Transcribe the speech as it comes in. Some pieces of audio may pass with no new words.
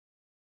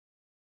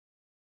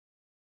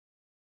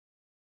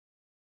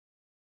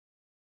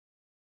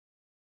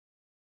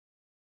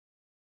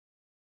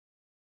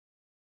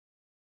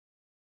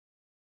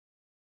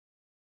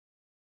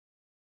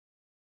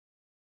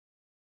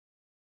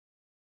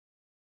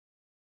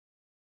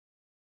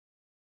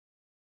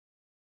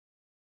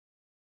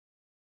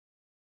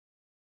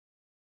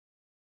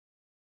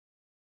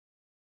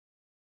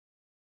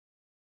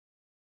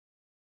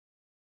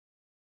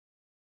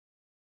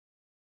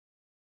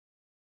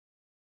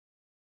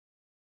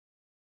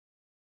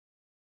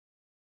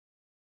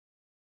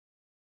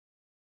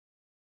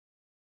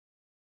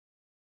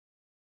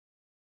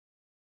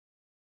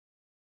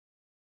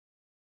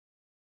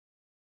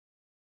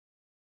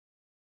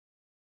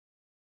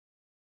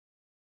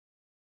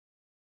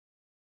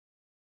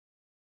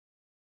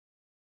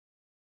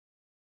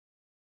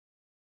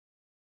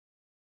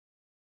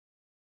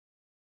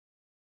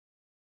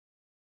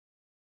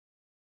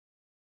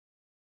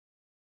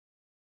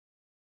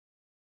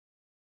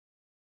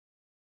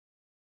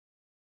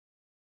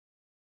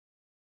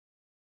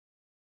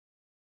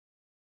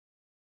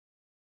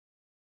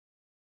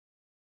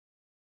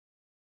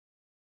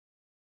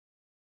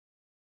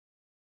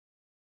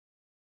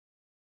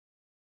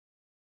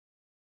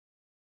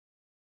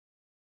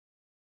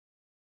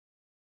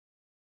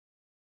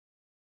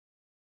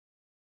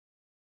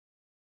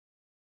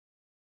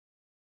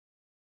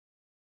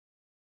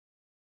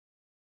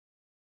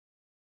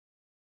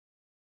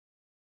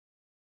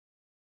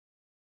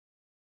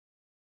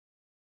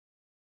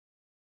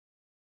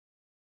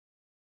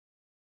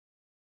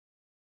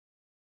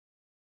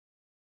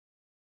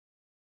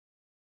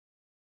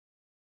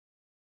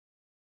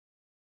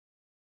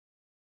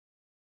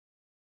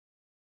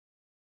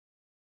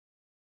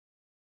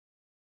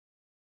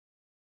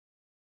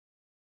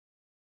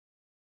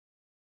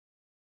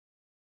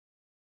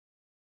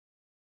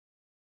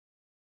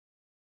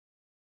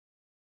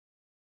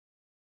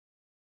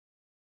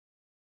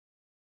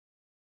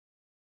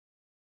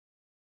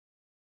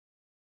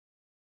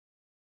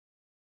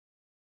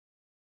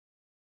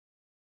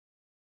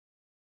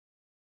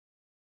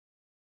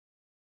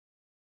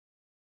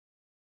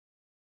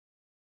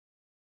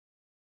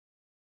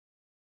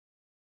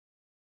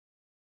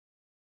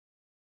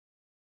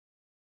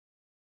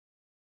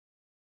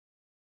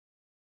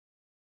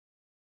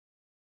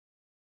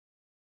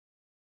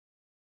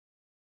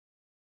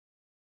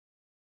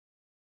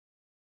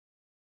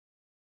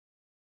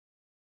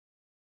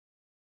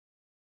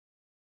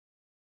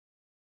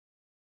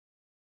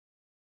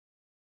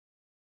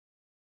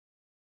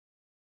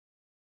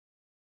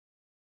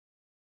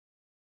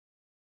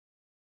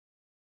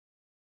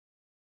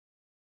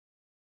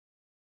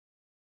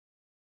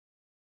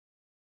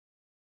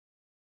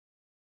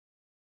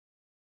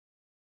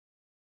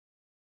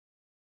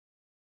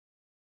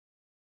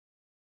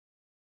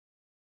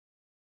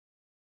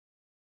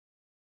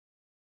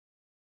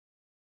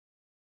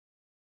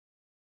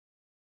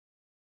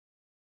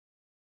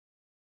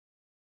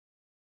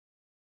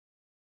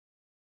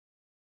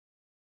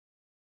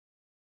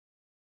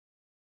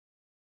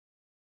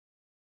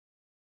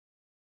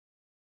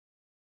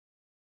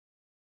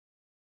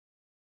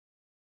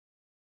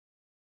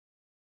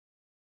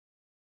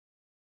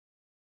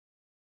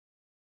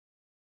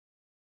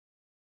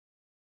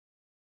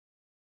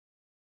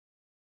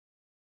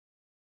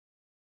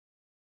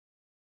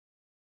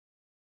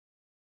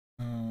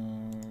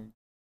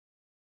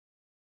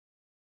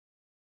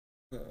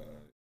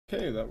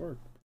Okay, that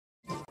worked.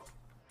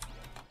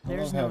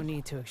 There's no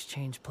need to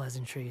exchange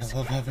pleasantries. I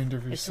love having to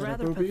reset It's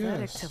rather OBS.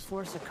 pathetic to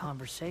force a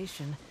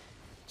conversation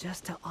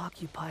just to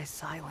occupy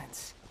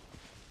silence.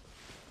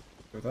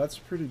 But that's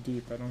pretty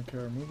deep. I don't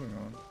care. Moving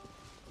on.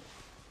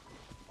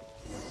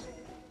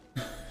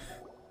 It's been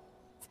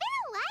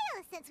a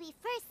while since we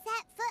first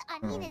set foot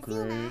on Inazuma.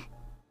 Great.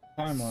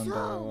 Time on so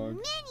dialogue.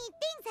 many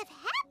things have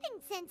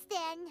happened since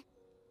then.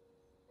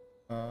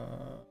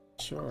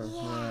 Sure.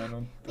 Yeah,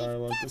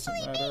 Dialogue doesn't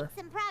we've matter. made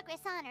some progress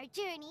on our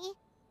journey.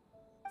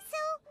 So,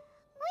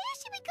 where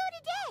should we go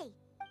today?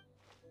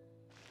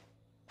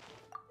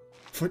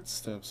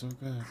 Footsteps.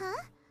 Okay.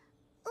 Huh?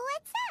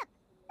 What's up?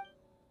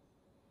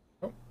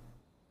 Oh.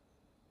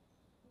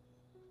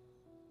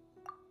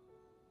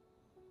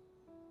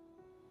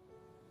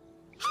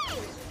 Hey!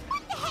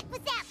 What the heck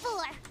was that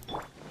for?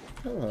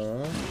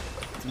 Hello.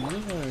 Do you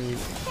like...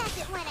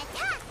 Doesn't want to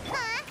talk,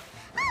 huh?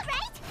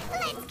 Alright,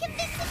 let's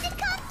convince him to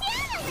calm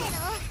down a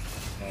little.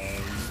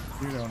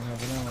 You don't have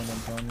an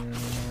element on you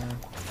anymore.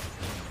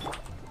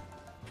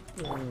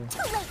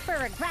 Too late for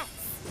regrets.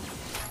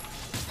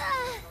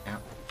 Ow. Ow.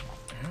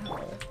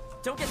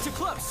 Don't get too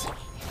close.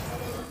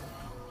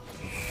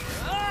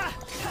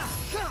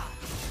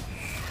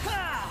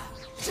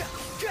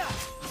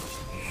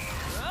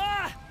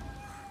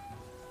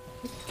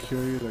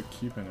 Kill you to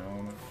keep an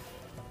element.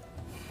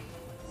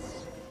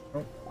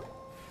 Oh.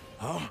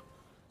 Huh?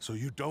 So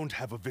you don't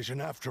have a vision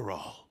after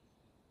all?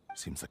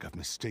 Seems like I've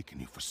mistaken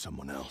you for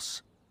someone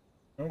else.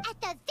 Oh.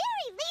 At the very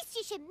least,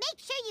 you should make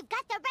sure you've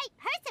got the right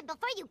person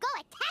before you go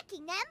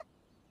attacking them.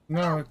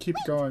 No, keep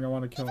going. I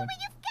want to kill Even him. when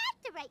you've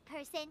got the right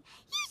person,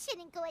 you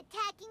shouldn't go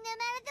attacking them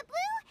out of the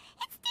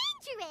blue. It's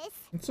dangerous.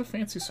 It's a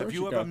fancy sword Have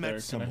you got ever there. met Can I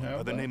someone have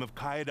by the that? name of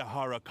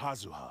Kaedehara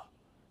Kazuha?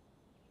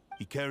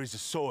 He carries a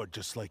sword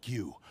just like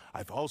you.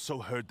 I've also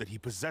heard that he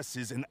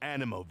possesses an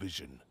animo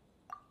vision.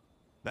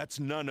 That's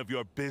none of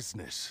your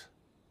business.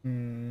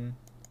 Hmm.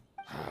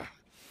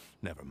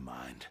 Never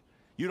mind.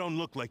 You don't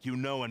look like you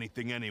know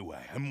anything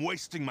anyway. I'm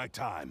wasting my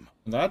time.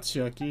 That's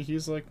yucky.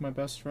 He's like my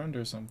best friend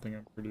or something,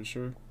 I'm pretty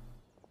sure.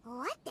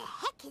 What the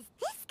heck is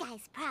this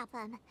guy's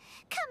problem?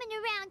 Coming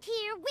around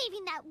here,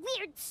 waving that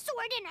weird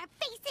sword in our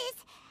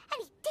faces,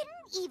 and he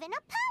didn't even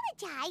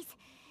apologize.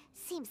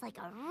 Seems like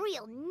a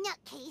real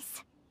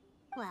nutcase.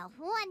 Well,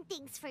 one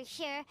thing's for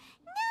sure.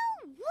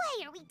 No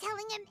way are we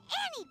telling him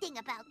anything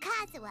about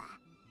Kazuha.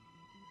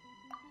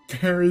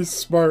 Very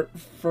smart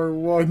for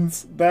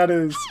once.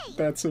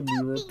 That's a me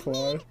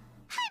reply.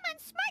 I'm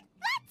unsmart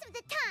lots of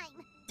the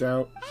time.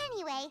 Doubt.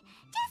 Anyway,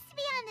 just to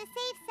be on the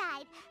safe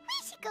side,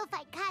 we should go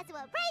fight Kazuha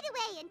right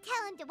away and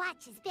tell him to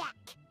watch his back.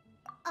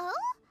 Oh?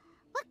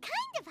 What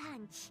kind of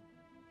hunch?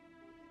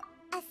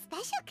 A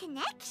special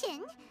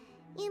connection?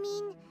 You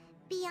mean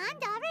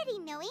beyond already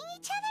knowing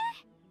each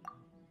other?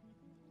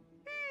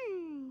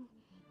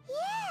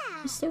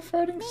 Yeah. Is their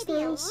fighting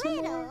Maybe a style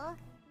similar? little.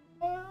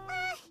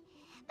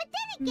 But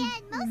then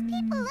again, most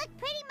people look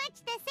pretty much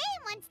the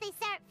same once they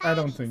start fighting. I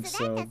don't think so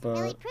so, that doesn't but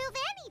really prove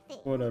anything.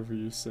 whatever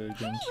you say,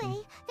 Genshin.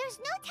 Anyway, there's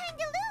no time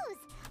to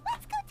lose.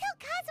 Let's go tell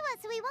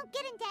Kazuha so we won't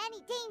get into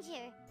any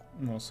danger.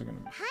 I'm also gonna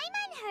be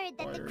Paimon heard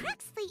that the fired.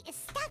 Crux fleet is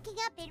stocking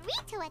up in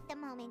Rito at the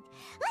moment.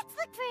 Let's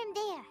look for him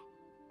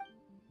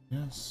there.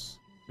 Yes,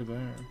 you're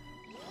there.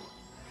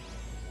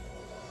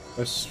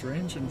 A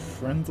strange and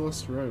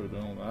friendless road.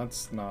 Oh,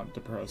 that's not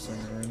depressing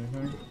or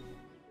anything.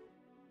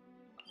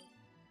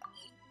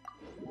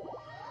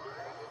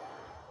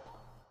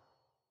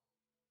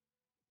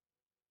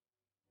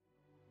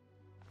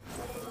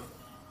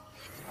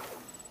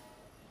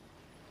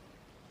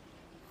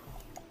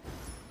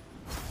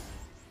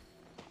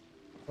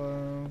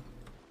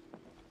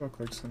 Look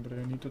like somebody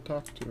I need to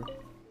talk to.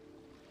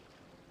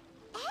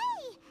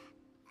 Hey!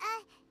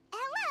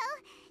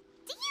 Hello?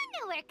 Do you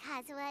know where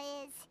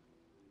Kazuha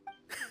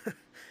is?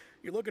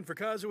 You're looking for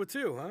Kazuha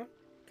too, huh?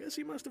 Guess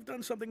he must have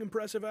done something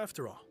impressive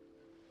after all.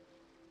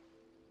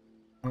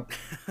 Oh.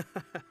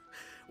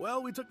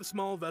 Well, we took the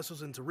small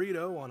vessels into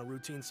Rito on a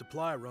routine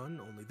supply run,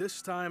 only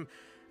this time,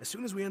 as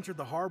soon as we entered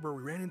the harbor,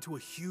 we ran into a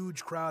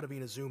huge crowd of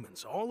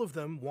Inazumans, all of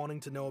them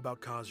wanting to know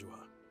about Kazuha.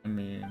 I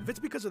mean, If it's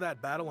because of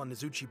that battle on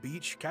Nizuchi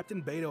Beach,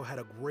 Captain Beto had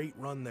a great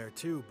run there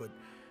too, but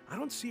I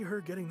don't see her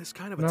getting this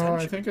kind of no, attention.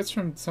 I think it's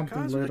from something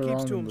Kazuha later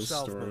keeps on to in the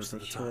himself story, most of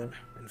for the sure. time.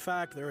 In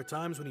fact, there are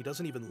times when he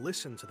doesn't even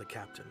listen to the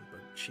captain,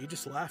 but she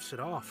just laughs it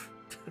off.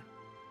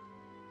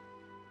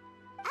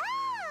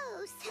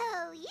 Oh,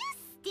 so you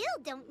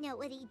still don't know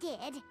what he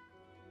did.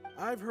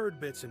 I've heard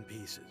bits and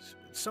pieces.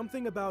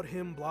 Something about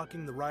him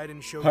blocking the ride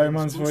and show.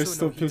 Paimon's voice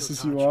still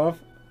pisses you off?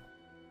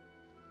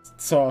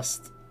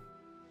 Sauced.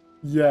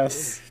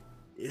 Yes.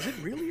 Is it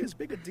really as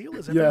big a deal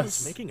as Yes.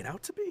 everyone's making it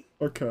out to be?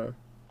 Okay.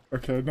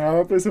 Okay, now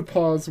that there's a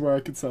pause where I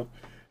can stop.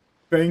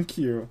 Thank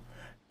you.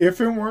 If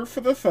it weren't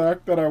for the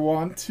fact that I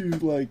want to,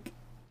 like,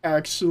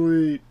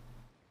 actually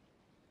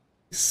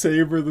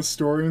savor the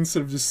story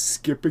instead of just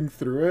skipping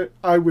through it,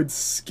 I would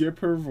skip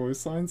her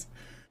voice lines.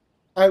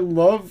 I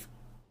love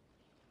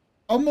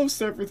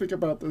almost everything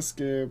about this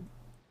game,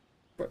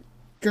 but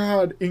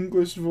God,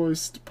 English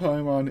voiced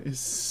Paimon is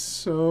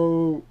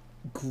so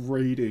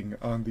grating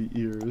on the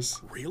ears.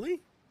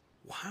 Really?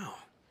 Wow.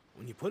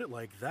 When you put it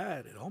like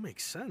that, it all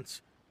makes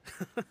sense.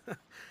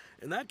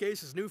 In that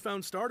case, his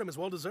newfound stardom is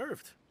well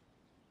deserved.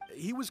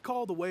 He was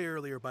called away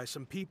earlier by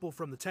some people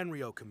from the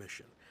Tenryou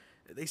Commission.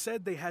 They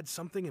said they had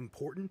something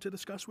important to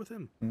discuss with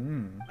him.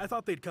 I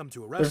thought they'd come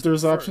to arrest him. If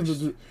there's first. options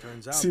to do...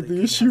 Turns out See, they the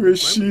couldn't issue have been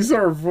is friendly. she's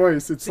our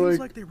voice. It's Seems like...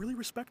 like they really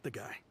respect the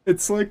guy.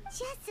 It's like...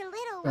 Just a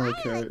little while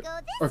Okay. ago,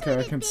 this Okay, I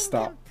would have can been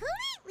stop.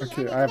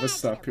 completely Okay, I have a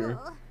stop here.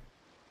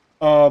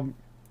 unimaginable.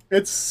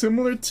 It's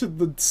similar to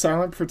the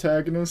silent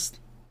protagonist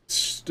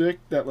shtick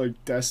that,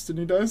 like,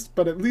 Destiny does,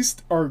 but at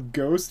least our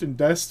ghost in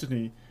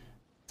Destiny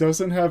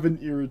doesn't have an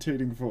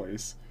irritating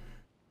voice.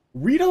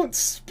 We don't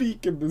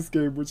speak in this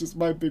game, which is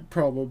my big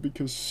problem,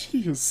 because she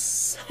is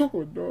so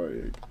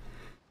annoying.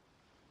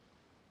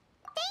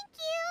 Thank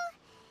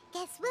you.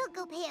 Guess we'll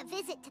go pay a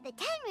visit to the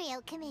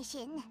Tenryou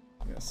Commission.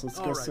 Yes, let's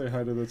go All right. say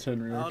hi to the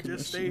Tenryou I'll Commission.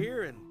 just stay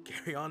here and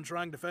carry on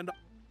trying to fend off.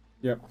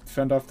 Yep,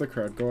 fend off the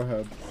crowd. Go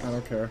ahead. I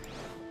don't care.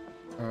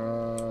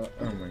 Oh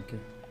my god.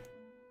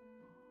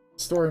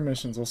 Story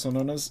missions, also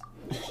known as...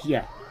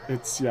 yeah,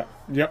 it's... yeah.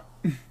 Yep.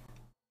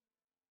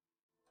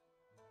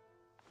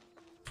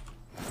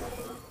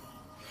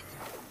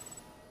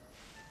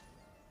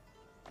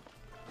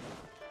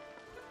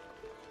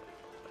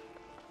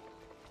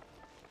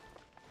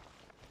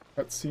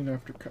 Cutscene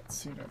after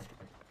cutscene after...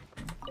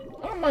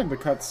 I don't mind the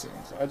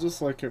cutscenes. I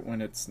just like it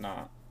when it's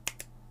not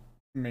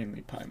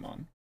mainly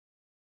Paimon.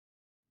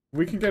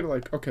 We can get,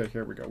 like... okay,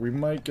 here we go. We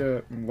might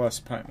get less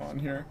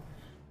Paimon here.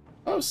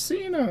 Oh,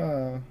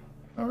 Sina!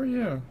 How are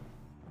you?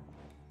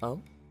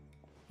 Oh?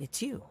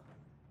 It's you.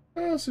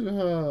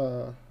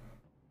 Kazuha!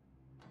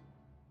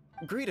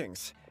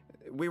 Greetings.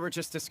 We were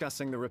just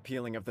discussing the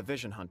repealing of the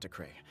Vision Hunt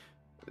decree.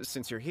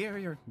 Since you're here,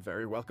 you're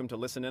very welcome to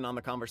listen in on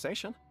the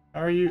conversation.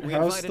 How are you? We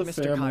How's invited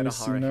the Mr. family, Kaedehara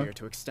Sina? here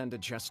to extend a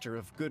gesture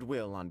of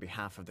goodwill on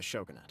behalf of the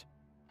Shogunate.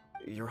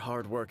 Your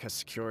hard work has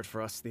secured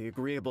for us the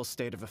agreeable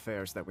state of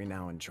affairs that we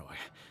now enjoy.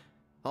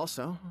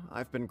 Also,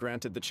 I've been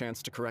granted the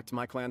chance to correct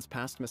my clan's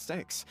past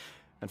mistakes,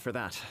 and for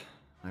that,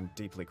 I'm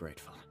deeply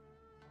grateful.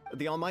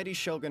 The Almighty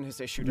Shogun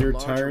has issued You're a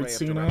large tired, array of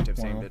Sina? directives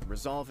Wow. aimed at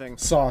resolving,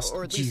 Sauce.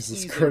 or at least Jesus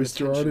easing Christ,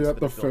 the you're already tensions at the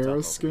that have built up Pharaoh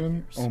over skin?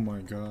 years. Oh my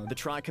god. The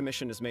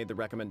Tri-Commission has made the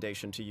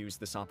recommendation to use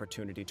this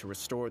opportunity to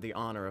restore the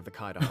honor of the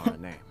Kaedehara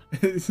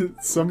name.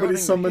 Somebody Regarding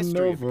summon the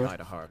history Nova. of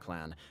the Kaedehara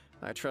clan,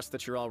 I trust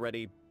that you're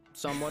already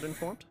somewhat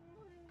informed?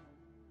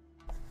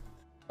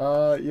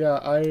 Yeah,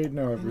 I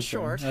know everything. In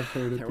short, I've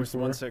heard it there was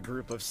before. once a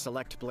group of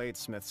select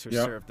bladesmiths who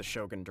Yep. served the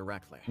Shogun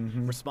directly,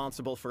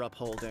 responsible for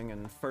upholding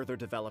and further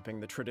developing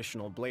the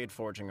traditional blade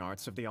forging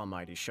arts of the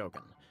Almighty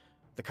Shogun.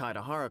 The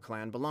Kaedehara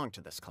clan belonged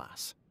to this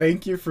class.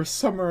 Thank you for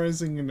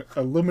summarizing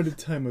a limited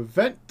time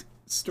event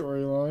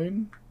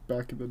storyline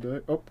back in the day.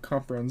 Oh,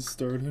 comp run's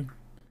starting.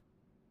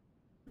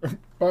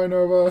 Bye,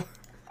 Nova.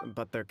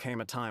 But there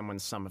came a time when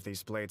some of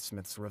these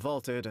bladesmiths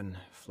revolted and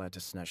fled to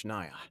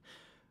Snezhnaya.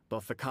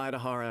 Both the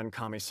Kaedehara and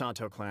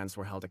Kamisato clans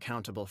were held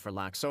accountable for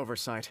lax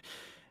oversight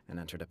and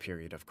entered a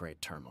period of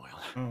great turmoil.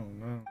 Oh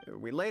no.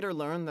 We later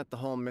learned that the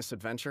whole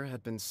misadventure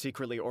had been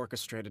secretly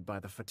orchestrated by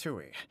the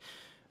Fatui.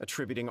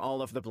 Attributing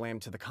all of the blame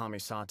to the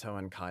Kamisato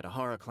and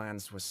Kaedehara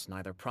clans was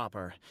neither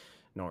proper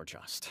nor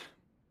just.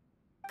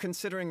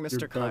 Considering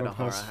Mr. battle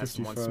pass Kaedehara has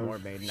once 55. more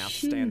made an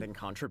outstanding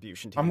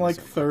contribution to I'm like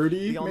Inazuma,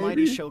 30, the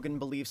Almighty maybe? Shogun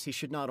believes he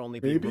should not only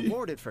Maybe? be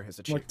rewarded for his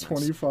Like achievements,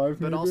 25,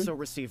 but maybe? also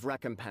receive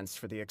recompense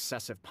for the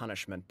excessive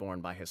punishment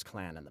borne by his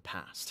clan in the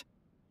past.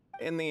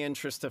 In the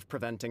interest of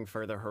preventing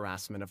further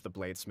harassment of the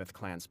Bladesmith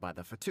clans by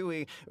the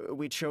Fatui,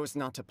 we chose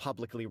not to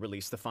publicly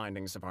release the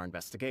findings of our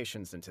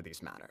investigations into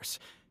these matters.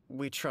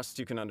 We trust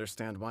you can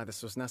understand why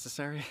this was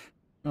necessary.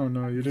 Oh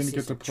no, you didn't This get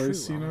is to a play true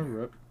Sina? honor.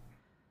 Rip.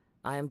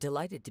 I am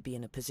delighted to be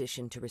in a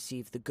position to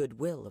receive the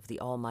goodwill of the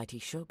Almighty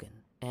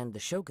Shogun and the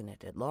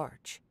Shogunate at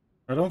large.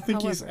 I don't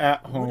think he's However,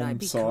 at would I home,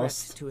 be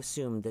Sauce. correct to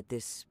assume that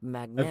this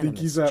magnanimous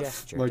he's at,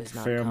 gesture like, does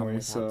not family, come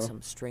without so-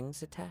 some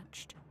strings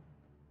attached?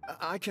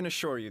 I can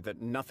assure you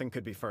that nothing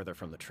could be further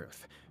from the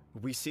truth.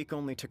 We seek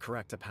only to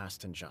correct a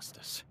past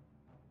injustice.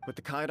 With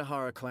the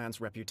Kaedehara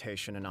clan's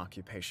reputation and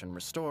occupation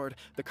restored,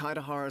 the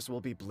Kaedeharas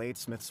will be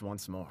bladesmiths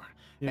once more,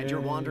 and your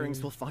wanderings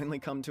Yay. will finally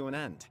come to an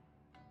end.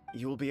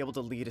 You will be able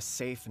to lead a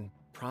safe and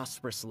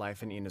prosperous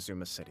life in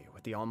Inazuma City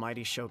with the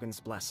Almighty Shogun's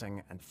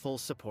blessing and full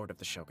support of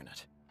the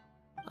Shogunate.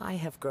 I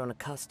have grown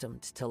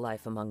accustomed to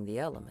life among the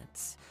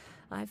elements.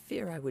 I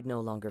fear I would no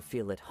longer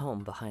feel at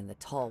home behind the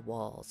tall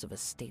walls of a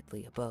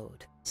stately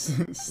abode.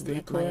 Stay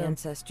Yet my clan.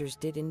 ancestors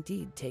did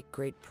indeed take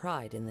great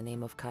pride in the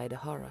name of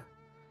Kaedehara,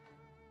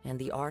 and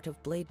the art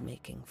of blade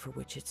making for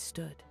which it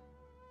stood.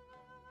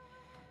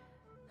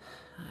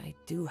 I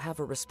do have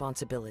a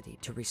responsibility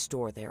to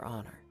restore their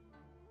honor.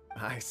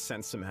 I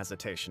sense some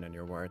hesitation in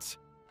your words.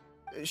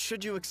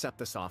 Should you accept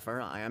this offer,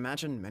 I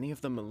imagine many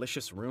of the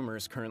malicious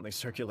rumors currently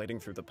circulating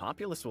through the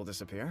populace will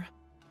disappear.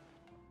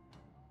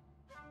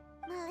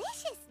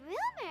 Malicious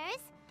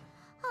rumors?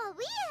 All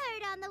we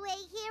heard on the way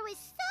here was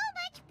so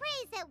much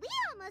praise that we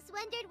almost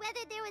wondered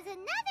whether there was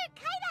another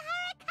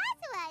Kaedehara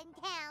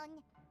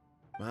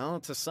Well,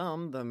 to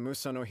some, the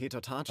Muso no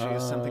Hitotachi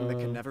is something that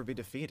can never be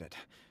defeated.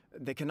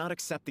 They cannot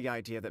accept the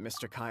idea that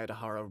Mr.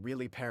 Kaedehara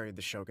really parried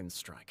the Shogun's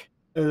strike.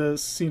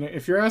 Cena,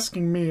 if you're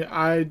asking me,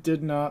 I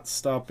did not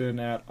stop in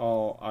at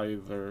all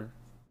either.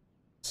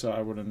 So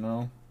I wouldn't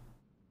know.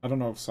 I don't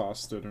know if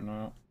Sauce did or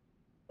not.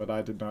 But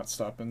I did not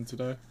stop in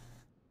today.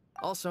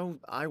 Also,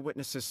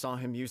 eyewitnesses saw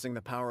him using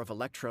the power of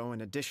Electro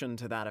in addition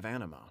to that of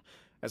Animo.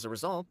 As a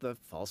result, the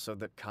falsehood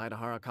that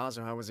Kaedehara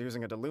Kazuha was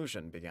using a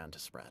delusion began to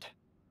spread.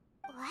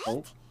 What?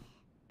 Oh.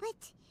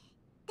 But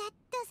that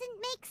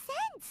doesn't make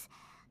sense.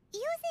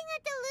 Using a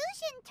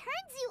delusion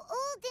turns you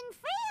old and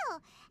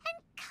frail,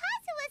 and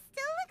Kazuha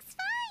still looks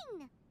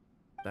fine.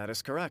 That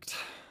is correct.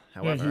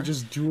 Yeah, However, he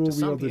just to some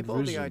dual-wielded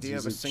people, the idea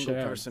of a He's single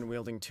Chad. person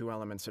wielding two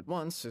elements at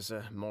once is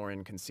a more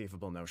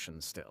inconceivable notion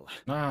still.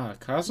 Nah,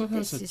 Kazuha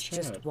has This a is Chad.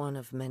 just one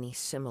of many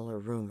similar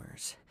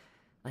rumors.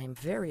 I am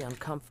very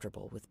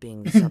uncomfortable with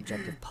being the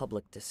subject of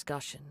public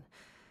discussion,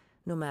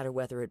 no matter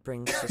whether it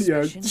brings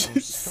Yeah, suspicion or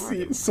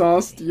stardom.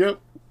 Sauce, yep.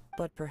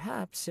 But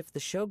perhaps if the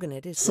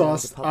shogunate is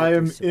Sauce, willing to I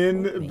am publicly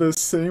in support me, the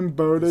same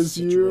boat the as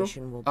you.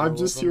 situation will I'm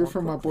blow just over here more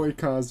for my boy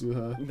quickly.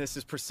 Kazuha. This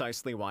is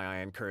precisely why I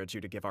encourage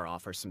you to give our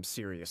offer some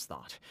serious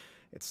thought.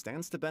 It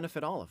stands to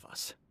benefit all of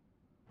us.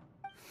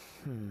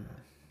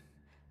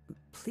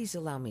 Please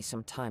allow me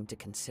some time to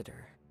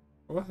consider.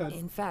 Go ahead.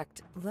 In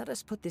fact, let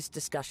us put this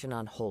discussion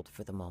on hold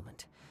for the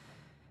moment.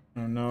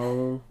 Oh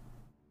no.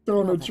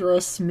 Don't Well then.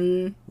 address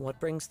me. What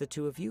brings the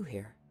two of you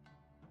here?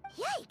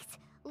 Yikes!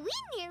 We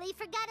nearly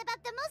forgot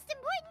about the most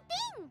important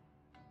thing!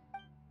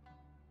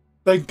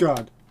 Thank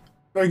God.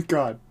 Thank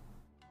God.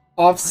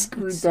 Why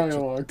Off-screen would such a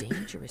dialogue.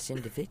 dangerous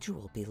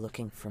individual be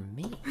looking for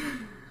me?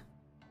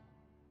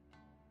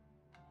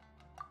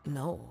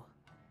 No.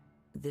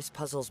 This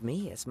puzzles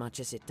me as much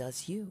as it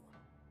does you.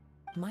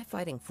 My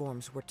fighting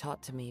forms were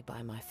taught to me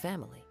by my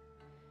family,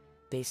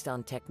 based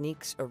on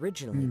techniques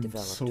originally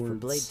developed for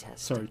blade testing.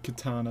 Sorry,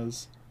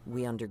 katanas.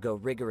 We undergo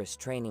rigorous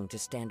training to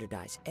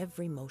standardize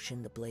every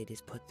motion the blade is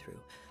put through,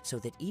 so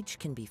that each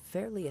can be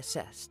fairly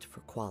assessed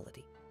for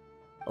quality.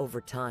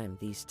 Over time,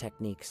 these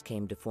techniques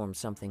came to form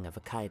something of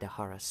a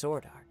Kaedehara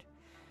sword art,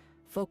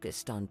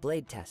 focused on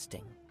blade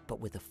testing, but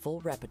with a full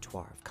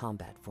repertoire of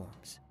combat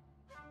forms.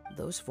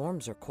 Those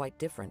forms are quite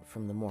different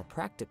from the more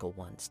practical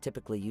ones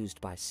typically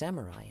used by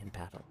samurai in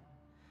battle.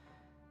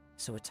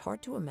 So it's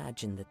hard to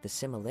imagine that the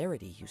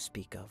similarity you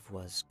speak of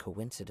was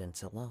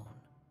coincidence alone.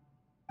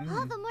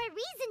 All the more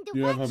reason to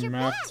You watch have a your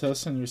math back.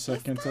 test on your This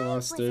second to guy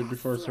last was day a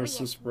before serious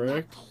Christmas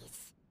break.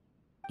 nutcase.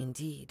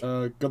 Indeed.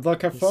 Good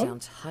luck, have He fun.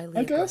 sounds highly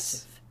I guess.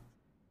 aggressive.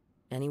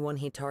 Anyone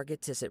he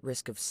targets is at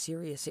risk of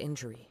serious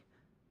injury,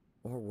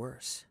 or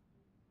worse.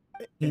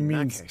 He In that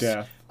means case,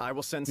 death. I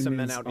will send He some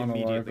men means out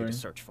immediately to unaliving.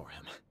 search for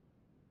him.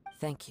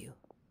 Thank you.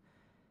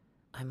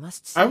 I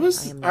must say, I am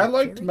I now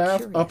liked very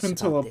math up curious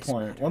until about a this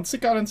point. matter, Once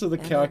it got into the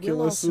and I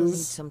will also need calculuses,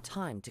 some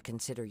time to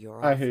consider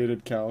your I offer.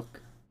 hated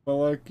calc. But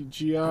like I will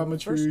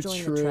geometry, first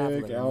join the traveler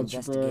trig, in algebra,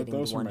 investigating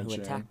those the were one my who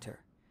jam. attacked her.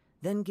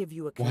 Then give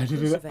you a Why did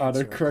conclusive it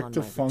answer autocorrect upon to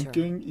my return.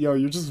 funking? Yo,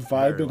 you're just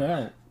Very vibing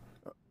well.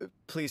 out.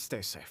 Please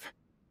stay safe.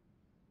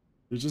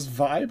 You're just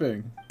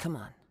vibing. Come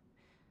on.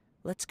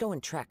 Let's go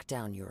and track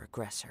down your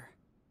aggressor.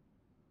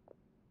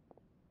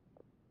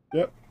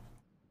 Yep.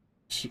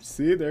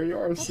 See, there you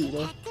are, The Sita.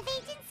 detective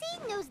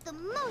agency knows the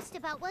most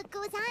about what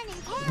goes on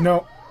in town.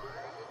 No.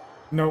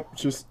 No,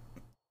 just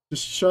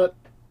shut.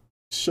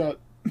 Shut.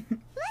 Let's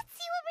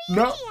see what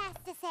No. Ryuji has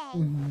to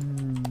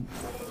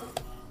say.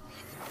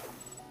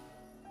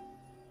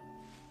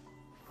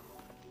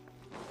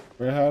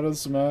 Wait, how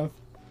does math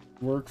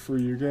work for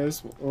you guys?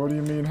 What do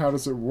you mean, how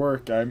does it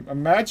work? I'm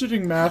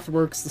imagining math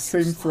works the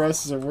same for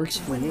us as it works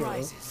for you.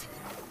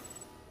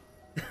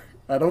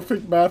 I don't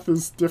think math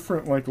is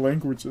different like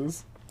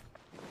languages.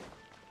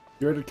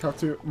 You already calc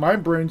too? My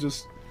brain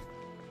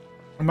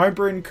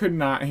could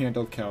not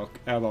handle calc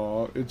at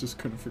all. It just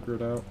couldn't figure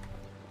it out.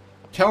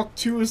 Calc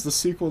 2 is the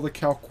sequel to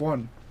Calc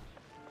 1.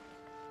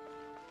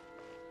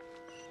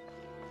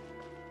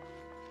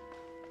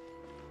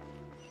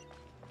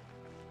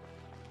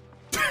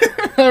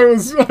 I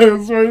was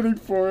waiting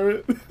for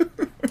it.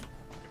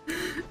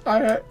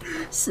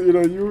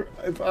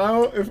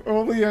 If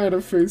only I had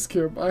a face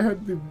cam, I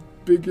had the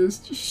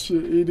biggest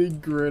shit-eating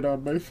grin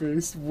on my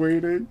face,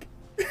 waiting.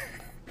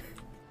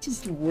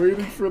 Just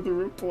waiting for the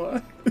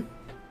reply.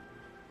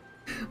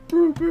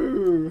 Boo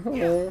boo,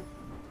 hello.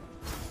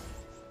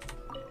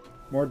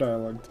 More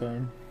dialogue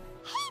time.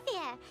 Hey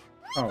there.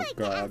 Oh, I'd like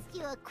God. to ask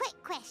you a quick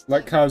question.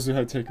 Let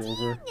Kazuha take Do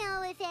over. you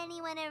know if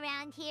anyone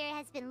around here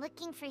has been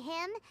looking for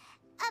him?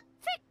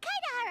 For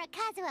Kaedehara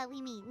Kazuha,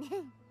 we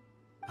mean.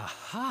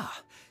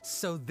 Aha!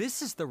 So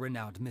this is the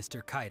renowned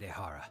Mr.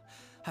 Kaedehara.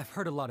 I've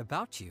heard a lot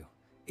about you.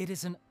 It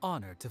is an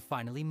honor to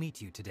finally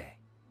meet you today.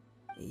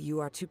 You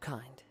are too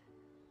kind.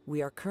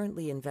 We are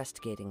currently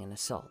investigating an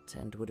assault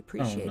and would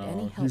appreciate Oh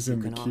any no, help he's you in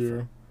the can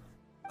queue.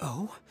 offer.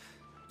 Oh?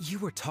 You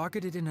were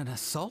targeted in an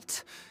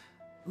assault?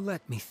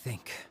 Let me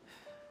think.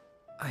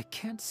 I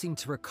can't seem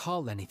to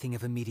recall anything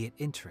of immediate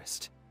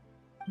interest.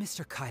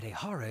 Mr.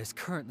 Kaedehara is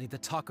currently the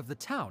talk of the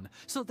town,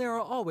 so there are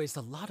always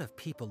a lot of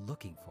people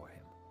looking for him.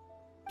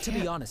 To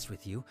be honest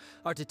with you,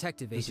 our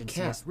detective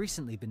agency has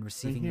recently been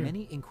receiving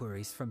many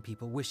inquiries from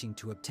people wishing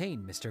to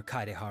obtain Mr.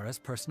 Kaedehara's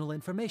personal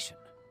information.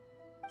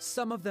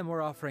 Some of them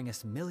were offering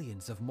us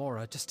millions of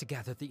mora just to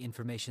gather the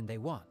information they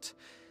want.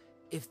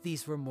 If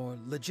these were more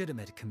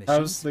legitimate commissions,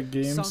 how's the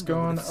games Sangha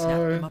going? would have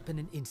snapped them up in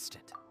an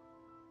instant.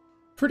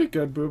 Pretty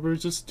good, Boober.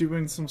 Just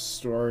doing some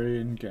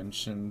story in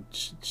Genshin.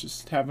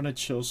 Just having a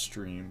chill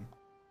stream.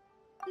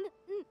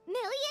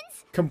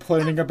 Millions?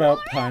 Complaining about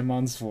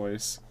Paimon's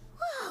voice.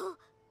 Whoa!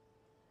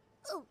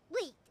 Oh,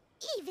 wait.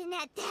 Even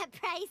at that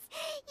price,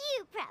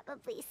 you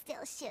probably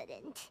still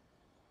shouldn't.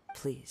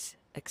 Please,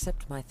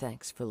 accept my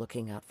thanks for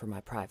looking out for my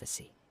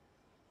privacy.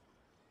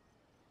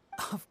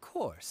 Of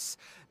course.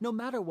 No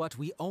matter what,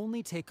 we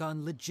only take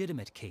on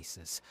legitimate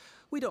cases.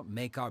 We don't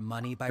make our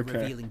money by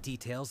revealing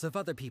details of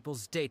other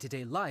people's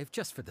day-to-day life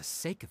just for the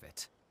sake of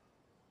it.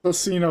 So,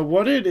 Cena,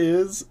 what it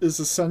is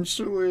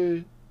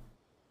essentially,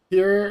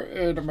 here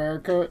in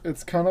America,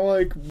 it's kind of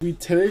like we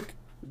take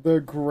the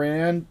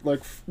grand,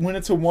 like, when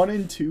it's a 1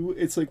 and 2,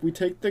 it's like we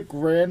take the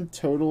grand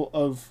total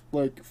of,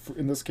 like,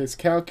 in this case,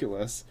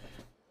 calculus,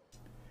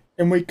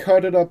 and we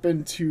cut it up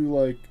into,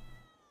 like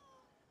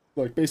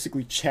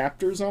basically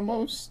chapters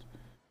almost.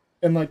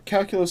 And like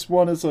calculus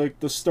 1 is like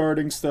the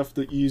starting stuff,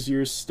 the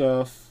easier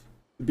stuff,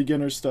 the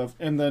beginner stuff,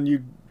 and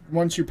then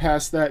once you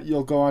pass that,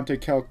 you'll go on to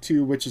calc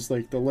 2, which is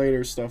like the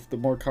later stuff, the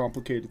more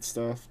complicated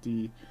stuff,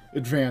 the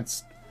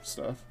advanced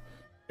stuff.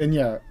 And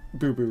yeah,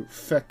 boo-boo,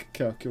 feck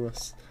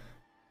calculus.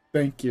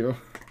 Thank you.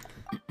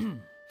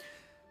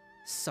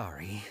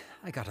 Sorry,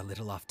 I got a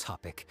little off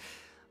topic.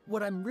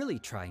 What I'm really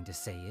trying to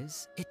say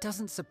is, it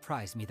doesn't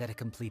surprise me that a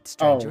complete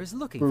stranger is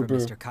looking for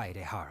Mr.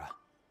 Kaedehara.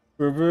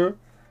 Boo-boo.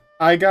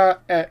 I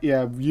got,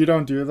 yeah, you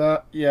don't do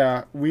that.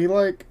 Yeah,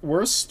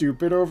 we're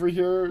stupid over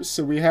here,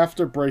 so we have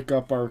to break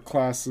up our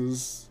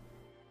classes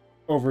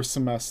over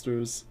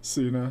semesters,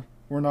 Cena.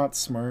 We're not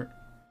smart.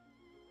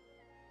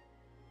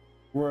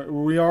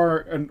 We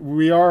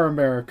are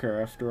America,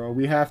 after all.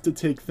 We have to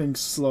take things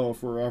slow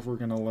if we're ever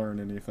gonna learn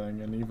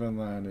anything, and even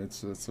then,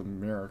 it's a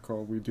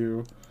miracle we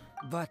do.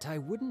 But I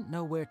wouldn't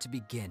know where to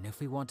begin if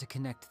we want to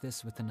connect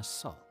this with an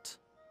assault.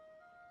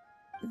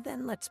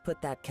 Then let's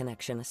put that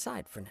connection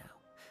aside for now.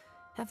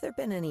 Have there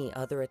been any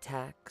other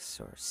attacks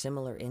or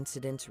similar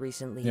incidents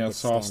recently? Yeah, that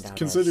stand Soft. out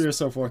Consider as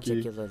yourself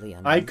lucky. particularly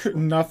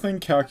Nothing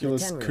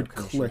calculus The Tenryou could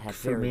Commission click had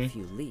for very me.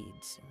 few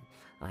leads.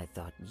 I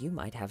thought you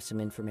might have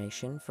some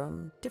information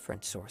from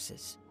different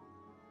sources.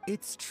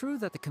 It's true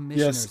that the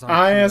commissioners Yes, aren't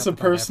I clued as a up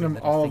about person every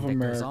of little all of thing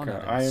that goes on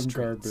America, out in I the am streets.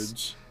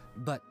 garbage.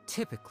 But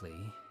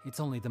typically, it's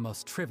only the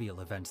most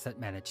trivial events that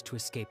manage to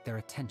escape their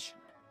attention.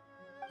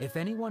 If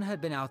anyone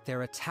had been out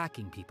there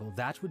attacking people,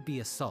 that would be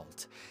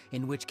assault,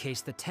 in which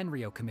case the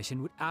Tenryou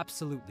Commission would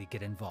absolutely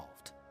get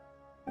involved.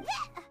 That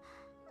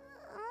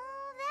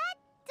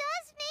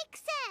does make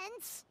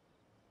sense.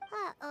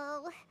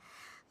 Uh-oh.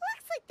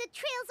 Looks like the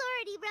trail's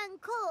already run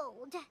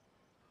cold.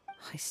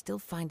 I still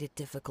find it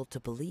difficult to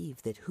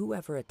believe that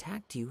whoever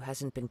attacked you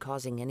hasn't been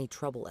causing any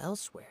trouble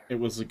elsewhere. It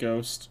was a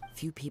ghost.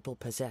 Few people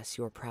possess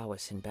your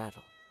prowess in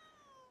battle.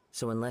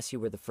 So unless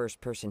you were the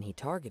first person he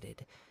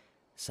targeted,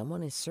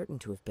 someone is certain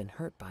to have been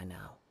hurt by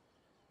now.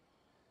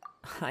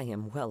 I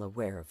am well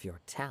aware of your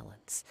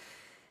talents.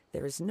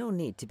 There is no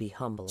need to be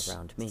humble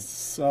around me.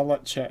 So I'll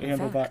let chat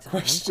handle that I'm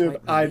question.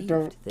 quite I relieved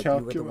don't that you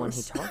were the one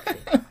he calculus.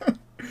 targeted.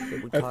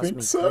 It would I cause think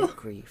me so. great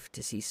grief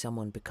to see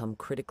someone become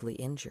critically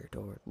injured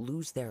or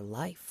lose their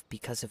life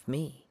because of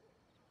me.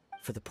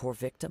 For the poor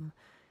victim,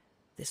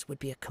 this would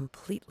be a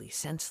completely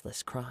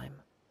senseless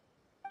crime.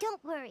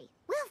 Don't worry,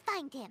 we'll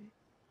find him.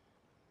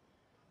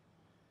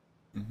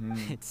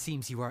 It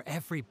seems you are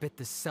every bit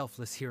the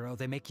selfless hero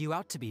they make you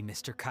out to be,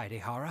 Mr.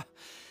 Kaedehara.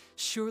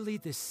 Surely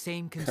this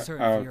same concern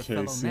for your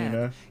fellow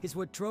man is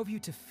what drove you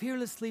to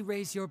fearlessly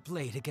raise your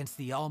blade against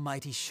the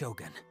almighty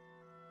Shogun.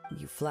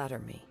 You flatter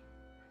me.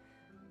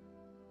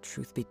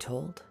 Truth be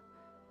told,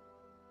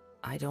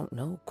 I don't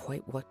know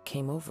quite what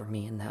came over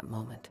me in that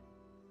moment.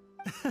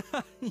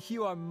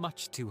 You are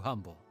much too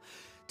humble.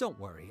 Don't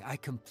worry, I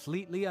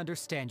completely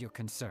understand your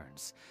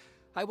concerns.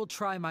 I will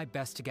try my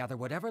best to gather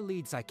whatever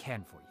leads I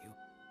can for you.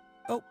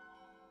 Oh,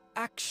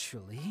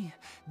 actually,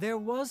 there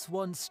was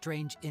one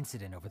strange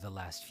incident over the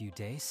last few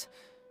days.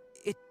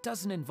 It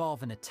doesn't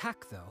involve an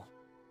attack, though.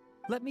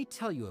 Let me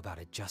tell you about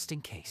it just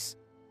in case.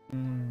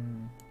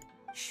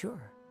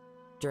 Sure.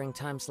 During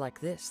times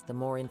like this, the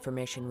more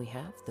information we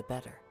have, the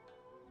better.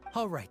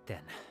 All right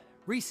then.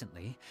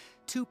 Recently,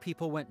 2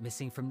 people went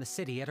missing from the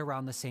city at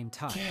around the same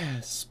time.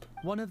 Gasp.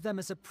 One of them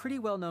is a pretty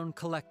well-known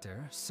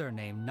collector,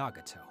 surnamed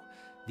Nagato.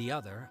 The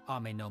other,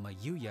 Amenoma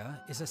Yuya,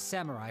 is a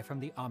samurai from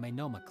the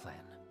Amenoma clan.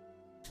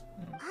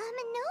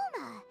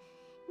 Amenoma.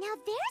 Now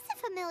there's a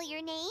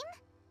familiar name.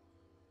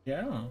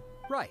 Yeah.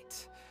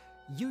 Right.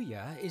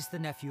 Yuya is the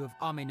nephew of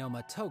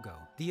Amenoma Togo,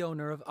 the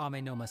owner of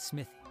Amenoma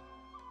Smithy.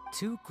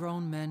 2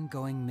 grown men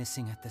going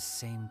missing at the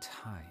same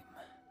time.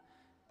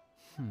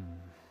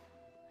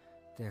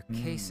 Their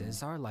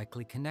cases are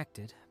likely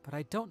connected, but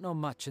I don't know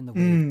much in the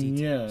way of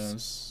details.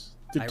 Yes.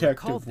 I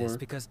recall Detective this work.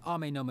 because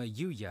Amenoma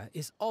Yuya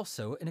is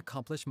also an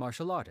accomplished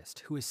martial artist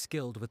who is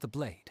skilled with the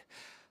blade.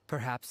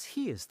 Perhaps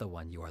he is the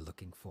one you are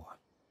looking for.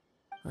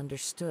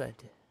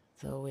 Understood,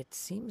 though it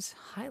seems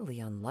highly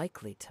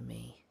unlikely to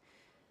me.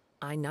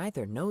 I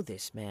neither know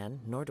this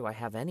man, nor do I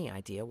have any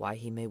idea why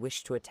he may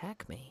wish to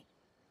attack me.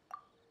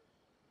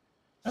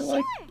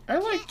 I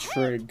like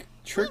trig.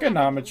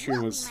 Trigonometry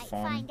was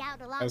fun,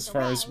 as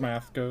far as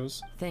math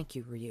goes. Thank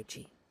you,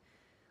 Ryuji.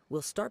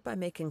 We'll start by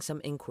making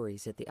some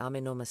inquiries at the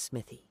Amenoma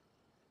smithy.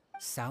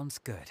 Sounds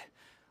good.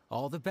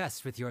 All the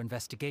best with your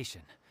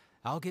investigation.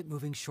 I'll get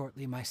moving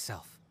shortly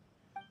myself.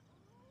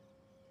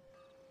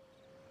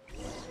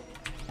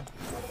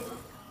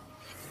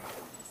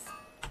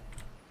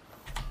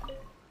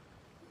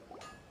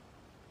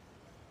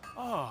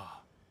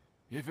 Ah,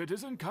 if it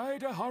isn't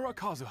Kaedehara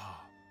Kazuha.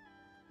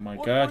 My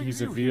What god, are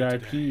he's a you here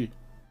VIP. Huh?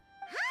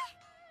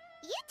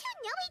 You two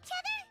know each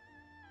other?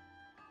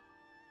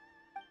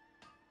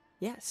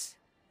 Yes,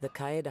 the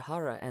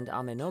Kaedehara and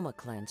Amenoma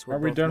clans were Are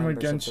we both done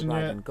with members of the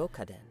Genshin yet? Raiden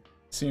Gokaden.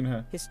 Seen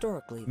her.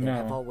 Historically, there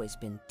have No. always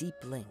been deep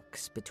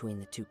links between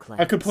the two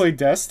clans. I could play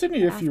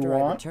Destiny if you After I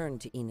want.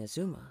 returned to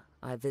Inazuma,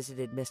 I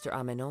visited Mr.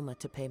 Amenoma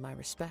to pay my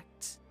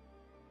respects.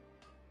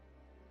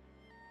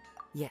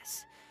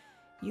 Yes,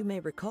 you may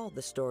recall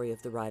the story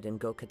of the Raiden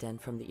Gokaden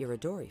from the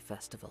Iridori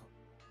Festival.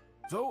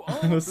 Though all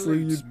Honestly,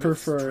 you'd bladesmiths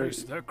prefer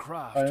trace it. their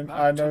craft I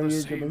back know to the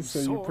you're gonna same say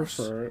you source,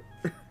 prefer it.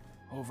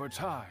 over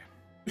time,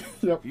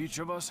 Yep. each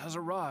of us has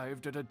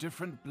arrived at a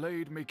different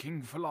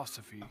blade-making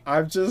philosophy,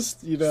 I've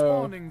just, you know,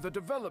 spawning the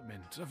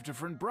development of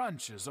different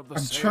branches of the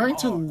I'm same trying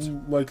to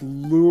art. like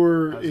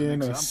lure As an in a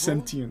example,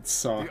 sentient The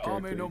sock. I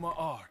think. Amenoma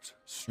art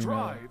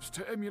strives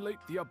to emulate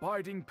the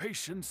abiding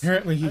patience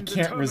Apparently, he and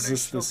can't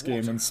resist determination this of game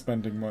water and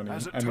spending money.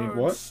 as it I mean, turns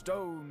what?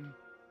 stone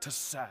to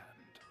sand.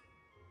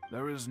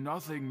 There is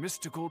nothing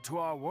mystical to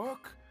our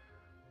work.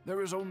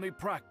 There is only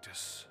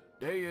practice,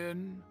 day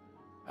in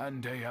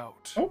and day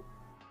out. Oh.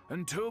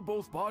 Until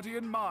both body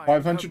and mind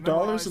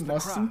 $500 in the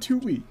less than craft, 2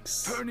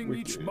 weeks. turning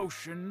each Wicked.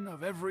 motion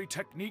of every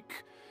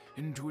technique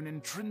into an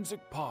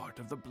intrinsic part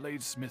of the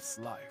bladesmith's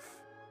life.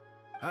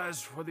 As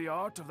for the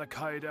art of the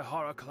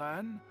Kaedehara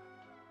clan,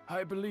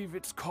 I believe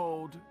it's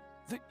called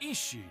the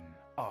Ishin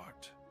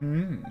art.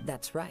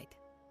 That's right.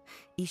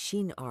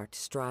 Ishin art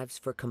strives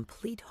for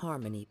complete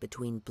harmony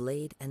between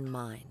blade and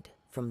mind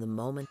from the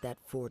moment that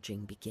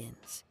forging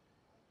begins.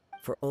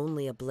 For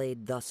only a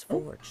blade thus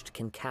forged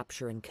can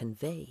capture and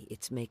convey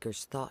its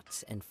maker's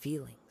thoughts and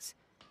feelings,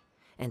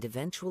 and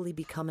eventually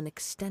become an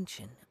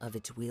extension of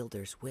its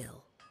wielder's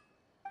will.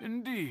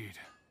 Indeed.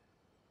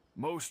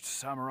 Most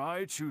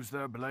samurai choose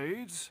their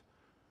blades,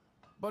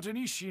 but an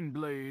Ishin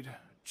blade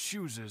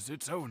chooses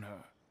its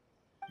owner.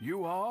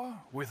 You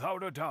are,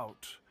 without a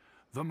doubt,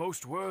 the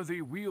most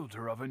worthy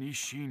wielder of an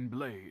Ishin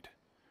blade.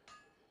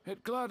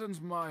 It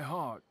gladdens my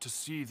heart to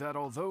see that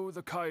although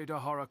the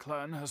Kaedehara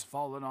clan has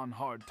fallen on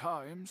hard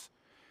times,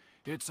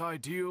 its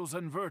ideals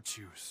and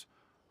virtues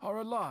are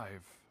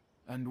alive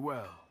and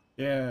well.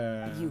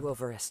 Yeah. You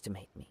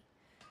overestimate me.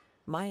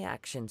 My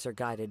actions are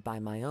guided by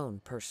my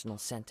own personal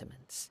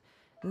sentiments,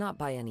 not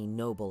by any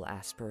noble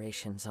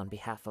aspirations on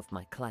behalf of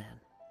my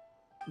clan.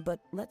 But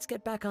let's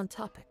get back on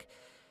topic.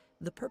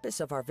 The purpose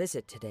of our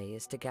visit today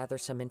is to gather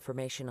some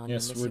information on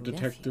Yes, your we're missing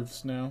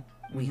detectives now.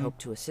 nephew. We hope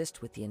to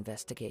assist with the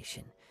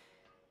investigation.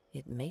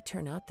 It may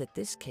turn out that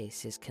this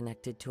case is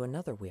connected to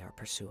another we are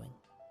pursuing.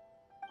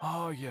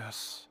 Ah,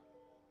 yes.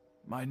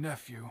 My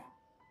nephew.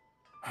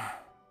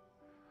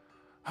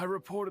 I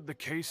reported the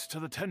case to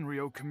the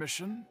Tenryo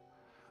Commission,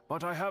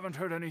 but I haven't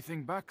heard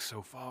anything back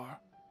so far.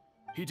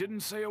 He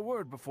didn't say a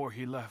word before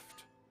he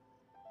left,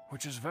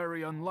 which is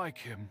very unlike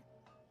him.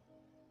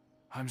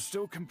 I'm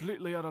still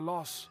completely at a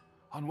loss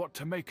on what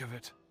to make of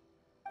it,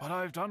 but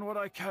I've done what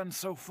I can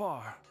so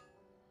far.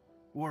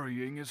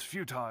 Worrying is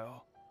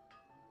futile.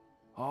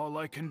 All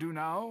I can do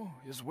now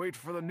is wait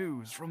for the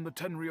news from the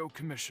Tenryo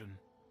Commission.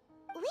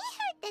 We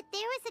heard that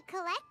there was a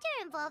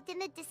collector involved in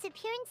the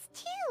disappearance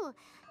too.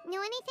 Know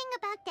anything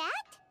about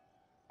that?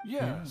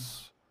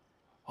 Yes.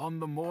 On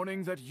the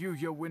morning that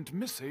Yuya went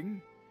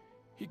missing,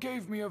 he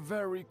gave me a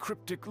very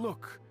cryptic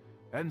look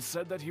and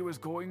said that he was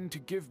going to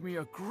give me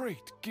a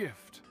great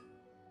gift.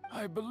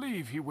 I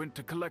believe he went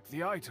to collect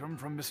the item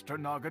from Mr.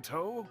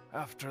 Nagato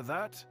after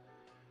that.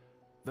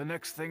 The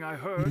next thing I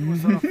heard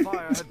was that a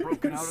fire had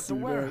broken out at the See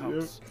that,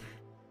 warehouse.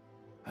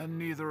 And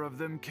neither of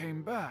them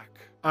came back.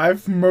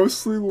 I've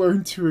mostly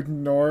learned to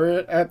ignore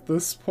it at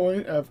this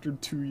point after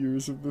 2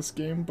 years of this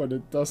game, but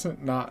it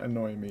doesn't not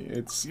annoy me.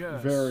 It's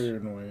Yes. very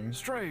annoying.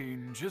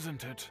 Strange,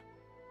 isn't it?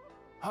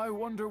 I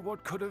wonder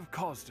what could have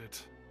caused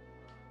it.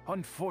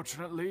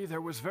 Unfortunately,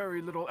 there was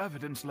very little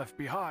evidence left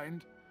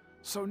behind,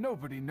 so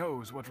nobody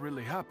knows what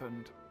really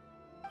happened.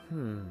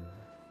 Do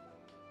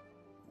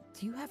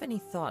you have any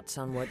thoughts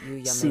on what Yuya may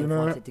have Suna,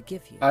 wanted to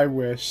give you? I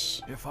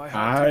wish. If I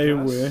had to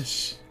guess,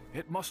 wish.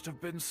 it must have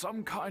been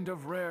some kind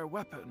of rare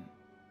weapon.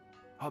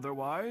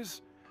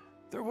 Otherwise,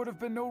 there would have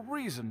been no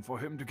reason for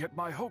him to get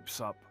my hopes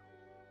up.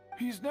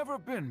 He's never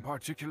been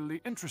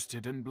particularly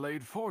interested in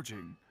blade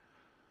forging,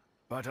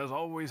 but has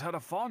always had a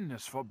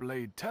fondness for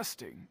blade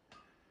testing,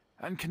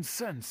 and can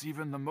sense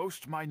even the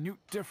most minute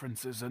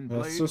differences in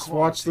blade Let's just quality.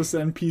 watch this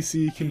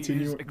NPC continue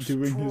He is doing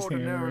his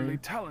extraordinarily hammering.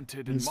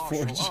 talented in His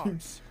martial forging.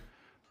 arts,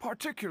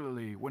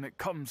 particularly when it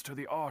comes to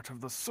the art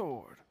of the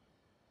sword.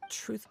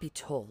 Truth be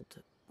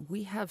told,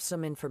 we have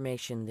some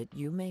information that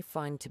you may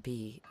find to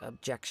be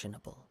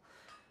objectionable.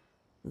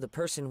 The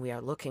person we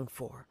are looking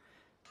for,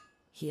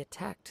 he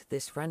attacked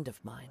this friend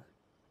of mine.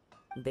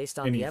 Based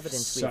on And the he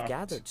evidence we've sucked.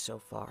 gathered so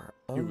far,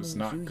 He only was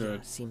not Yuya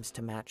good. seems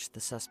to match the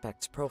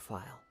suspect's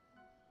profile.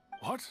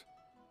 What?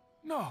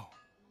 No.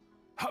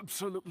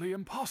 Absolutely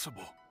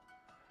impossible.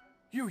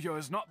 Yuya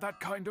is not that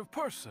kind of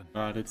person.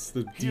 God, it's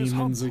the He is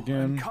demons humble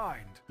again. and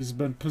kind. He's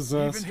been Even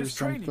possessed or his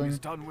training something. is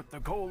done with the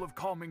goal of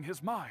calming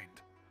his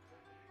mind.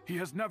 He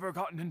has never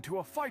gotten into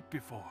a fight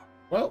before.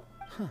 Well,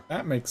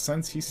 that makes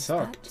sense. He Is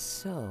sucked. that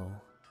so?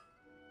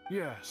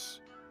 Yes.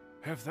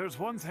 If there's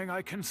one thing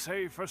I can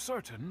say for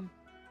certain,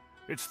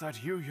 it's that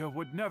Yuya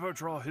would never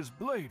draw his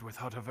blade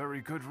without a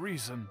very good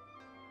reason.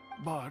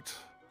 But,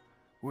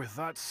 with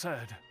that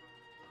said,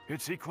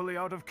 it's equally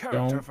out of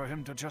character Don't- for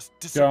him to just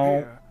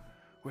disappear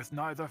with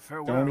neither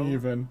farewell Don't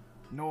even.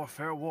 nor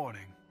fair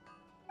warning.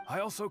 I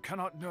also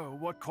cannot know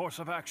what course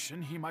of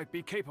action he might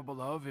be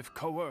capable of if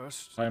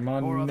coerced I'm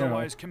on or no.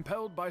 otherwise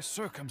compelled by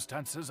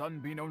circumstances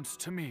unbeknownst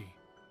to me.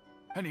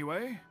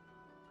 Anyway,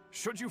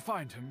 should you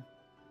find him,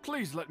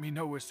 please let me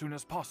know as soon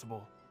as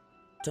possible.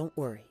 Don't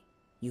worry.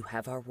 You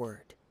have our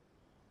word.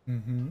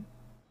 Mm-hmm.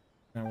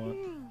 Now what?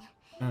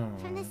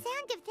 From the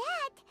sound of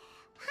that,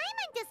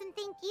 Paimon doesn't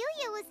think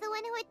Yuya was the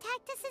one who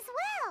attacked us as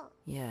well.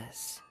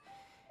 Yes.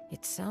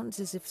 It sounds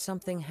as if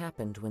something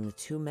happened when the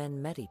two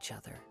men met each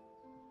other.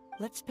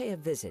 Let's pay a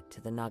visit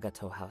to the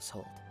Nagato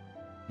household.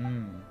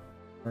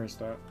 Where's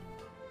that?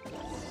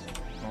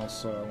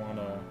 Also, I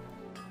wanna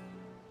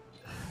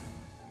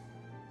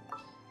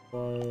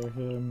fire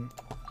him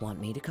Want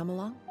me to come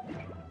along?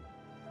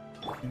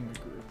 in the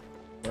group.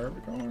 Where are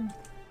we going?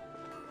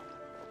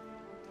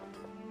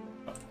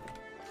 Oh.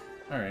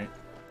 Alright.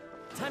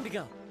 Time to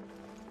go.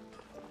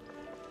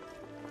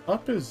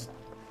 Up is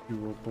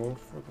doable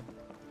for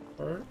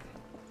the part.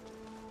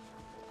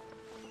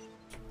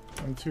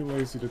 I'm too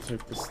lazy to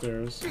take the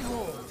stairs.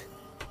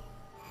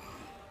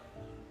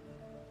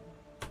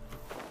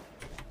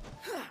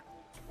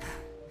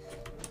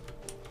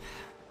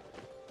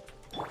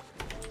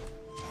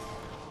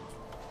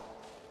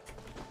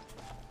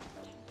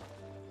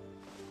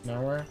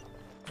 Now where?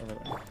 Over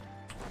there.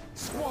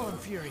 Squall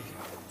Fury!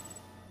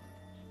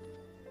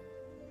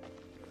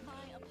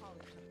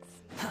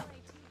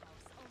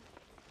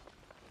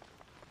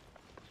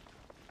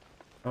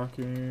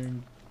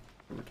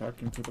 We're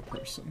talking to the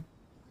person.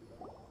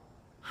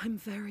 I'm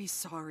very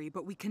sorry,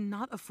 but we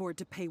cannot afford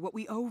to pay what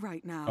we owe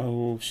right now.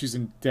 Oh, she's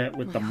in debt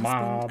with My the husband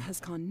mob. has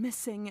gone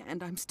missing,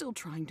 and I'm still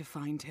trying to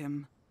find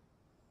him.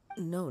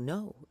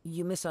 No,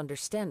 you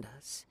misunderstand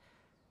us.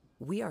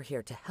 We are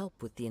here to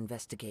help with the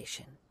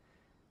investigation.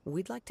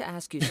 We'd like to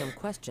ask you some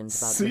questions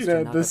about See Mr.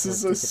 that? This Nagato's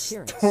is a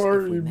disappearance, if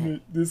story. we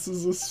may. This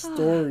is a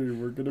story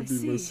we're gonna I be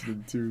see.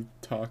 listening to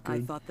talking. I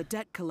thought the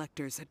debt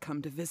collectors had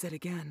come to visit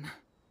again.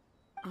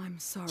 I'm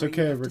sorry. It's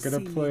okay. you have We're to gonna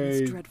see me in play.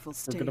 this dreadful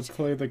We're gonna state.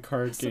 play the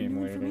card Has some game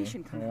new later.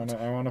 information come out?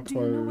 I wanna Do you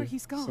know where play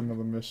he's gone? some of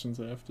the missions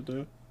I have to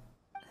do.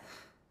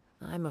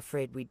 I'm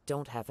afraid we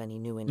don't have any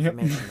new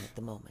information at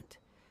the moment.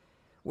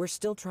 We're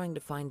still trying to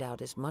find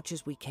out as much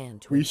as we can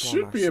to We inform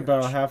should our be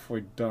about search.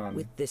 halfway done.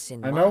 With this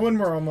in I know when mind,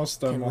 we're almost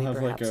done, can we'll we have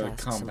like perhaps a ask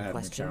some combat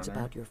questions encounter.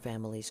 about your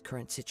family's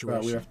current But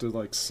situation? we have to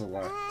like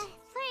select.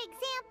 For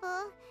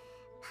example,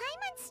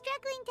 Paimon's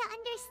struggling to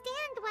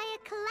understand why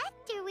a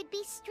collector would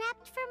be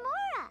strapped for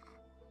Mora.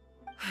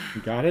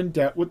 We got in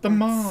debt with the That's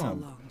mob.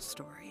 a long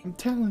story. I'm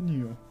telling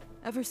you.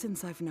 Ever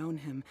since I've known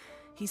him,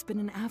 he's been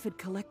an avid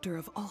collector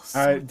of all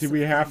sorts Do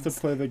we of have to things.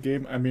 play the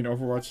game? I mean,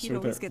 Overwatch is He'd right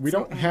always there. get We so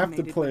don't have to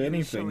animated play when he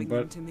was anything, showing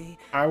them but to me.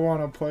 I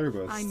want to play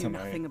this I knew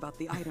tonight. nothing about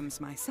the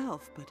items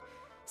myself, but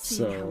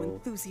seeing how So,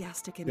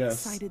 enthusiastic and yes.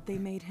 excited they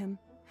made him,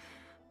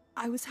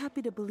 I was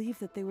happy to believe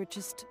that they were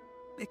just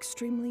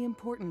extremely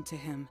important to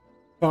him.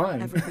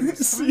 Fine. Everything was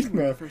See fine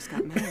when we that? first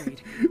got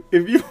married.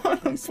 If you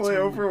want to As play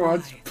time went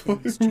Overwatch, by, play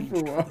things changed for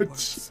the Overwatch.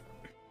 worse.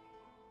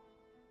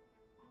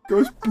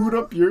 Go boot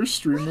up your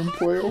stream and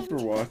play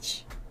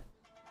Overwatch.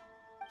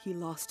 He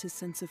lost his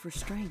sense of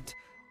restraint.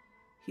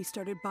 He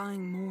started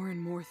buying more and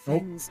more Nope.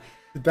 things.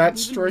 Did that and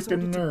even strike a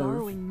resorted to nerve?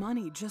 borrowing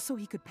money just so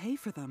he could pay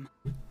for them.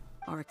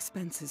 Our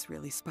expenses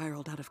really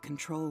spiraled out of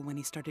control when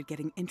he started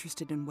getting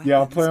interested in weapons. Yeah,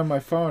 I'll play on my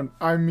phone.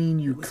 I mean,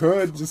 you It was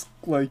could awful. just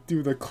like do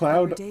the There were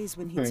cloud days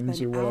when he'd things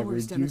spend or whatever.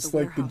 hours down at Use the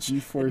like the warehouse,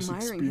 GeForce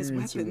admiring his experience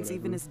or weapons whatever.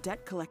 even as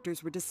debt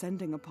collectors were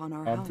descending upon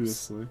our house.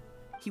 Obviously.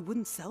 He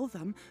wouldn't sell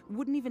them,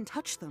 wouldn't even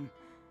touch them.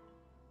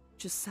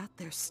 Just sat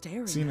there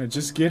staring. Cena, at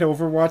just them. get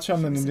Overwatch on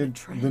He the, was in a the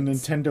trance.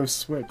 Nintendo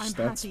Switch. I'm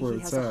That's happy where he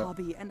it's has a at.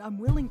 hobby, and I'm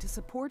willing to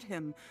support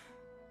him.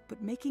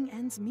 But making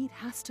ends meet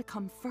has to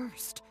come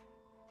first.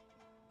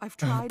 I've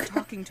tried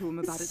talking to him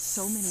about it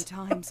so many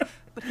times,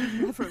 but he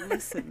never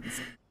listens.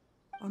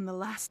 On the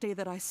last day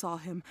that I saw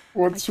him,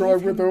 What's I wrong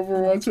gave with him an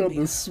Overwatch on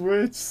the ultimatum.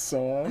 Switch,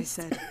 Sauce? I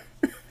said,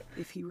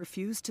 if he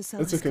refused to sell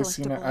That's his okay,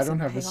 Cena. collectibles I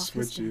don't and have pay a off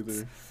his Switch debts,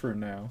 either, for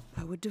now.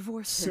 I would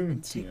divorce Soon, him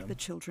and take TM. the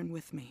children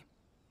with me.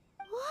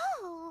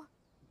 Whoa!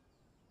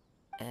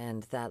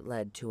 And that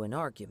led to an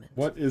argument.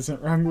 What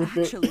isn't wrong with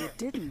Actually, it? it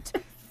didn't.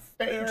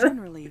 Fair.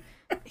 Generally,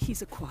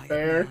 he's a quiet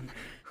Fair. man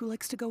who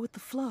likes to go with the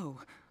flow.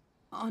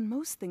 On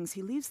most things,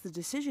 he leaves the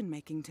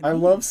decision-making to I me.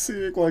 love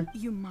seeing, like,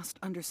 You must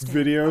understand.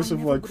 videos I of,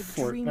 never like, would have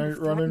dreamed of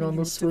Fortnite running threatening on him the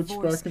with Switch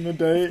divorce back in the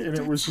day, if the and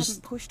it was debts just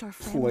hadn't pushed our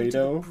family to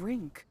the Play-Doh.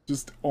 brink.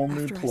 Just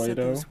only After I said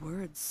Play-Doh. those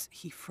words,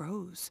 he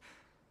froze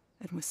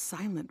and was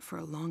silent for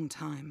a long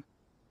time.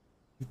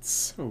 It's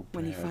so bad.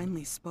 When he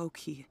finally spoke,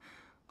 he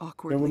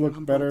awkwardly It would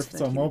look better if mumbled it's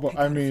that on he would mobile. pick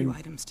I out a few mean,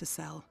 items to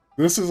sell.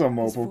 this is a His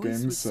mobile voice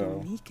game, was so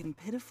so meek and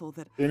pitiful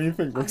that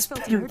anything I looks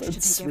felt better urged than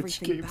to take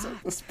Switch everything games back.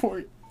 at this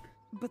point.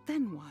 But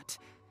then what?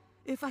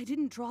 If I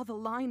didn't draw the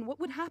line, what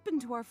would happen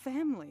to our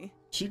family?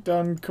 She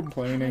done Had I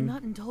complaining.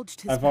 not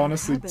indulged his I've bad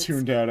honestly habits,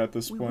 tuned out at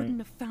this we point. wouldn't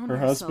have found Her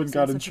husband ourselves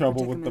got in such a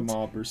trouble with the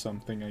predicament. mob or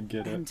something, I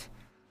get it. And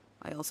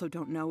I also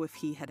don't know if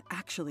he had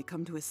actually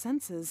come to his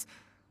senses,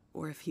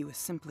 or if he was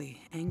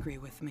simply angry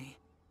with me.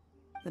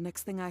 The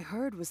next thing I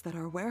heard was that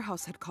our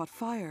warehouse had caught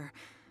fire,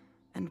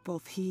 and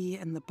both he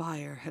and the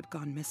buyer had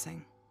gone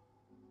missing.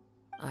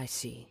 I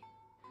see.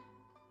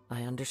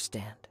 I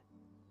understand.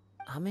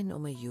 Amin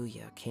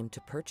Omayuya came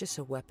to purchase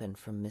a weapon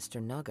from Mr.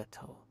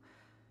 Nagato.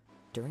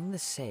 During the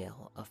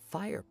sale, a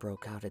fire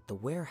broke out at the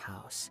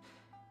warehouse,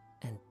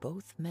 and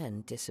both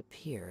men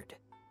disappeared.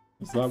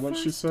 Is that At what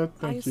she first, said? I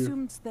Thank you.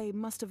 assumed they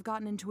must have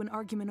gotten into an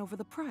argument over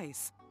the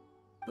price.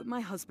 But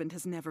my husband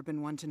has never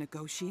been one to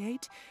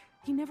negotiate.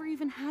 He never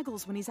even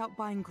haggles when he's out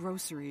buying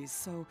groceries,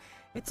 so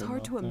it's Okay,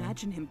 hard to not then.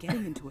 imagine him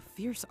getting into a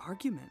fierce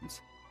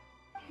argument.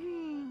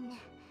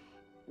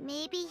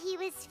 Maybe he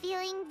was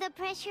feeling the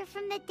pressure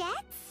from the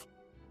debts?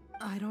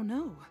 I don't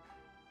know.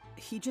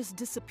 He just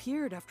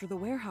disappeared after the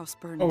warehouse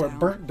burned Oh, down. it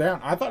burnt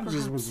down. I thought it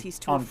just Perhaps was he's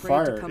too on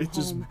afraid to fire. come It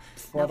just home now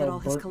flat that all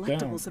out his burnt down.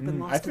 collectibles have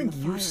been I lost in think the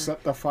you fire,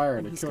 set the fire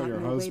and to he's kill got your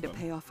no way to husband.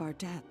 pay off our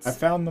debts. I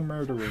found the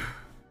murderer.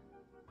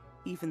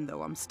 Even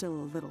though I'm still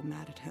a little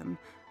mad at him,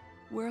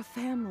 we're a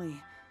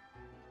family,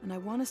 and I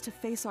want us to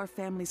face our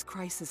family's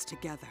crisis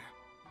together.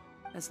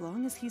 As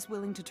long as he's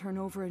willing to turn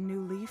over a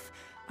new leaf,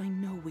 I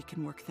know we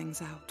can work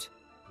things out.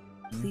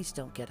 Please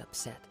don't get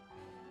upset.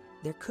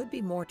 There could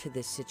be more to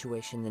this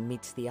situation than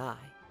meets the eye.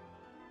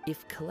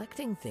 If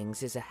collecting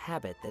things is a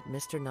habit that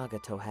Mr.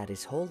 Nagato had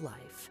his whole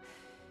life,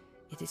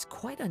 it is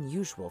quite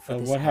unusual for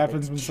this What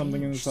habit happens to when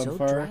something change is on so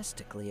fire?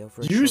 drastically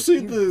over a Usually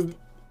short period.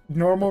 the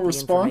normal But the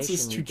response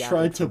is information to we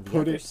try gathered to from the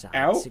put other it side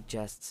out.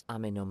 Suggests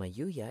Ame no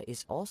Mayuya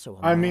is also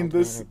a I mean,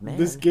 this mild-mannered man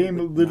this who game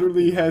would not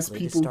literally be has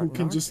likely to people who start an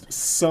can just argument.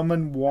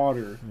 summon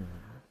water.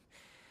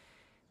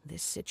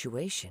 This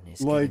situation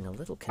is Like, getting a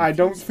little confusing. I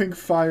don't think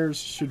fires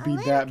should be A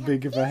little that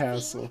big of a confusing.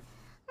 hassle.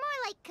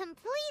 More like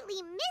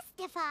completely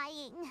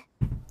mystifying.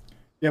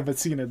 Yeah, but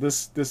Cena,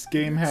 this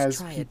game Let's has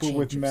try a people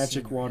with change of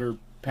magic scenery water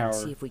power.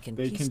 see if we can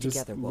They piece can just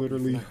together what we've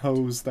literally learned.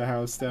 hose the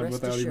house down Rest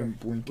without even assured,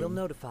 blinking. we'll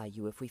notify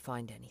you if we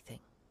find anything.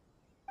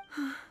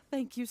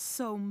 Thank you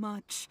so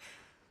much.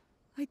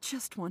 I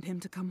just want him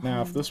to come Now,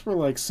 home. if this were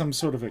like some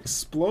sort of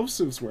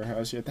explosives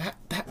warehouse, yeah,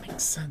 that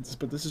makes sense.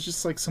 But this is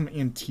just like some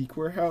antique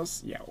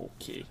warehouse? Yeah,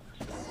 okay.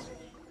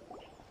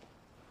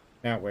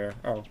 Now where?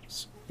 Oh,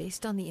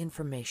 Based on the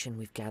information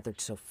we've gathered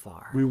so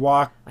far, we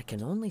walked. I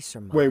can only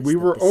surmise. Wait, we that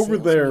were the over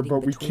sales there, meeting but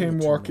we between came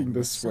the two walking men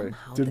was this way.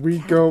 somehow Did the we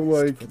go catalyst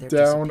for like their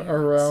down,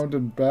 disappearance. around,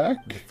 and The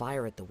back?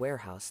 fire at the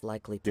warehouse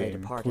likely played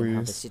Game, a part in how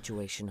the please.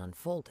 situation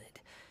unfolded,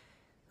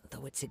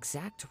 though its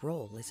exact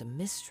role is a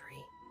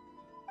mystery.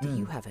 Do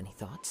you have any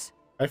thoughts?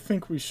 I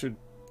think we should.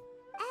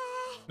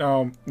 Uh,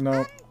 No.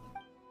 nope,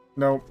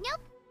 never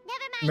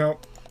mind. No.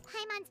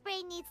 Paimon's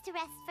brain needs to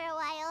rest for a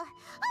while.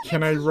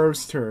 Can I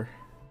roast her?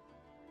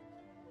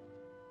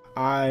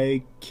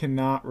 I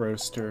cannot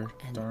roast her.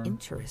 An Darn.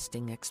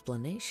 interesting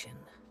explanation.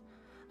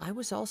 I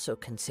was also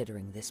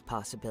considering this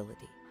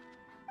possibility.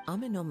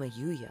 Aminoma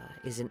Yuya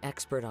is an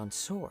expert on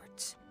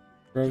swords.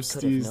 Roast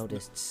Could have these.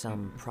 noticed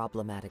some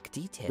problematic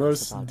details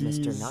Roast about these.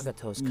 Mr.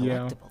 Nagato's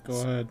Yeah, collectibles.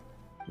 go ahead.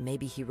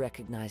 Maybe he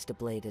recognized a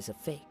blade as a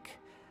fake,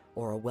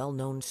 or a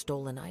well-known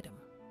stolen item.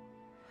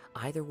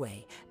 Either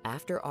way,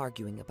 after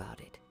arguing about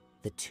it,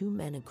 the two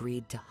men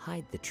agreed to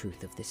hide the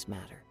truth of this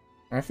matter.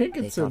 I think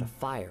They it's thought a a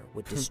fire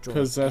would destroy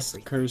possessed,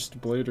 everything. cursed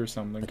blade or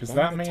something, But because then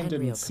that the man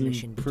didn't Tenryou seem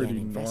Commission began pretty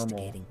normal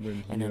investigating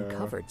when and he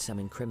uncovered some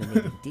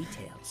incriminating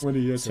details. when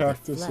he so they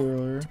attacked us fled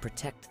earlier. to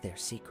protect their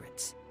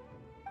secrets.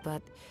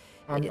 But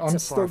I'm it's a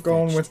still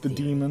going with far-fetched the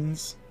theory.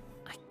 demons.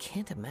 I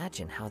can't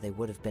imagine how they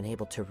would have been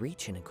able to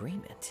reach an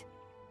agreement.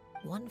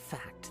 One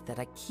fact that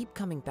I keep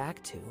coming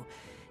back to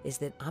is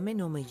that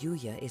Amenoma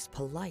Yuya is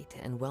polite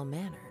and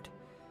well-mannered,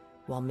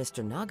 while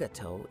Mr.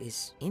 Nagato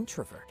is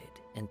introverted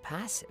and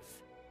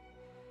passive.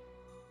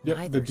 Yep,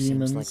 Neither the seems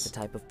like demons. the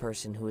type of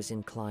person who is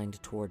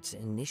inclined towards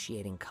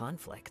initiating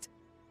conflict.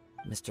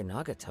 Mr.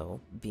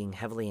 Nagato, being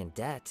heavily in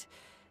debt,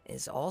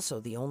 is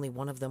also the only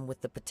one of them with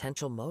the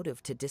potential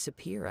motive to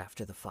disappear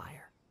after the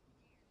fire.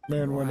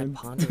 The more I went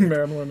ponder in, it,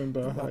 man went into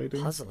the more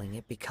hiding. puzzling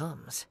it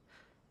becomes.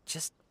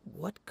 Just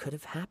what could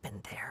have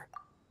happened there?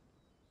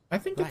 I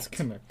think it's Right.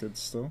 connected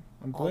still.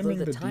 I'm Although blaming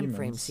the the time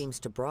frame demons. seems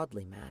to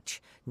broadly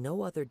match,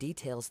 no other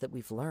details that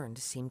we've learned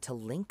seem to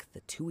link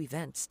the two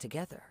events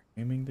together.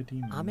 Blaming the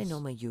demons.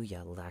 Amenoma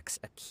Yuya lacks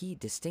a key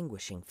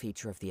distinguishing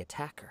feature of the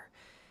attacker,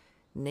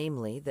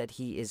 namely that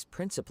he is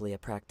principally a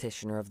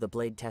practitioner of the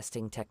blade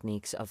testing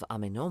techniques of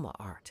Amenoma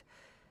art,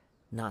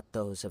 not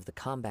those of the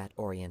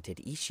combat-oriented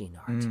Ishin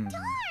art.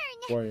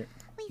 Wait.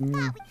 We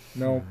thought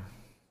No.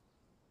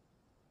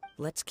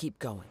 Let's keep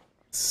going,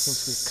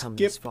 since we've come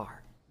this Skip. far.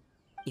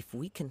 If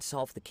we can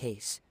solve the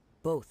case,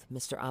 both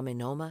Mr.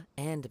 Amenoma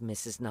and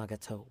Mrs.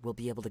 Nagato will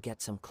be able to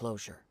get some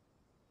closure.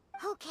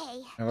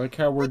 Okay. I like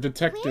how we're Where should we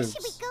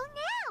detectives. go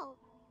now?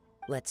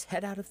 Let's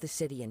head out of the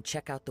city and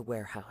check out the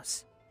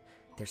warehouse.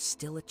 There's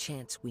still a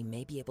chance we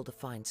may be able to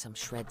find some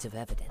shreds of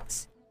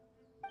evidence.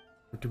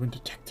 We're doing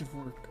detective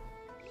work.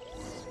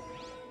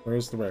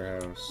 Where's the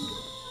warehouse?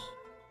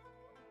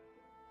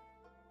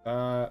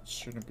 That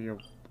shouldn't be a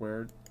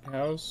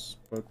warehouse,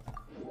 but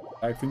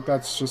I think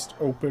that's just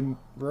open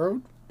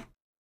road.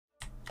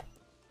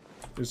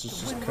 This is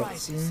just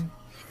cutscene.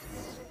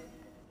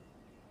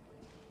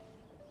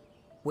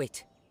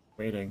 Wait,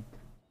 Waiting.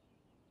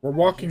 We're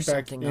walking hear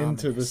back something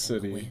into the ominous in the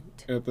city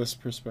wind. at this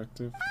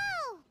perspective.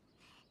 Oh,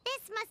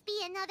 this must be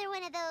another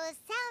one of those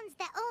sounds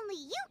that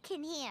only you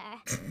can hear.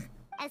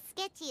 As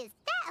sketchy as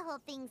that whole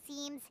thing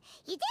seems,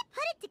 you did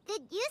put it to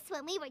good use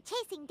when we were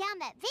chasing down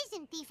that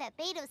vision thief at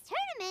Beto's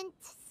tournament,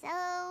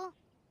 so...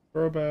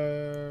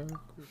 Throwback.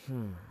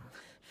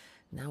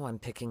 Now I'm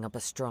picking up a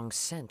strong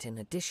scent in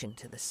addition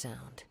to the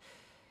sound.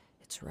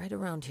 It's right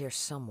around here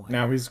somewhere.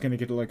 Now he's gonna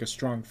get like a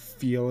strong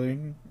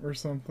feeling or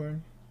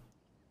something.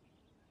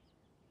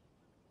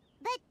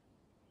 But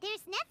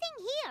there's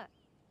nothing here.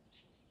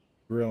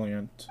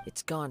 Brilliant.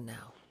 It's gone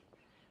now,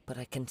 but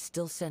I can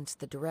still sense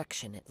the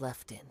direction it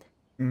left in.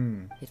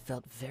 It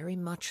felt very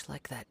much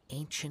like that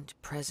ancient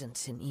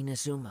presence in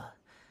Inazuma.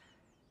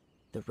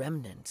 The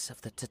remnants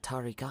of the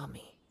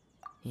Tatarigami.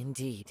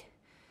 Indeed.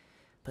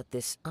 But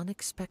this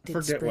unexpected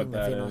Forget what spring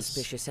that of is.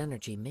 inauspicious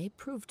energy may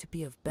prove to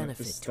be of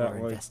benefit is to that, our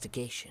like,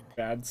 investigation.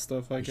 Bad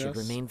stuff, I We guess. should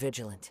remain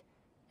vigilant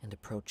and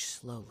approach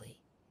slowly.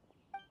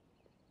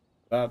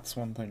 That's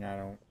one thing I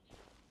don't.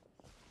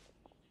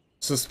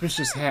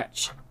 Suspicious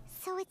hatch.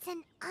 So it's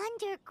an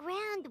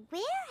underground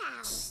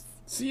warehouse.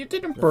 See, it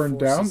didn't The burn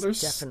force down. is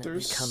There's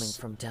definitely coming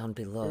from down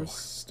below. There's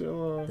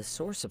still The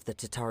source of the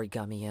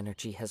Tatarigami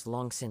energy has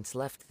long since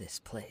left this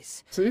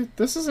place. See,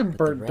 this isn't But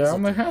burnt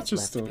down. The residue hatch it is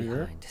left still here.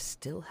 behind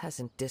still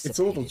hasn't dissipated It's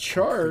a little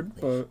charred,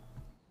 completely.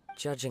 but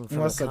Judging from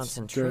unless the that's dirt.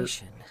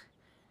 concentration,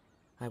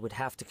 I would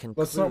have to conclude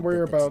let's not worry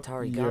that the about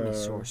Tatarigami the,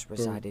 source the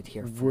resided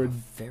here for a wood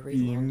very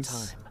long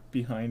beams time.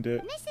 behind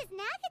it. Mrs.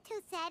 Nagato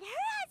said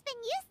her husband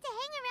used to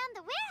hang around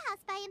the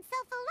warehouse by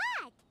himself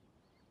a lot.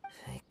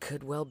 It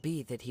could well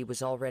be that he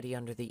was already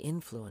under the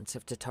influence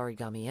of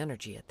Tatarigami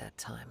energy at that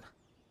time.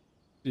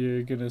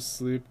 You're gonna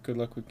sleep. Good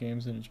luck with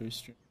games and enjoy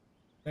stream.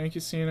 Thank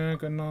you, Cena.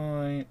 Good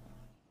night.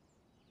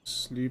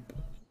 Sleep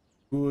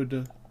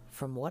good.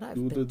 From what I've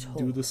Do been the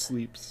told,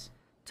 sleeps.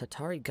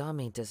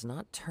 Tatarigami does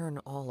not turn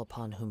all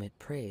upon whom it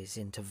preys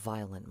into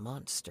violent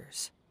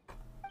monsters,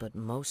 but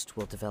most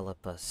will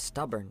develop a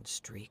stubborn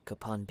streak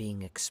upon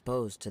being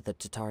exposed to the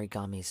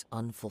Tatarigami's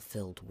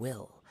unfulfilled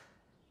will.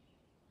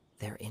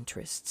 Their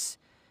interests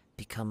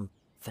become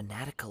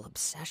fanatical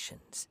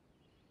obsessions.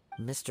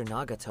 Mr.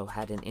 Nagato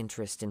had an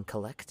interest in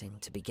collecting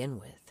to begin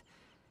with.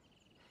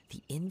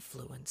 The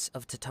influence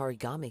of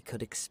Tatarigami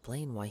could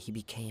explain why he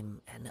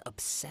became an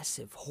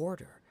obsessive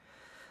hoarder,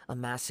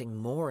 amassing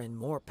more and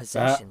more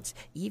possessions,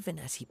 even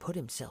as he put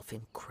himself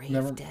in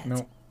grave debt.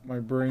 No, my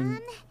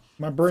brain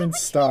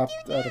stopped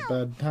at a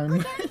bad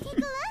time.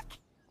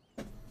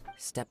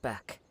 Step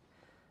back.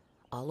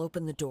 I'll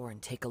open the door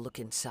and take a look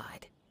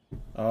inside.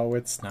 Oh,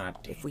 it's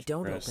not dangerous. If we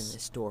don't open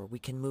this door, we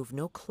can move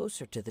no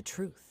closer to the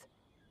truth.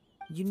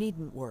 You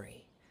needn't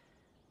worry.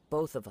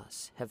 Both of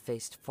us have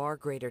faced far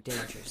greater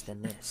dangers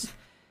than this.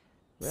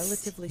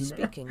 Relatively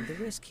speaking, the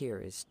risk here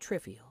is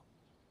trivial.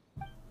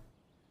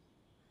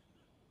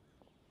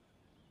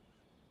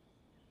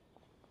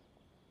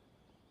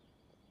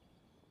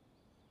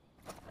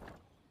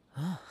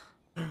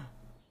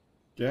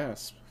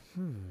 Gasp.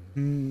 What's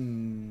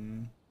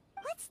down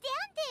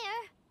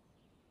there?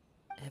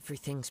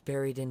 Everything's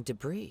buried in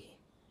debris.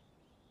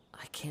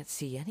 I can't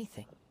see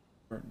anything.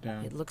 Burnt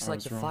down. It looks I like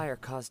was the wrong. fire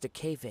caused a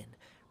cave-in,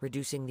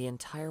 reducing the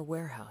entire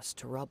warehouse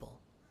to rubble.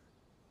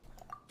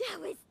 That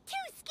was too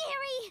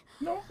scary.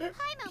 No,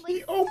 Paimon he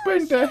was so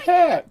opened sure the that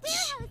hatch.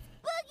 warehouse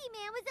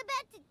boogeyman was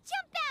about to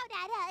jump out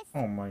at us.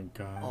 Oh my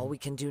god. All we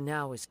can do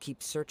now is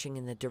keep searching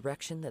in the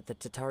direction that the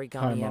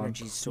Tatarigami Paimon,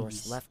 energy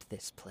source please. left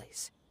this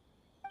place.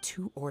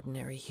 Two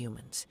ordinary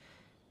humans,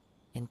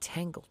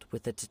 entangled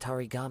with the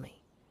Tatarigami.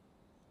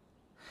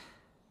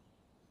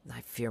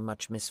 I fear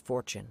much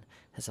misfortune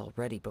has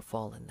already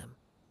befallen them.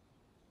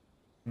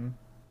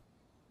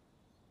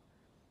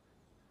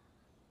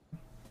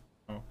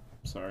 Oh,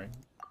 sorry.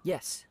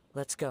 Yes,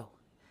 let's go.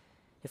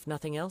 If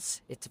nothing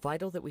else, it's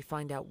vital that we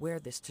find out where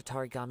this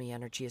Tatarigami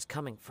energy is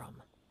coming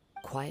from.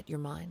 Quiet your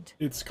mind.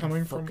 It's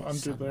coming from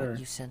focus under on there. what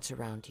you sense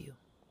around you.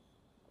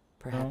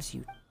 Perhaps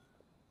you...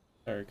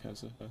 Kaedehara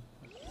Kazuha.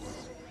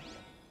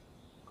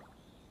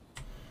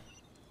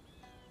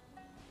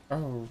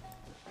 Oh.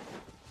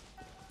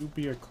 You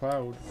be a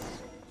cloud.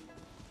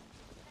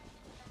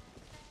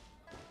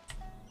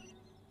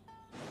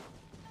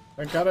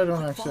 Thank God I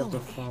don't actually have to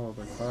follow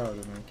the cloud,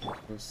 and I can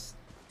just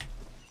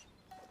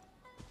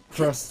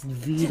press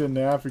V to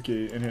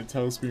navigate, and it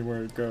tells me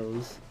where it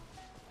goes.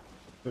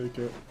 Take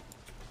it.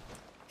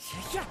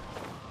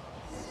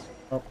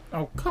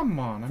 Oh, come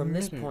on! From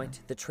this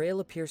point, the trail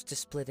appears to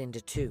split into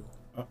two.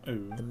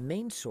 Uh-oh. The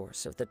main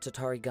source of the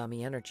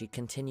Tatarigami energy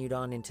continued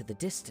on into the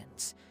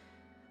distance,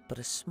 but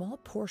a small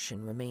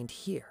portion remained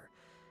here.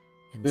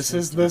 And This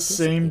seems is to be the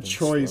same dissipating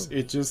choice. slowly.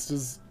 It just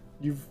is.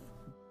 You've.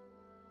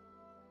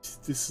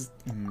 This is.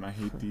 I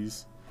hate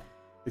these.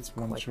 It's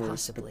one Quite choice,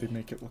 possibly. but they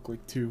make it look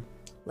like two.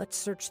 Let's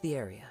search the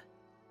area.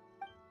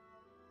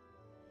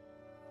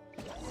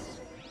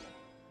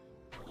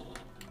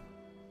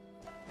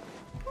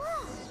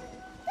 Whoa!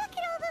 Look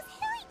at all those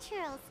hilly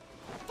churls!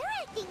 They're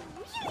acting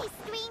really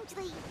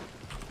strangely.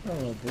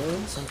 Oh,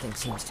 boy. Something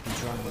seems to be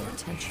drawing their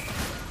attention.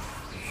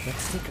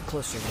 Let's take a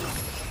closer look.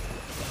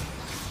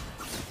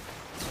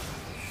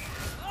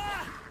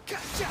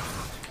 Gotcha!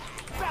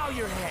 Bow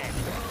your head!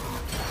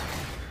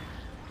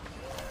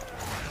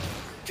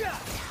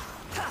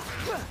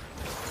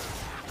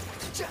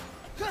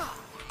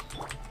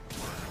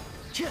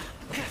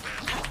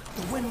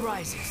 The wind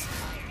rises.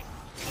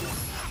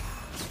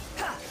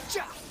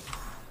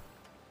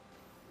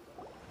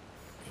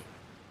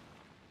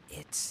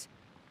 It's...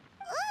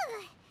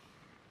 Ugh!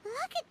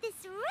 Look at this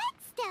red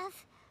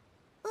stuff!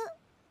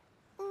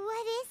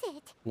 What is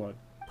it? What?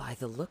 By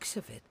the looks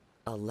of it,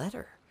 a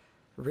letter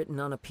written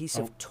on a piece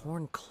Oh. of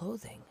torn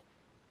clothing.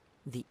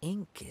 The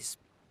ink is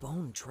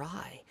bone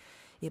dry.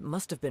 It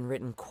must have been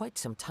written quite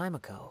some time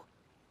ago.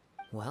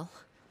 Well,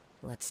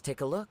 let's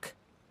take a look.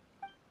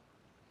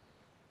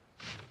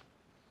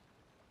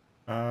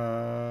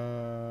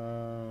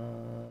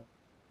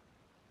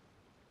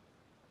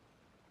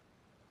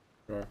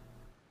 Sure.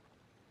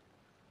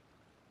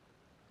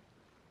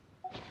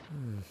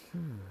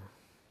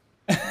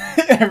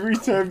 Every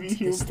time you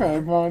hear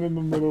Paimon in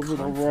the middle of an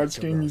Overwatch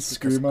game, you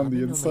scream on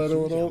the inside a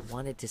little.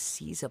 Wanted to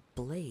seize a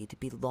blade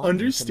belonging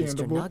to Mr.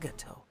 Understandable.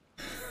 Nagato.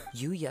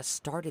 Yuya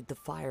started the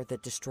fire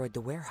that destroyed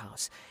the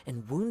warehouse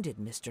and wounded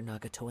Mr.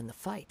 Nagato in the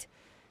fight.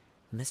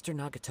 Mr.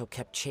 Nagato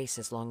kept chase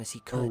as long as he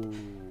could,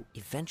 Oh.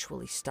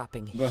 eventually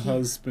stopping The here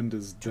husband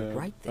is to dead.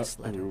 write this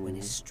letter when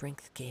his Uh-oh.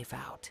 strength gave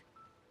out.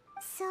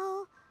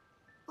 So,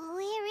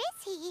 where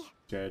is he?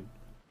 Dead.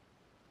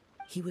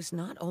 He was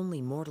not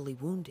only mortally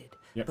wounded,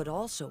 Yep. but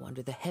also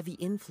under the heavy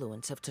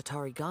influence of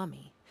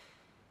Tatarigami.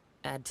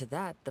 Add to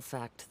that the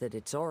fact that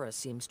its aura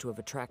seems to have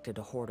attracted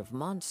a horde of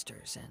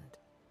monsters, and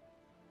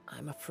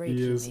I'm afraid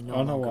He he is may no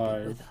longer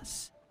unalive. be with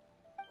us.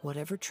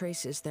 Whatever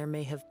traces there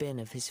may have been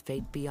of his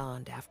fate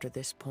beyond after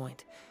this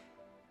point,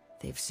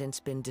 they've since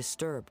been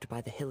disturbed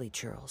by the hilly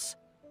churls.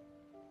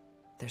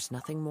 There's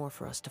nothing more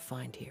for us to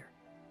find here.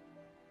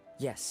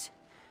 Yes,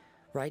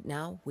 right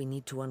now we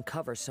need to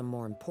uncover some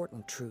more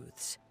important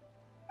truths.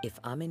 If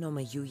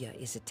Amenoma Yuya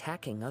is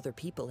attacking other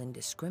people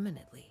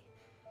indiscriminately,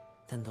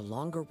 then the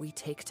longer we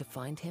take to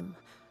find him,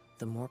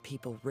 the more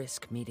people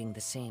risk meeting the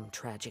same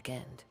tragic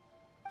end.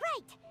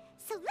 Right!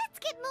 So let's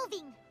get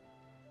moving!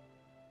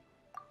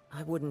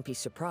 I wouldn't be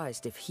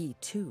surprised if he,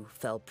 too,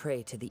 fell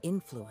prey to the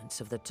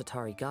influence of the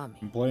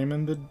Tatarigami.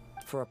 Blaming the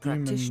For a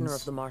practitioner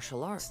demons. of the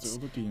martial arts, Still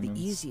the the demons.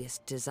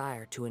 easiest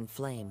desire to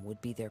inflame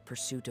would be their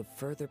pursuit of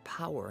further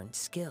power and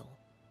skill.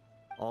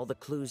 All the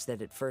clues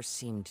that at first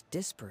seemed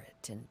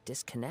disparate and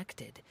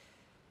disconnected,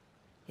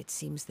 it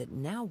seems that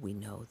now we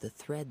know the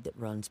thread that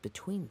runs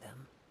between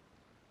them.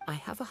 I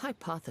have a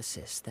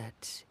hypothesis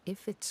that,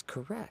 if it's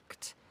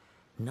correct,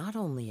 not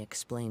only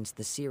explains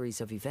the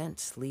series of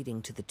events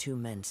leading to the two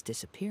men's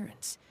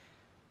disappearance,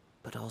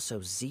 but also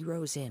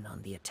zeroes in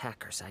on the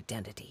attacker's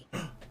identity.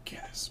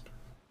 Gasp.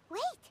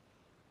 Wait!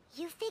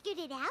 You figured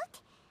it out?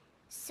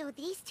 So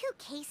these two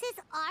cases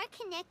are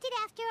connected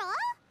after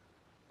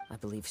all? I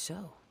believe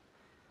so.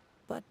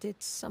 But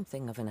it's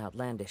something of an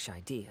outlandish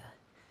idea.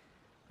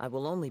 I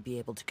will only be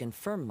able to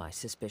confirm my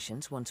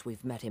suspicions once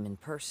we've met him in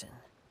person.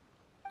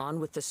 On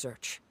with the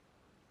search.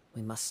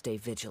 We must stay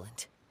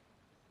vigilant.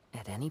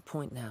 At any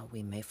point now,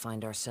 we may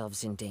find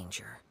ourselves in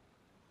danger.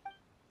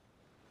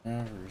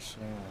 Never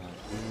shall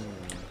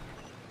do.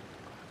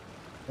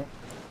 Oh.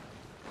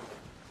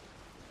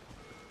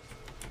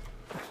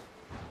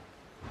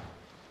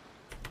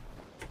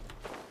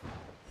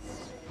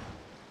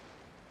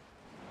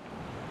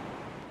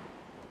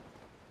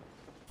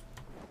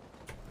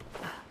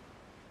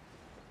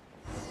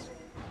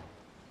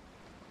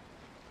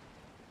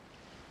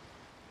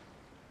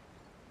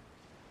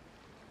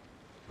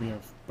 We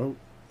have boat.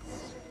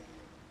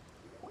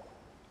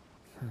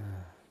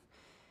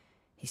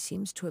 He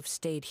seems to have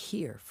stayed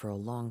here for a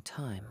long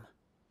time.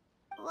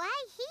 Why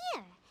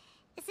here?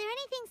 Is there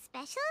anything special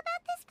special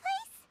about this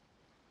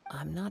place?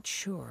 I'm not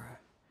sure.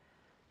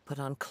 But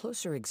on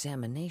closer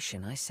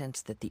examination, I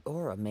sense that the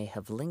aura may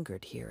have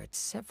lingered here at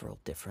several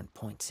different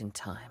points in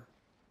time.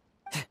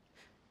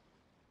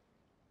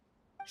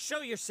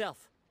 Show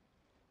yourself!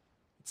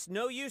 It's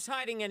no use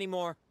hiding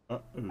anymore.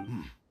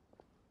 Uh-oh.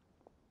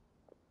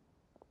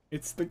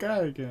 It's the guy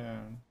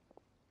again.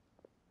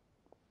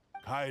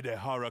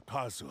 Kaedehara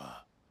Kazuha.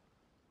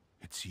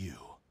 It's you,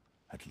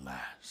 at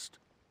last.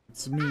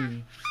 It's me.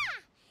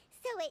 Aha!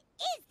 So it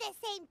is the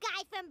same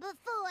guy from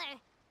before.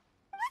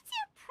 What's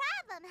your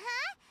problem,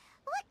 huh?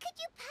 What could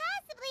you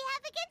possibly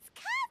have against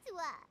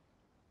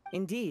Kazuha?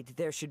 Indeed,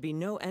 there should be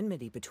no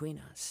enmity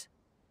between us.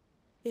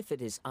 If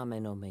it is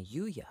Amenome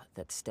Yuya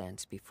that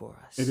stands before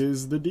us. It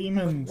is the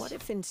demons. But what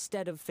if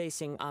instead of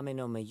facing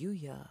Amenome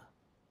Yuya,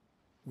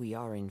 we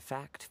are in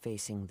fact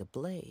facing the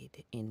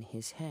blade in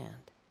his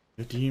hand?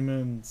 The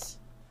demons.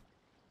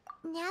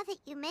 Now that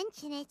you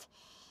mention it,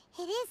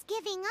 it is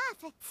giving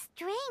off a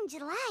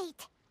strange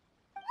light.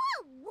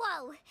 Whoa,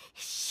 whoa!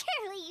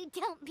 Surely you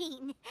don't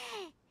mean...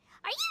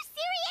 Are you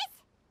serious?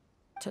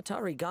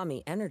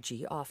 Tatarigami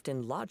energy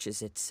often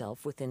lodges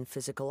itself within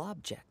physical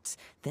objects,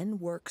 then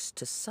works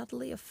to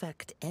subtly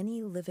affect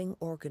any living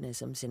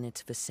organisms in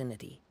its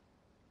vicinity.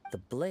 The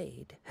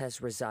blade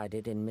has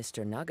resided in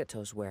Mr.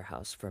 Nagato's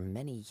warehouse for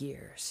many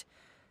years,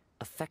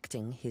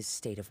 affecting his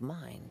state of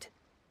mind,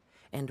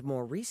 and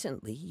more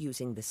recently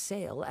using the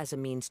sale as a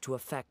means to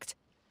affect,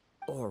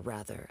 or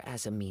rather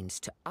as a means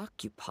to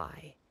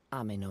occupy,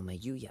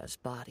 Amenome Yuya's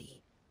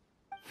body.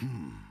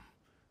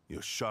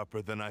 You're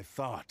sharper than I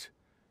thought.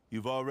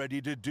 You've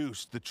already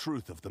deduced the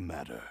truth of the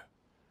matter.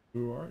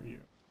 Who are you?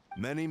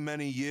 Many,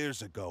 many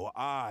years ago,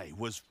 I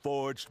was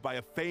forged by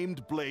a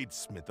famed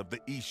bladesmith of the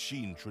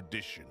Ishin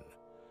tradition.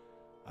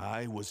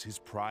 I was his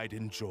pride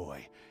and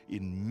joy.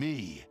 In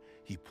me,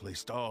 he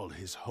placed all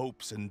his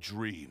hopes and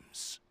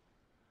dreams.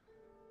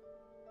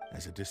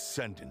 As a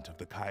descendant of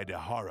the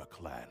Kaedehara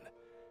clan,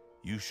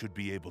 you should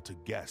be able to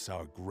guess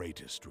our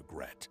greatest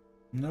regret.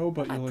 No,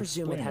 but you'll I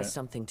presume it explain has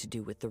something to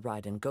do with the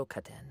Raiden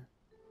Gokaden.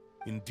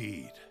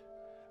 Indeed.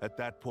 At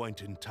that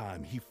point in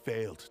time, he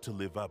failed to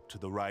live up to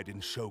the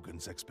Raiden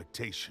Shogun's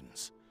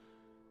expectations.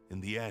 In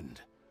the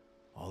end,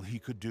 all he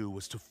could do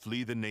was to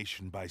flee the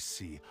nation by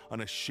sea on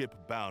a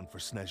ship bound for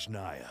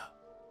Snezhnaya.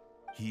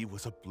 He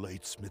was a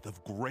bladesmith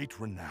of great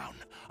renown,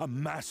 a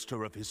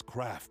master of his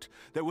craft.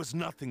 There was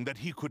nothing that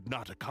he could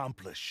not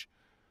accomplish.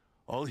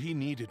 All he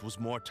needed was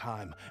more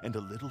time and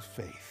a little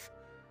faith.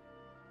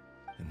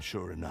 And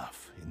sure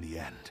enough, in the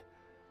end,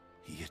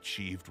 he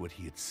achieved what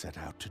he had set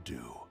out to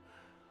do.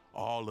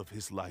 All of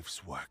his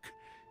life's work,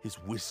 his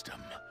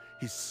wisdom,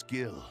 his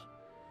skill,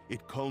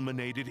 it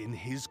culminated in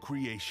his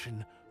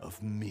creation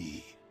of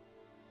me.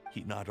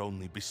 He not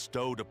only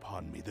bestowed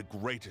upon me the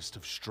greatest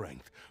of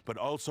strength, but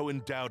also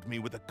endowed me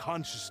with a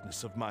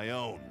consciousness of my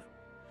own.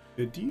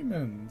 The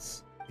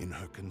demons. In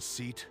her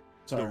conceit,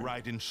 Sorry. the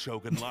Raiden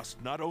Shogun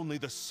lost not only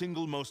the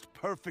single most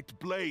perfect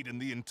blade in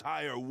the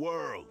entire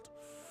world,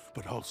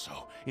 but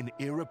also an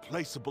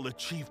irreplaceable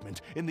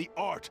achievement in the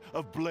art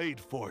of blade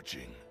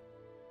forging.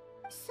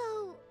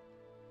 So...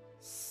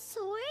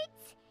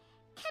 swords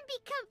can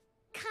become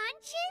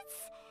conscious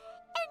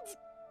and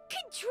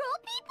control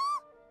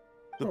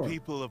people? The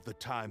people of the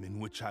time in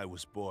which I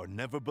was born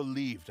never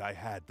believed I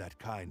had that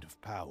kind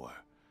of power.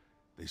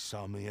 They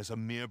saw me as a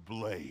mere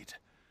blade,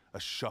 a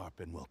sharp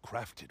and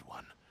well-crafted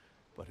one,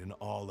 but in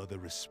all other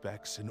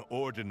respects an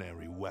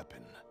ordinary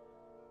weapon.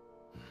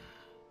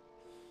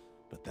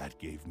 But that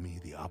gave me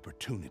the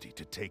opportunity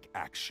to take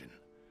action.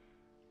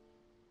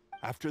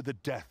 After the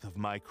death of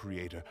my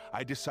creator,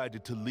 I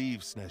decided to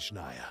leave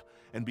Snezhnaya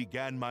and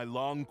began my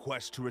long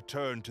quest to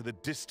return to the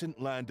distant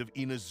land of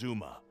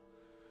Inazuma.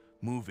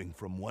 Moving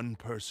from one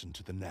person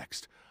to the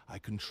next, I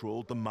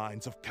controlled the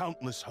minds of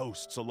countless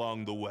hosts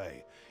along the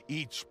way,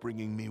 each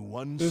bringing me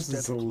one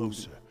step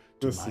closer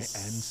to my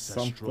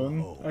ancestral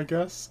home. I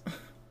guess.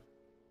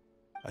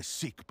 I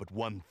seek but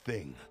one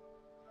thing.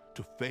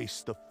 To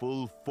face the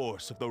full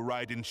force of the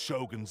Raiden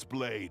Shogun's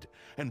blade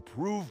and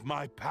prove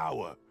my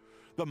power.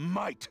 The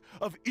might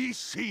of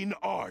Ishin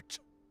art!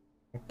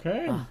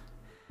 Okay,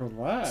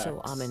 relax.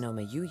 So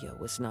Amenome Yuya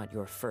was not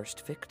your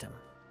first victim.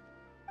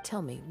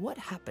 Tell me, what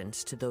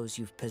happens to those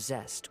you've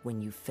possessed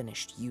when you've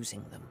finished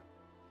using them?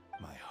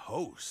 My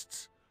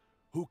hosts?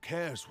 Who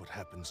cares what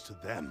happens to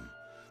them?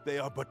 They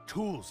are but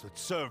tools that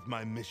serve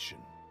my mission.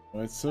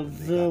 It's a When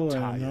they villain.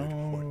 got tired,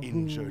 or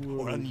injured, who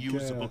or would've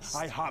unusable, guessed?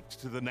 I hopped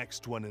to the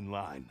next one in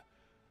line.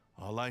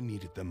 All I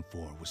needed them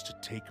for was to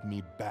take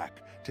me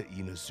back to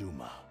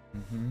Inazuma.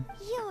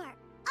 You're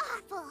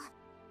awful.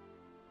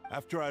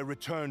 After I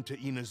returned to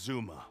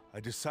Inazuma,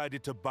 I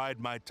decided to bide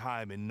my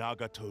time in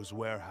Nagato's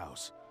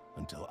warehouse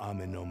until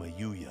Amenome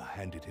Yuya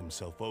handed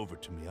himself over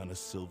to me on a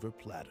silver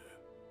platter.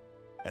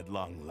 At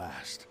long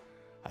last,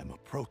 I'm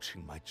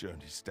approaching my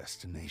journey's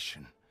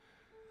destination.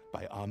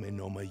 By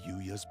Amenome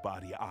Yuya's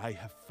body, I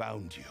have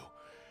found you,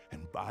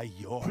 And by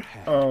your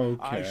hand,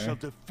 Okay. I shall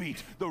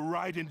defeat the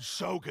Raiden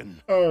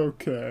Shogun.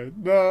 Okay,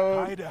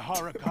 no.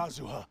 Kaedehara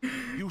Kazuha,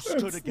 you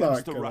stood It's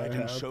against the not gonna Raiden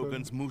happen.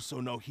 Shogun's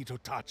Muso no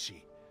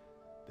Hitotachi.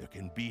 There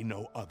can be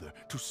no other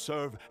to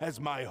serve as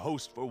my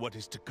host for what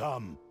is to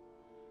come.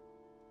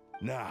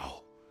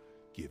 Now,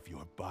 give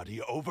your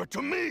body over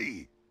to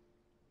me!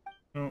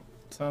 Oh,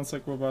 sounds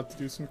like we're about to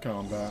do some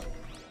combat.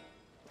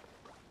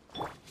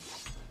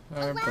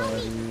 Hi,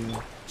 buddy.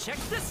 Check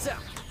this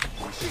out!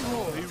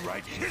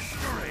 Rewrite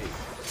history!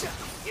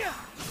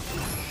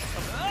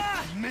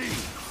 Me!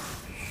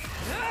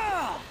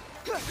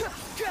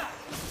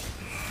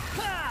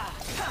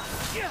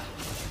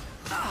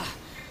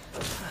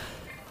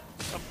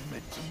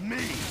 Submit to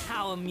me!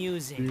 How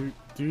amusing.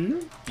 Do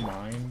you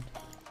mind?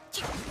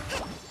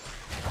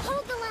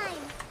 Hold the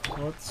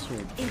line. What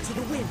sort? Into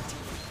the wind.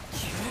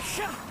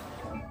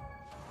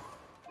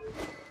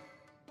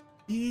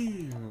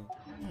 Ew.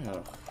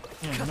 Ugh.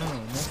 Oh,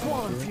 no,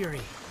 Squall and Fury.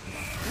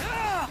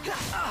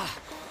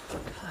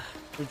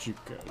 Where'd you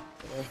go?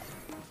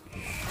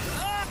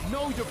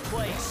 Know your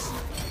place.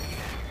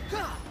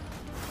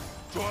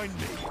 Join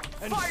me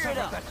and Fire it sever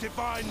up. that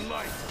divine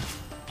light!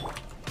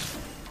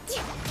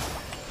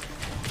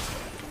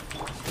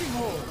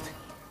 Behold.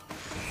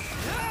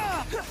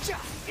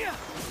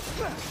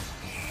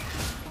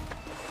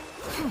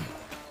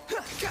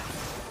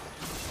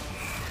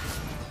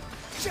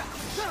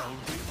 I'll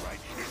rewrite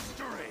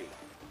history!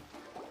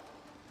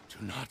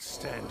 Do not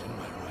stand in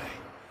my way,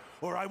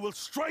 or I will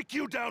strike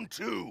you down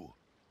too!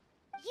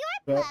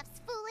 Your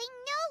bluff's fooling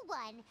no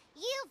one.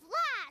 You've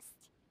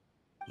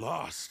lost.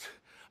 Lost?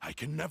 I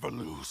can never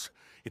lose.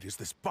 It is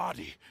this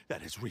body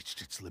that has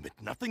reached its limit,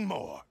 nothing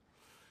more.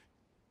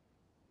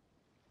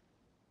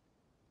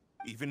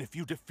 Even if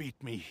you defeat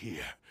me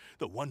here,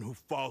 the one who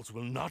falls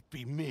will not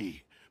be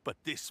me, but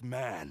this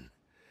man.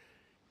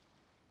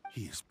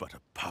 He is but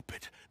a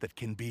puppet that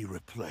can be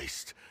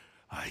replaced.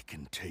 I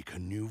can take a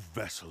new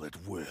vessel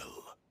at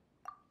will.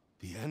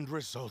 The end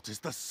result is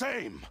the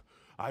same!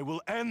 I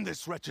will end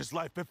this wretch's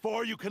life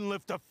before you can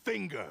lift a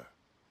finger!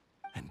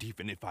 And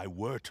even if I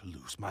were to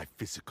lose my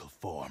physical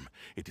form,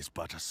 it is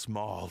but a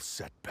small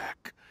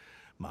setback.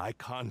 My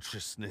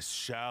consciousness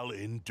shall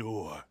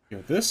endure.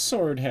 Yo, this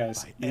sword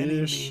has By any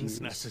issues.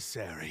 means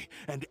necessary,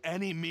 and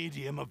any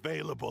medium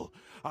available,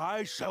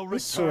 I shall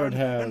This sword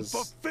return and has-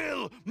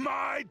 fulfill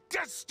my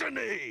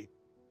destiny!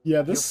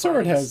 Yeah, this Your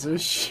sword fight has is-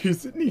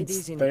 issues. It It needs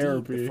is indeed the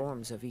therapy.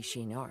 forms of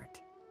Ishin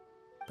art.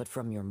 But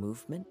from your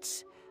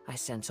movements, I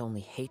sense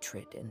only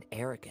hatred and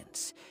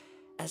arrogance,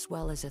 as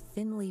well as a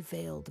thinly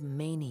veiled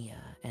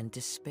mania and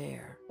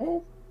despair.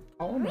 Oh,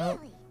 call him out.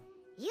 Really?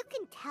 You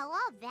can tell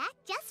all that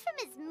just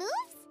from his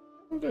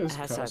moves? It is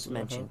As I've Kazuha.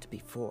 mentioned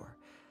before,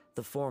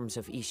 the forms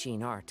of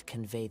Ishin art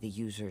convey the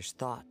user's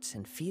thoughts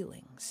and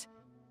feelings.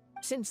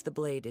 Since the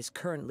blade is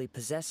currently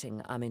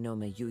possessing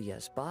Aminome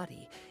Yuya's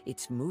body,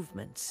 its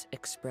movements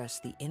express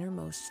the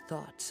innermost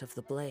thoughts of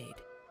the blade.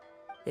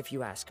 If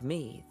you ask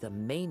me, the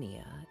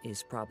mania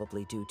is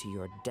probably due to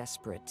your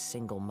desperate,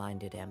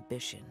 single-minded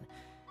ambition.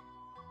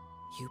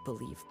 You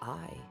believe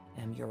I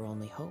am your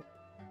only hope.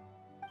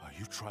 Are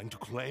you trying to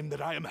claim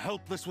that I am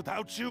helpless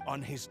without you?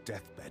 On his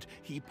deathbed,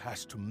 he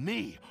passed to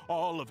me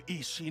all of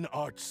Ishin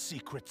Art's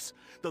secrets.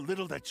 The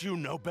little that you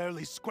know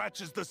barely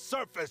scratches the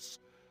surface.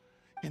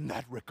 In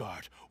that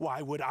regard,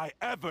 why would I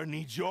ever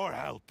need your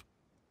help?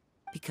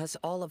 Because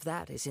all of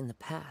that is in the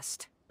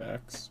past.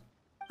 Facts.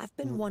 I've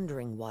been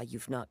wondering why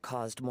you've not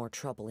caused more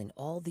trouble in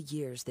all the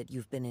years that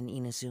you've been in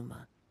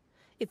Inazuma.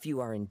 If you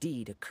are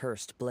indeed a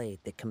cursed blade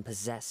that can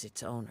possess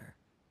its owner.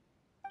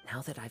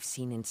 Now that I've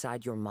seen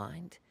inside your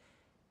mind,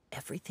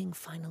 everything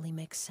finally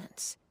makes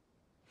sense.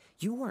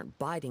 You weren't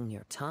biding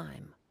your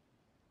time.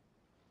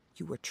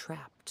 You were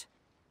trapped.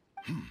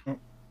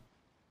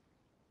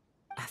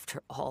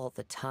 After all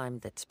the time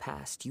that's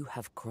passed, you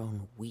have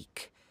grown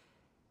weak.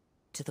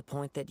 To the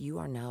point that you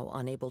are now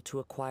unable to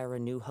acquire a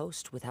new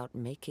host without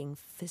making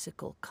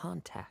physical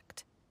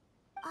contact.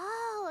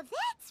 Oh,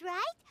 that's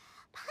right.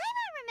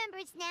 Paimon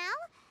remembers now.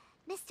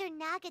 Mr.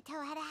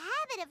 Nagato had a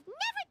habit of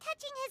never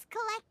touching his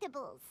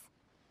collectibles.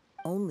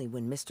 Only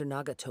when Mr.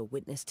 Nagato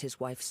witnessed his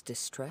wife's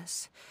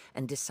distress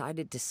and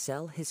decided to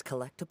sell his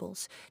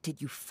collectibles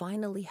did you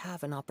finally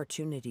have an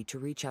opportunity to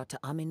reach out to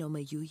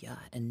Aminome Yuya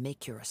and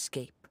make your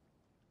escape.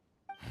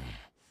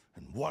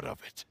 And what of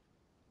it?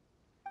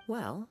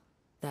 Well,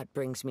 that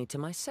brings me to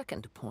my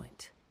second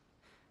point.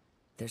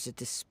 There's a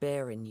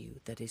despair in you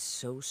that is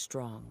so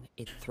strong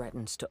it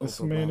threatens to This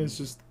overwhelm man is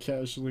you. just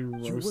casually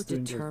roasting. You were the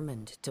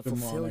determined to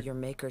fulfill demonic your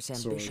maker's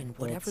sword. ambition,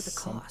 whatever the That's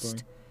cost.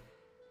 something.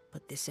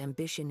 But this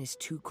ambition is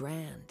too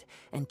grand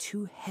and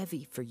too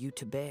heavy for you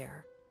to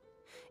bear.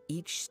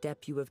 Each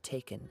step you have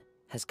taken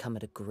has come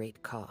at a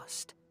great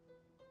cost.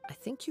 I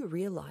think you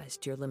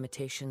realized your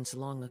limitations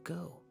long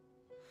ago.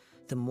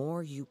 The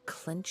more you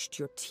clenched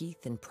your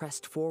teeth and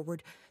pressed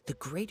forward, the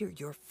greater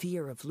your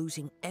fear of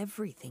losing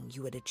everything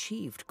you had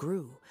achieved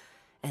grew,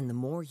 and the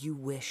more you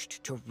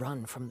wished to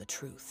run from the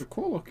truth. It's a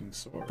cool looking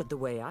sword. But the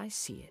way I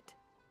see it,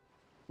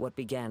 What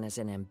began as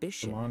an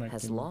ambition Demonic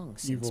has and long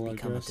since evil, I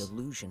become a guess.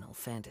 delusional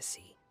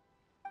fantasy.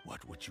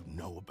 What would you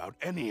know about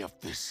any of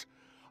this?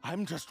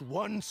 I'm just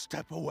one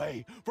step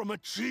away from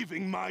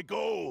achieving my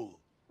goal.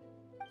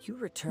 You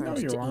returned No,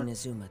 you to aren't.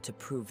 Inazuma to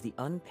prove the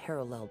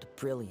unparalleled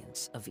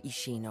brilliance of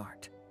Ishin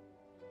art.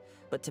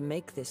 But to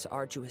make this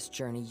arduous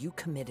journey, you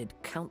committed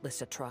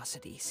countless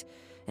atrocities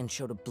and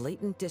showed a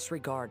blatant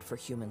disregard for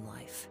human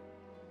life.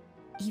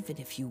 Even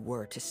if you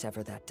were to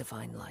sever that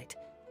divine light,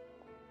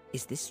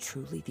 is this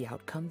truly the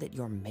outcome that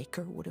your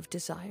maker would have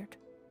desired?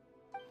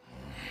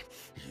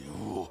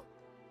 You...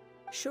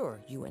 Sure,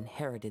 you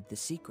inherited the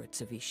secrets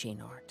of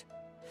Ishin art.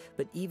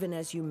 But even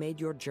as you made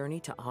your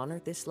journey to honor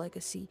this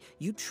legacy,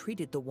 you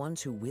treated the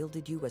ones who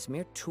wielded you as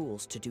mere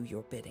tools to do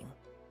your bidding.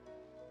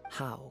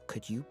 How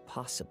could you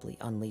possibly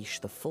unleash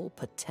the full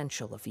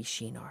potential of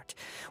Ishin art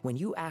when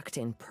you act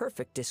in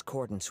perfect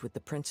discordance with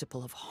the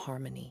principle of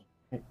harmony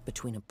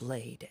between a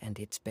blade and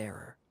its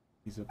bearer?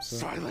 He's upset.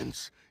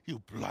 Silence,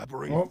 you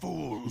blabbering Oh,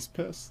 fool! he's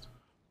pissed.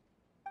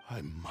 I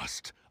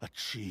must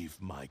achieve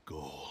my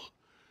goal.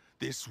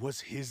 This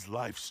was his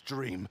life's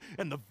dream,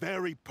 and the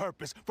very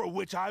purpose for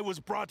which I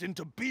was brought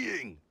into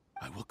being.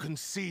 I will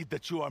concede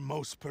that you are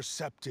most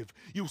perceptive.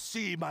 You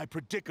see my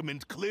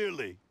predicament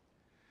clearly.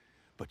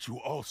 But you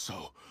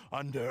also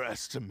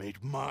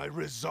underestimate my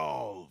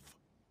resolve.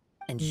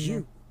 And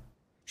you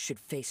should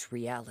face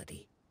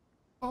reality.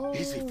 Oh,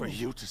 Easy for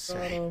you to say.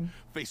 got him.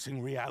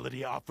 Facing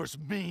reality offers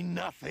me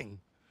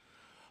nothing.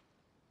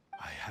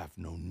 I have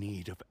no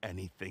need of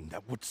anything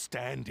that would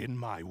stand in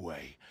my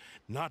way.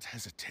 Not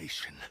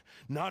hesitation,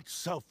 not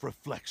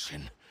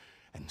self-reflection,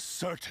 and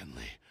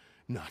certainly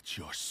not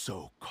your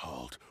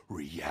so-called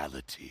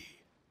reality.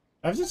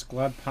 I'm just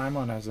glad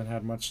Paimon hasn't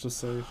had much to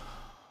say.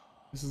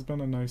 This has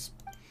been a nice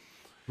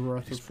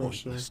breath It is of fresh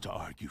air. pointless to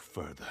argue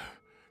further,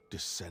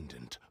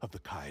 descendant of the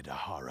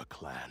Kaedehara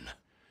clan.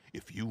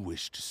 If you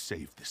wish to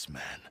save this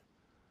man,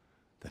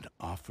 then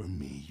offer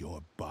me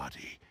your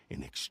body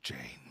in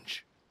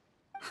exchange.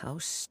 How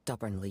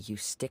stubbornly you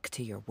stick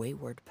to your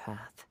wayward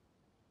path.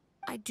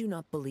 I do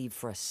not believe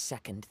for a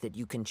second that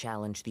you can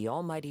challenge the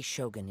almighty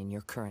Shogun in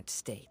your current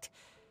state.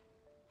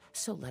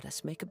 So let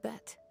us make a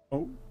bet,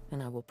 Oh,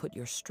 and I will put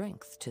your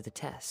strength to the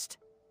test.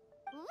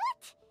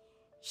 What?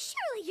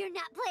 Surely you're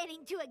not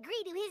planning to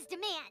agree to his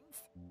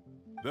demands.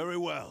 Very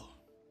well.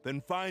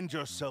 Then find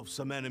yourself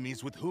some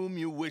enemies with whom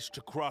you wish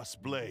to cross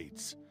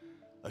blades.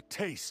 A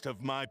taste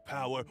of my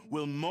power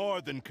will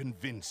more than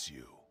convince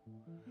you.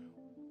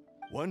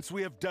 Once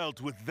we have dealt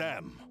with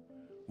them,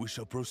 we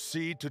shall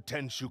proceed to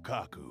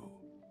Tenshukaku.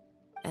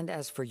 And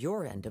as for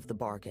your end of the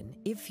bargain,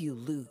 if you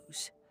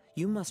lose,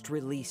 you must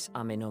release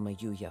Amenoma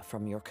Yuya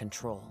from your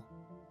control.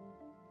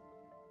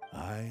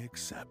 I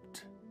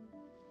accept.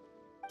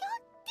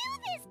 Don't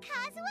do this,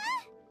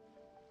 Kazuha!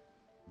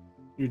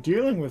 you're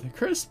dealing with a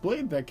cursed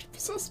blade that can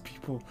possess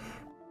people.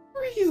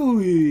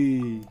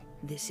 Really?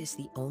 This is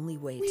the only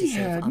way to We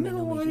save had Amenoma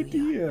no Yuya.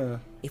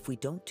 idea. If we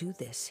don't do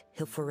this,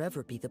 he'll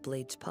forever be the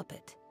blade's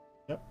puppet.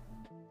 Yep.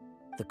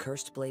 The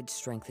cursed blade's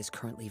strength is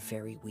currently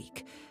very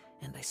weak,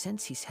 and I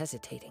sense he's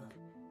hesitating.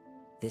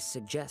 This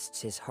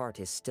suggests his heart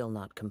is still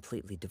not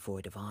completely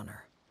devoid of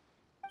honor.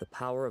 The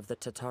power of the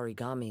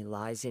Tatarigami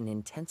lies in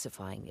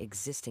intensifying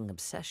existing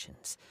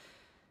obsessions.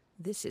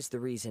 This is the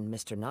reason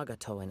Mr.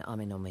 Nagato and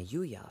Amenoma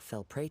Yuya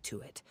fell prey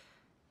to it.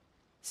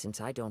 Since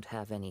I don't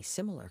have any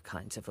similar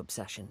kinds of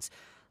obsessions,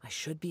 I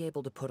should be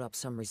able to put up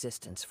some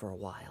resistance for a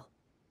while.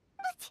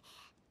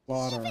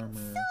 Plot Even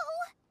armor. so,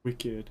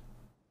 Wicked.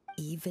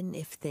 Even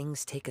if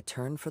things take a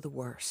turn for the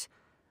worse,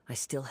 I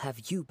still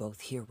have you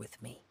both here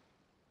with me.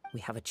 We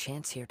have a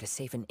chance here to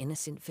save an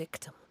innocent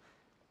victim.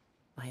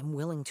 I am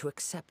willing to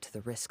accept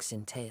the risks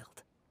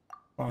entailed.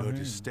 Your Fine.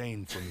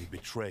 disdain for me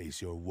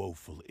betrays your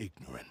woeful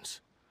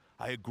ignorance.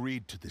 I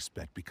agreed to this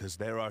bet because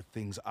there are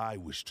things I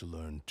wish to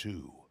learn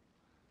too.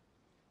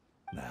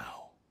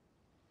 Now,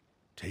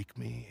 take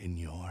me in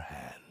your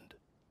hand.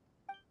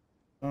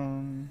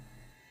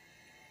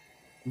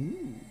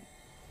 Ooh.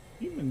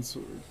 Human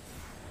sword.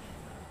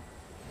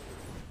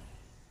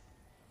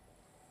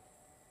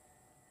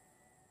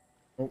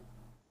 Oh.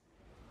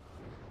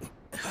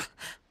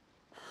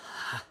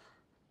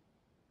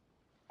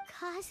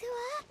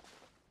 Kazuha?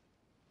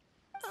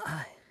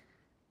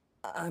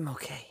 I'm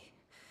okay.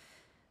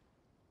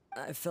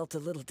 I felt a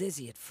little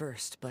dizzy at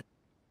first, but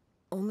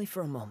only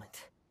for a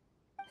moment.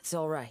 It's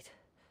all right.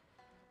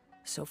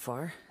 So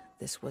far,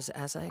 this was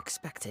as I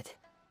expected.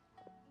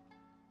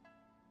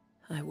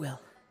 I will.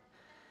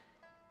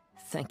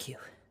 Thank you.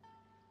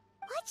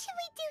 What should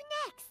we do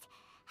next?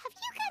 Have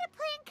you got a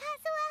plan,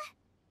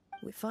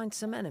 Kazuha? We find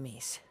some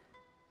enemies.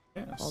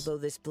 Yes. Although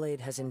this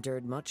blade has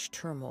endured much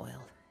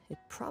turmoil, it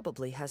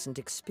probably hasn't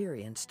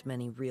experienced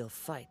many real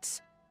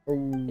fights.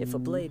 Oh. If a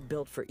blade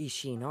built for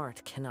Ishin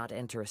art cannot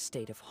enter a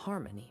state of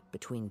harmony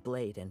between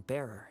blade and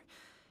bearer,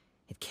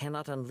 it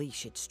cannot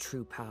unleash its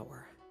true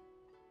power.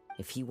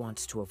 If he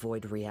wants to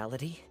avoid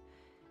reality,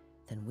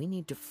 then we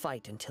need to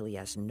fight until he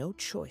has no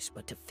choice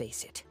but to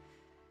face it.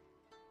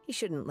 He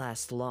shouldn't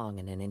last long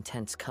in an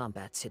intense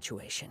combat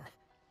situation.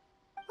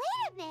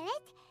 Wait a a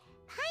minute.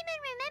 Paimon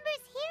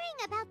remembers hearing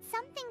about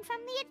something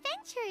from the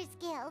Adventurers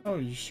Guild. Oh,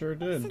 you sure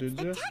did, Since did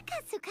the you?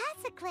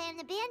 Takasukasa clan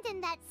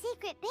abandoned that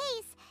secret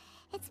base,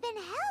 it's been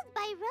held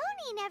by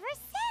Ronin ever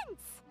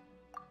since.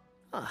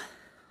 Ah,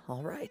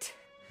 all right.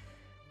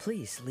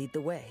 Please lead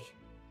the way.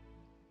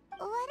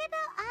 What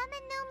about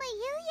Amino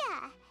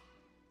Mayuya?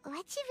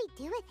 What should we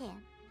do with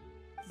him?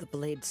 The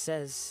blade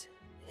says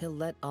he'll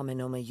let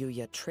Aminoma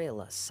Yuya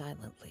trail us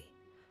silently.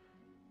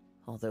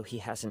 Although he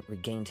hasn't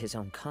regained his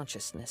own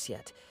consciousness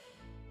yet,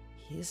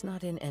 he is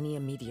not in any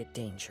immediate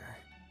danger.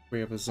 We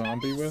have a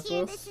zombie with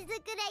Sure, us? this is a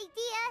good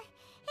idea.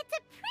 It's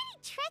a pretty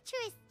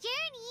treacherous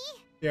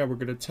journey. Yeah, we're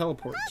gonna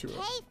teleport to it.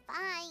 Okay,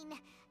 fine.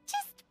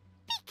 Just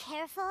be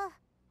careful.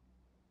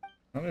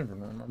 I don't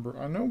even remember.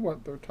 I know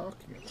what they're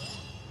talking about.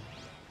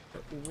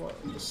 It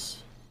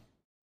was.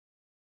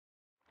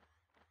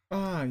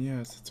 Ah,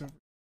 yes, it's over.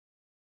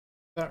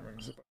 That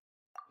rings a bell.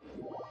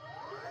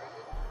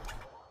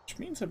 Which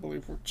means I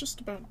believe we're just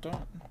about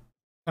done.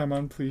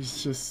 Paimon,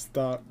 please just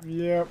stop.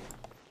 Yep.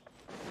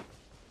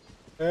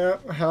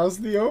 Yep, how's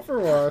the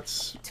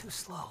Overwatch? Too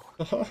slow.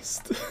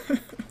 Lost.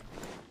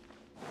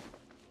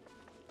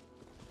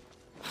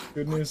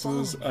 Good news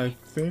is, I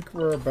think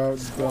we're about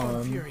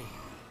done.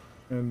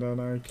 And then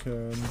I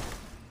can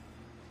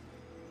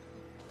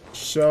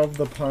shove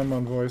the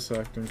Paimon voice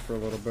acting for a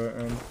little bit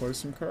and play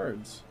some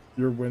cards.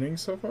 You're winning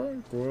so far?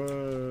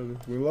 Good.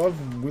 We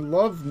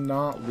love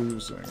not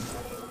losing.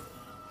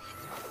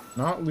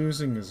 Not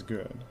losing is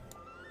good.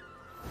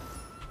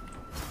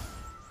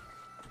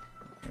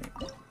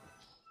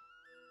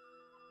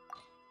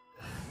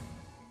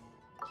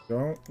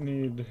 Don't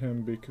need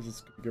him because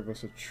it's gonna give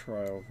us a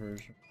trial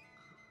version.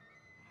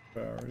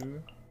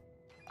 Barry.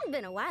 It's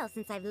been a while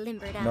since I've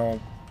limbered up. No.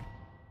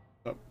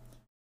 Oh.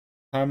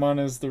 Paimon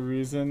is the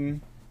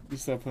reason you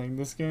stopped playing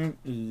this game?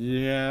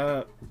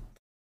 Yeah.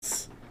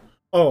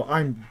 Oh,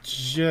 I'm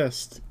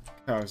just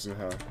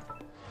Kazuha.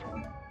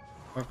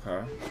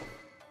 Okay.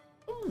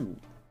 Ooh,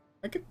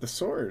 I get the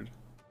sword.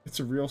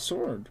 It's a real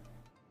sword.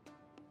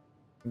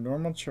 A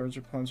normal charge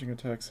of plunging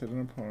attacks hit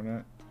an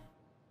opponent.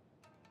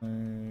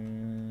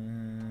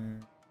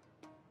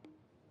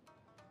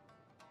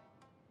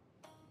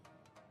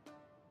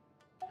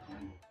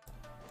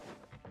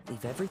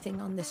 Leave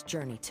everything on this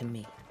journey to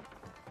me.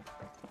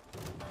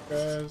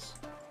 Guys,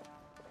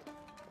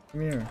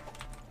 come here.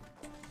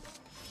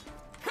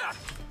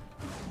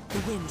 The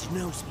wind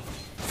knows me.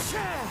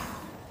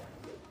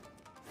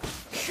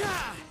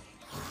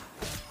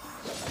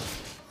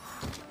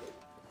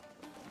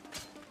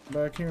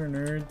 Back here,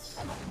 nerds.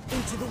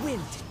 Into the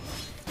wind.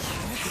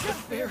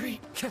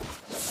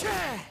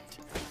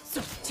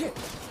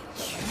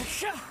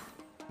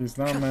 He's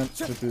not meant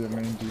to be the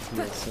main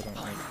DPS, I don't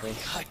like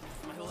this.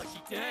 My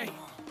lucky day.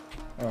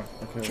 Oh,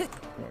 okay.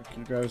 Look,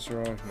 you guys are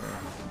all here.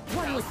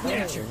 One with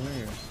nature.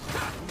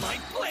 My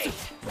blade.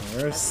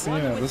 Where's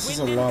Cena? This is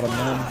a lot of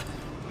men.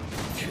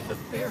 To the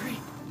ferry.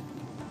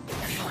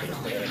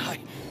 Finally,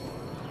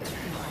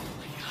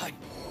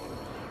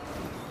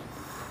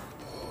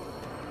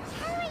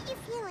 How are you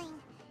feeling?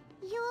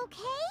 You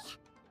okay?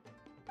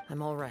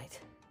 I'm all right.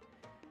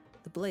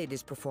 The blade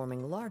is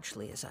performing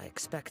largely as I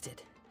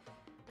expected.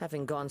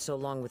 Having gone so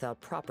long without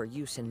proper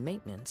use and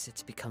maintenance,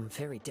 it's become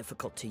very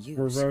difficult to use.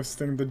 We're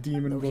roasting the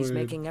demon Though blade. he's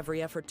making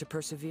every effort to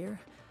persevere,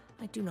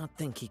 I do not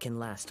think he can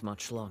last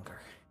much longer.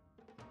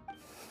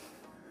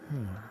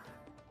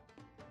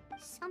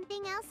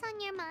 Something else on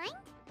your mind?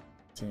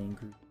 It's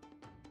angry.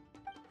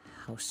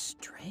 How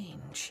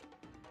strange.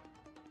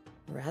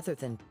 Rather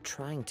than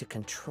trying to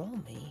control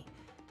me,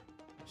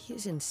 he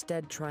is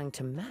instead trying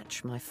to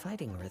match my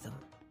fighting rhythm.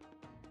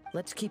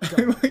 Let's keep I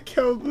going. like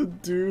how the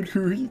dude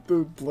who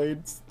the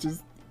blades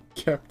just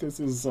kept as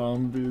a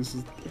zombie is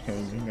just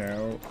hanging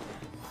out.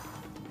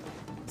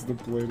 The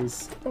blade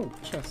is... Oh,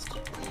 chest.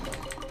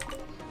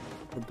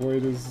 The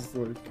blade is,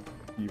 like,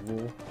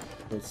 evil,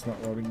 but it's not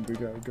letting the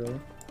guy go.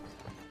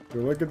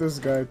 Yo, look at this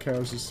guy,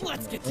 Cow's just...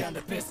 Let's get down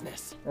to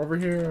business. Over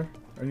here.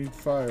 I need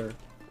fire.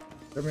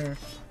 Come here.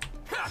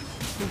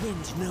 The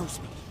wind knows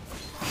me.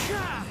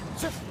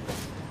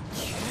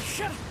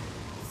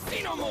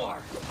 See no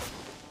more.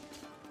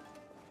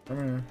 Come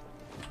here.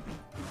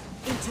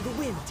 Into the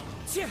wind.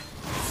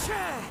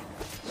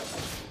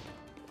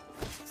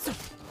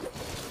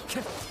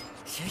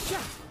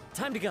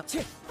 Time to go.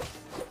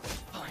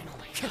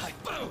 Finally.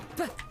 Boom.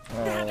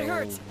 That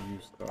hurts. You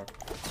stuck.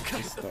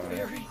 Just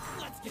die.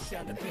 Let's get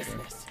down to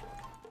business.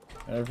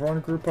 Everyone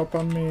group up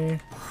on me.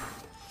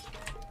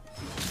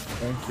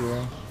 Thank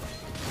you.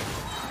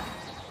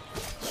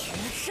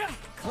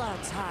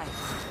 Clouds high.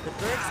 The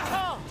birds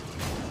call.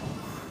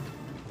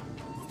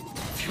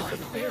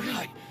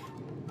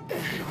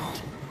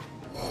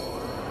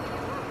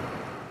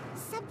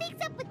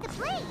 Something's up with the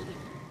blade.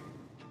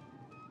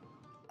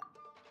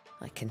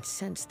 I can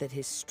sense that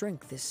his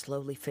strength is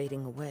slowly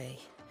fading away.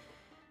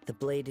 The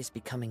blade is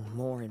becoming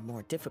more and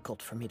more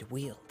difficult for me to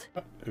wield.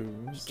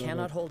 He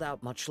cannot hold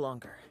out much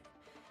longer.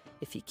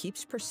 If he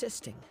keeps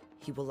persisting,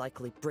 he will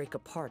likely break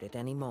apart at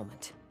any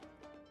moment.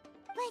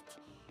 But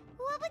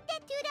what would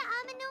that do to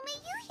Amino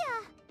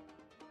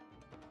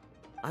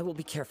I will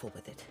be careful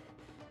with it.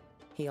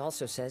 He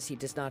also says he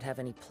does not have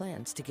any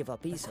plans to give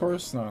up easily. Of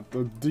course not.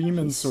 The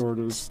demon sword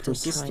is still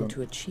persistent. trying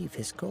to achieve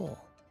his goal.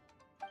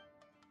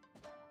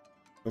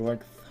 The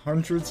like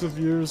hundreds of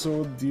years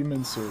old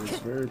demon sword is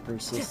very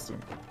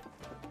persistent.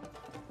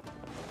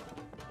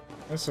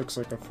 This looks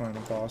like a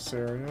final boss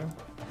area.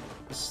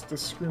 This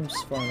screams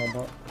final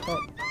boss. Oh.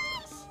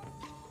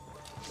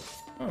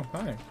 Oh,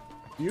 hi.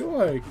 You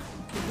like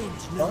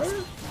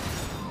fire?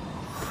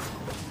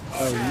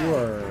 Oh, you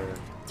are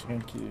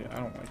tanky. I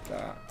don't like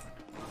that.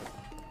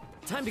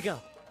 Time to go.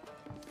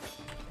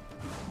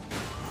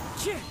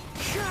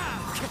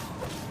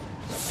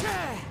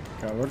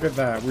 God, look at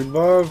that. We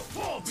love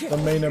the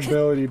main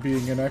ability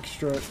being an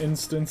extra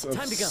instance of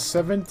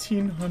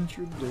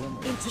 1700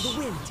 damage. Into the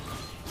wind.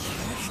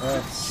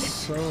 That's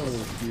so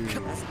huge.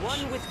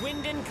 One with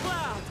wind and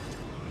cloud.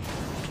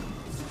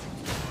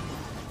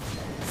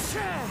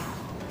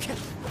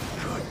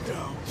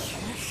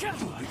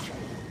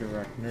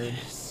 Correct, nerd.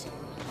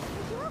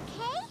 Are you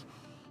okay?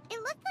 It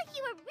looked like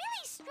you were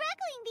really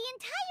struggling the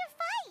entire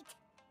fight.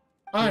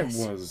 I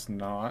Yes. was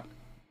not.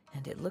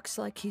 And it looks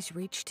like he's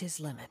reached his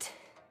limit.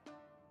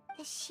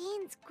 The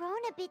sheen's grown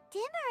a bit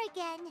dimmer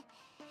again.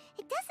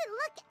 It doesn't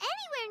look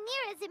anywhere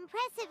near as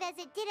impressive as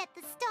it did at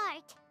the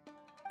start.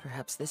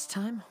 Perhaps this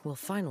time we'll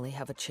finally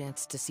have a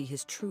chance to see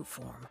his true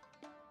form.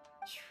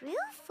 True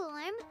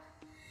form?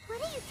 What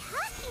are you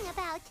talking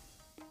about?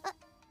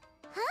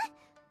 Huh?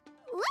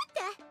 What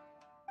the?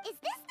 Is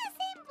this the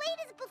same blade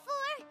as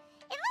before?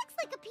 It looks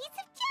like a piece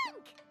of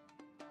junk.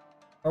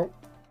 Oh.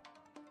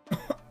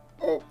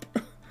 Oh.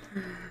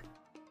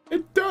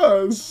 It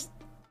does.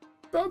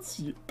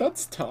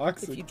 That's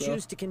toxic. If you though.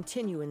 choose to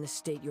continue in the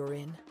state you're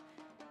in,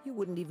 you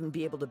wouldn't even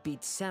be able to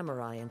beat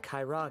Samurai and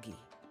Kairagi,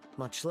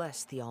 much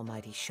less the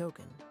almighty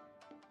Shogun.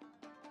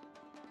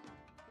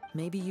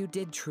 Maybe you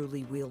did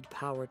truly wield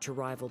power to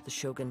rival the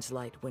Shogun's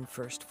light when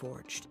first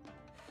forged.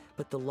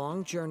 But the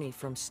long journey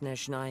from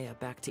Snezhnaya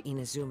back to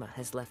Inazuma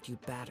has left you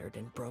battered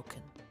and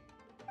broken.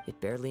 It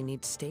barely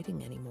needs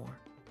stating anymore.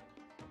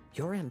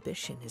 Your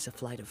ambition is a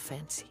flight of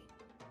fancy.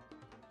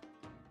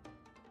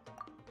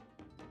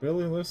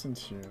 Really listen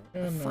to you. I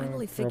No,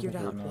 finally figured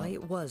out probably why not.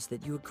 it was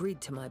that you agreed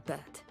to my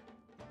bet.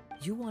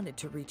 You wanted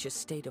to reach a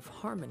state of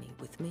harmony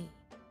with me.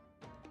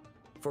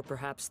 For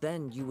perhaps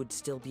then you would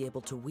still be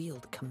able to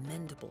wield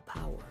commendable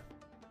power.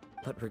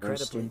 But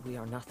regrettably, Roasted. we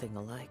are nothing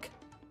alike.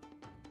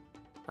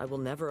 I will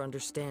never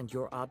understand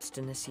your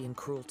obstinacy and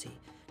cruelty,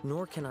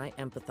 nor can I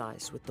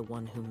empathize with the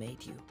one who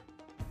made you.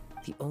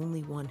 The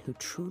only one who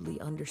truly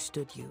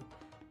understood you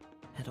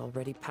had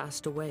already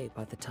passed away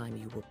by the time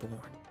you were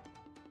born.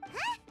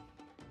 Huh?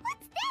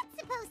 What's that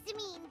supposed to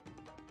mean?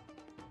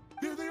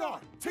 Here they are!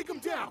 Take them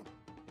down!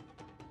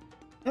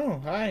 Oh,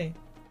 hi.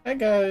 Hi,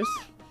 guys.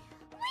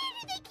 Where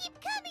do they keep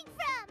coming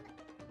from?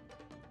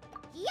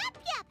 Yup,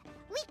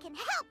 we can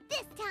help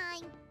this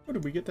time. What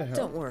did we get to help?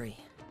 Don't worry.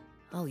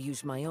 I'll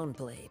use my own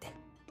blade.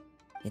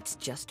 It's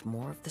just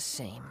more of the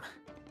same.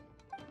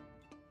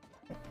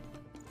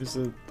 Is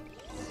it...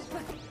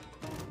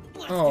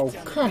 Oh,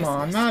 come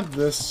on, not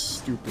this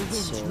stupid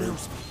sword.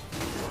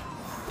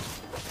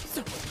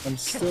 I'm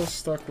still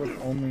stuck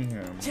with only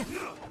him.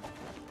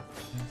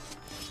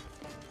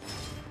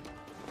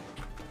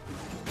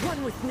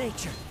 One with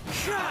nature.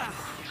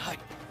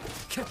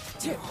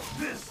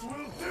 This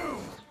will do!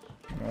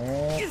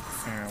 Oh,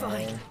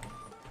 Fine.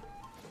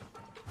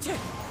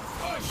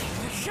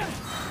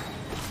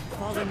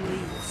 Fallen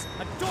leaves,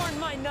 adorn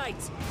my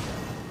night!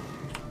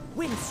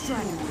 Wind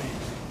strike!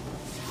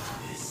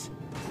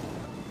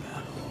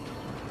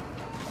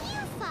 You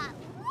fought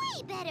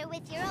way better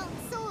with your own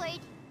sword.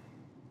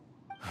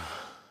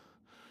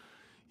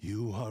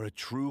 You are a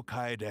true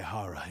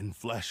Kaedehara in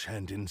flesh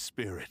and in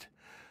spirit.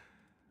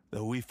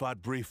 Though we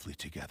fought briefly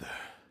together,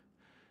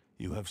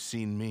 you have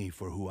seen me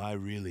for who I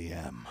really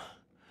am.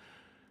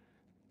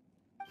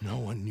 No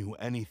one knew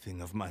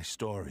anything of my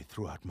story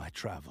throughout my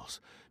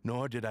travels,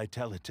 nor did I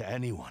tell it to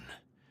anyone.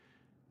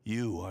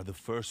 You are the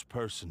first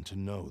person to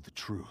know the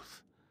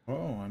truth.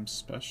 Oh, I'm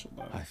special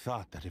though. I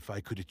thought that if I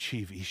could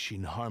achieve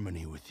Ishin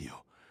harmony with you,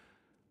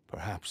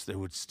 perhaps there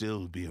would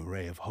still be a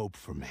ray of hope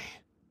for me.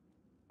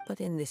 But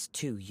in this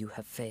too, you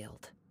have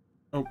failed.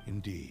 Oh,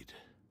 Indeed.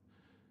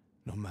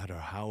 No matter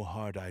how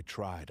hard I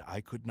tried, I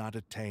could not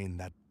attain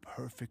that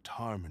perfect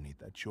harmony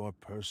that your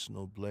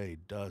personal blade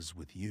does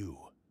with you.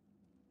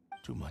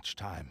 Too much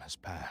time has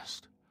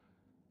passed.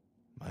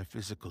 My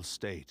physical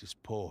state is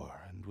poor,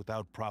 and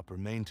without proper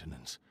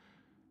maintenance,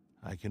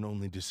 I can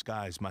only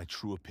disguise my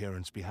true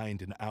appearance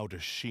behind an outer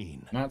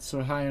sheen. not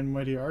so high and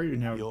mighty are you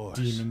now, Yours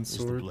demon is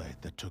the sword? blade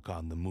that took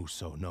on the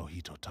Muso no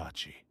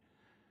Hitotachi.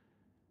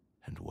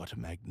 And what a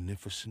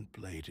magnificent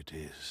blade it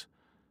is.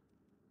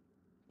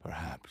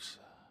 Perhaps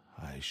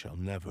I shall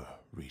never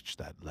reach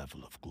that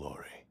level of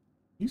glory.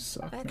 You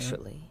suck, man.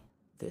 Actually,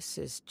 this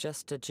is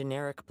just a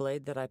generic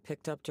blade that I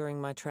picked up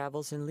during my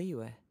travels in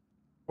Liyue.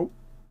 Oh,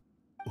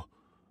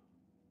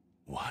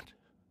 What?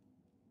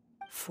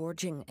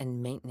 Forging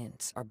and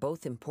maintenance are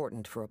both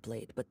important for a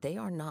blade, but they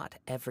are not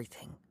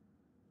everything.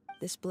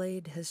 This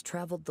blade has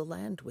traveled the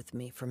land with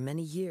me for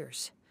many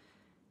years,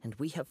 and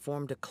we have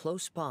formed a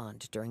close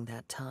bond during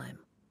that time.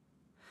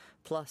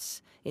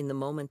 Plus, in the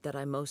moment that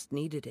I most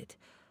needed it,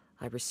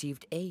 I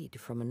received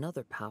aid from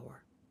another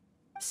power.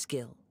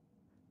 Skill,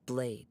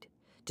 blade,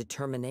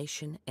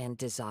 determination, and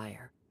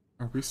desire.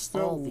 Are we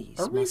still All these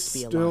are we must be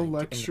still aligned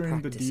lecturing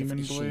in the the practice of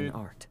demon Ishin blade?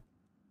 art.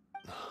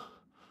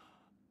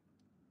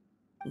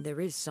 There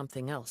is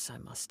something else I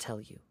must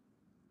tell you.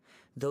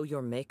 Though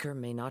your maker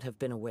may not have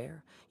been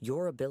aware,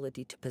 your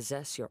ability to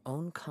possess your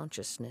own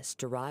consciousness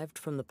derived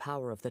from the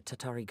power of the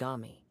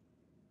Tatarigami.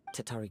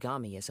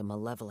 Tatarigami is a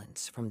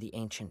malevolence from the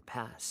ancient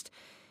past.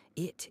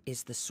 It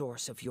is the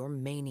source of your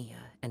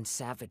mania and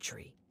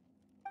savagery.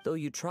 Though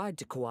you tried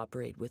to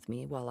cooperate with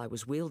me while I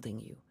was wielding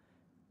you,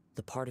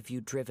 the part of you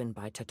driven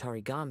by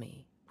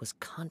Tatarigami was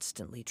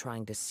constantly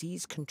trying to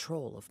seize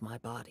control of my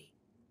body.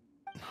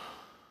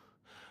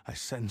 I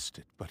sensed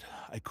it, but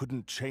I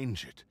couldn't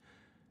change it.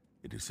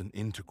 It is an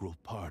integral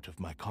part of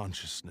my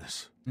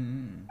consciousness.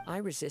 I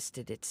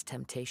resisted its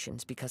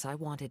temptations because I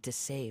wanted to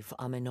save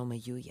Amenoma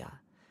Yuya.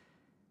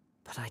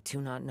 But I do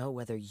not know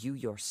whether you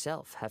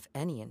yourself have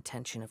any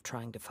intention of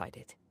trying to fight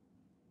it.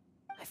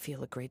 I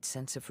feel a great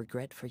sense of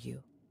regret for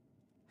you.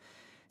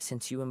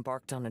 Since you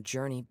embarked on a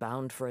journey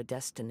bound for a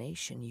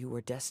destination you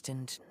were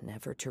destined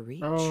never to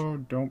reach. Oh,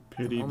 don't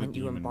pity the moment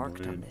you demon embarked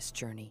blade. on this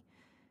journey,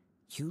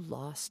 you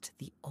lost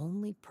the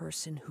only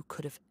person who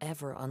could have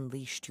ever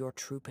unleashed your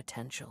true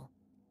potential.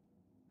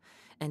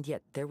 And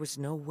yet there was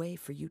no way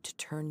for you to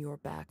turn your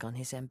back on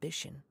his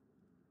ambition.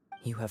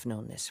 You have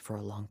known this for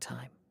a long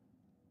time.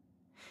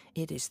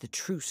 It is the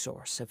true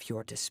source of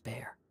your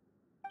despair.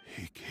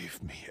 He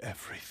gave me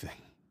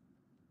everything.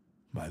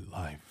 My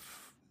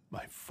life,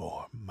 my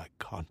form, my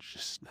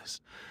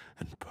consciousness,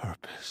 and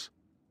purpose.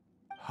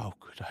 How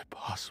could I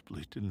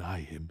possibly deny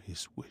him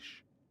his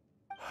wish?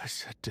 I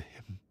said to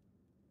him,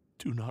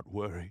 "Do not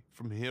worry.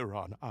 From here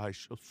on, I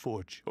shall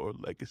forge your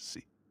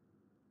legacy."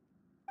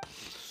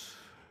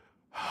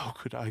 How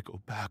could I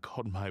go back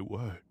on my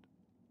word?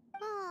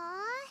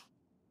 Aww.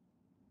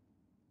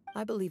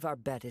 I believe our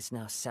bet is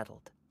now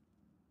settled.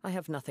 I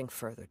have nothing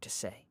further to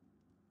say.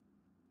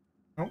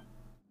 Oh,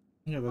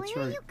 yeah, that's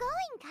Where are right. you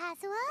going,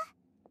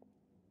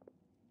 Kazuha?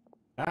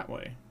 That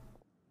way.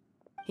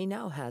 He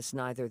now has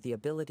neither the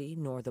ability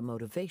nor the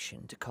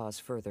motivation to cause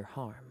further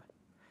harm.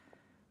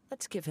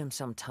 Let's give him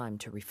some time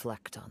to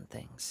reflect on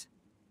things.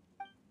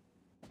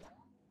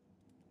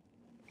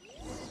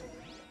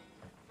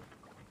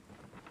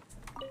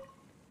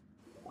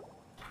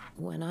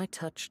 When I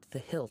touched the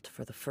hilt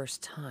for the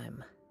first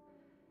time,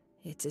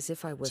 it's as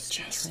if I was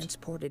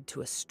transported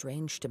to a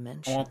strange I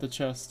dimension. want the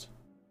chest.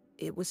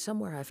 It was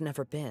somewhere I've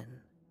never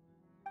been.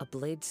 A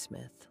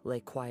bladesmith lay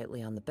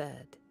quietly on the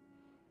bed,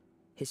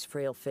 his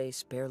frail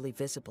face barely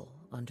visible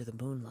under the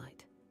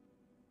moonlight.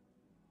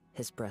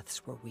 His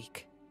breaths were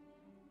weak,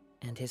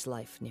 and his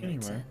life near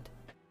its end.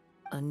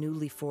 A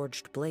newly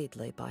forged blade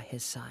lay by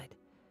his side,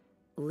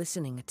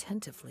 listening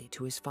attentively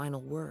to his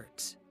final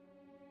words.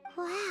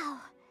 Wow.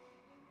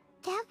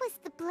 That was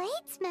the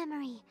Blade's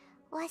memory,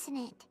 wasn't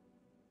it?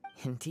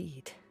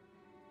 Indeed.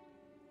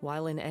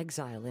 While in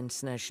exile in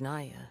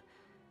Snezhnaya,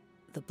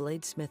 the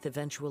bladesmith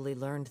eventually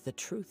learned the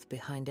truth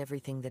behind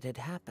everything that had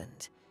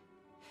happened.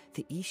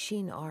 The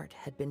Ishin art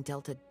had been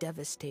dealt a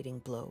devastating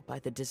blow by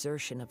the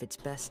desertion of its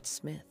best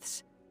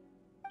smiths.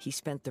 He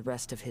spent the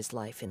rest of his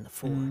life in the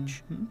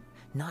forge,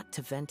 not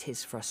to vent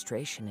his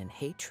frustration and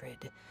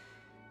hatred,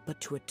 but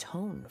to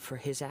atone for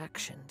his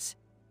actions.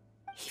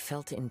 He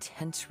felt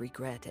intense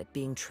regret at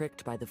being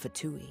tricked by the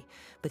Fatui,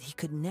 but he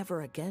could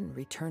never again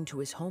return to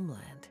his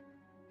homeland.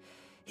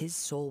 His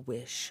sole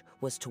wish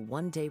was to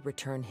one day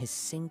return his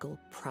single,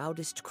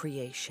 proudest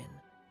creation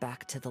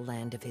back to the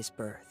land of his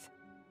birth.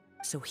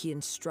 So he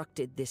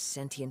instructed this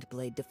sentient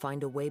blade to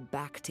find a way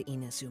back to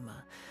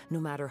Inazuma, no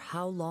matter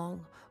how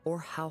long or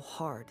how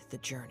hard the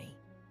journey.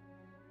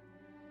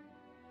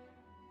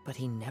 But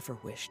he never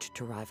wished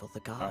to rival the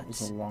gods. That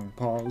was a long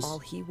pause. All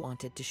he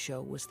wanted to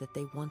show was that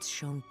they once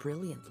shone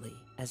brilliantly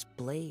as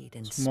blade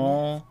and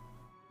Small,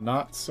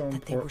 not so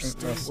that they were important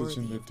still message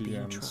in worthy the of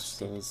being DMs,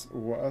 trusted. says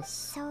Wes.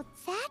 So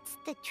that's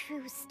the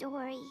true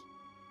story.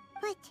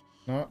 But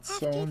Not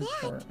so after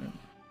that, important.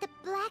 the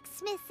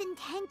blacksmith's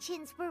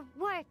intentions were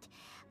worked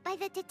by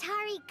the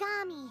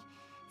Tatarigami,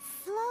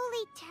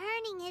 slowly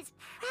turning his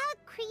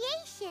proud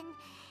creation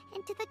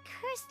into the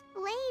cursed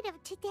blade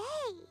of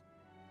today.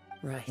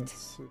 Right. Let's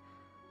see.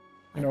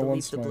 I You know, believe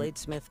once the my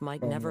bladesmith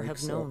might phone never have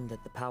wakes up- known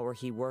that the power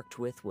he worked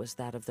with was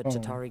that of the Oh.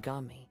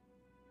 Tatarigami.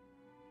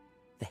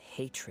 The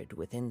hatred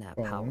within that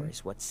power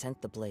is what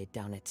sent the blade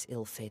down its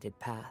ill-fated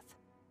path.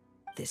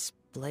 This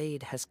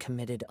blade has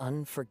committed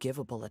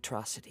unforgivable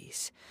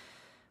atrocities,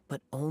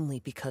 but only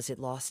because it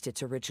lost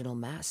its original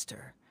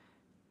master.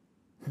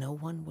 No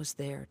one was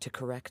there to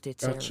correct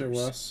its Gotcha, errors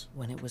Wes.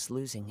 when it was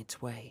losing its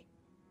way.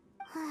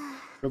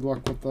 Good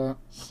luck with that.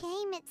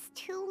 Shame it's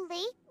too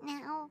late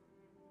now.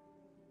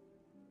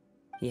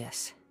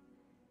 Yes,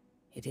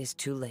 it is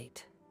too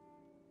late.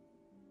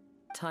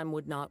 Time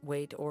would not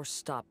wait or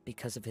stop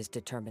because of his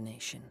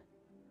determination.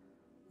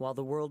 While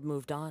the world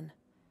moved on,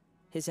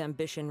 his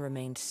ambition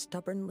remained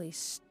stubbornly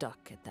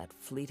stuck at that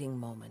fleeting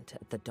moment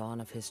at the dawn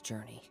of his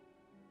journey.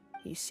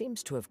 He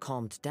seems to have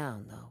calmed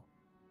down, though.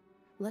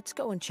 Let's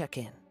go and check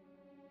in.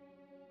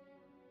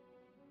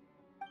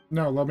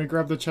 No, let me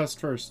grab the chest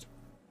first.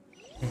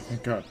 Oh my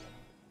god.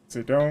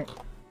 So don't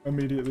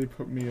immediately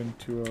put me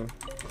into a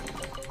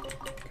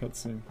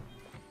cutscene.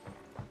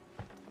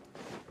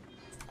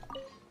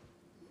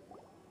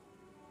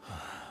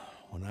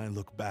 When I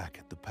look back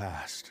at the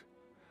past,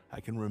 I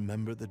can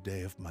remember the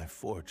day of my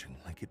forging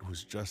like it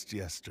was just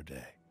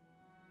yesterday.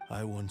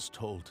 I once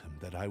told him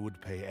that I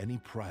would pay any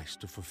price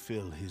to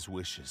fulfill his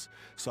wishes.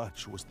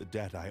 Such was the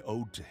debt I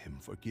owed to him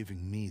for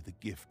giving me the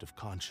gift of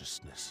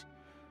consciousness.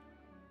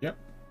 Yep.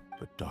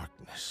 But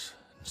darkness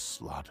and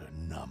slaughter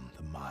numb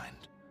the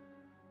mind.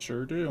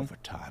 Sure do. Over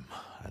time,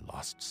 I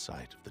lost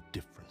sight of the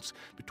difference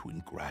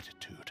between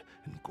gratitude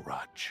and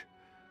grudge.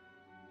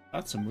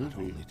 That's a movie. Not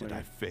only did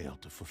I fail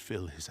to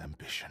fulfill his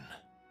ambition,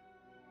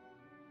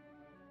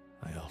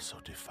 I also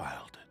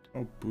defiled it.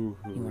 Oh,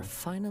 boo-hoo. You are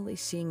finally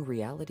seeing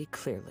reality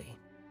clearly.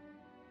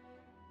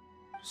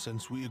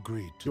 Since we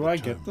agreed to Do the I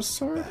get terms the of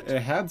sword? bet,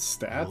 It had I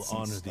stats will and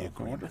honor the stuff.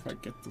 I wonder if I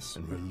agreement get the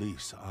sword. and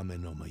release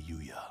Amenoma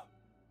Yuya.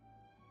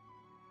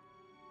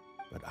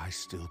 But I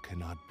still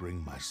cannot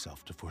bring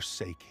myself to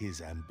forsake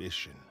his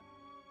ambition.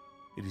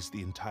 It is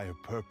the entire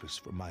purpose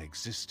for my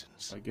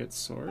existence. I get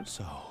sword?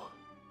 So,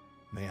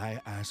 may I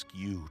ask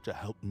you to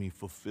help me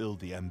fulfill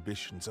the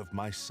ambitions of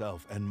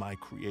myself and my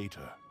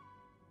creator?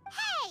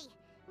 Hey!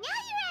 Now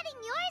you're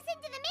adding yours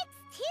into the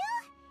mix,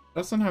 too?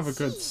 Doesn't have a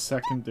good Gee,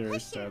 secondary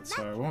push your stat,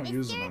 so I luck, won't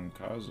use it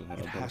mister. on Kazuha, It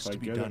but has if I to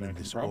be get done it, I in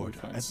can this probably order.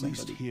 find At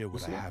least somebody hear what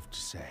who's I like- have to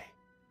say.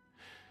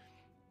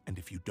 And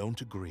if you don't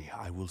agree,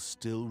 I will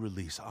still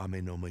release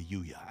Amenoma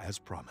Yuya as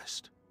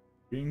promised.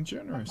 Being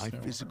generous. My now,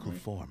 physical aren't we?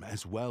 form,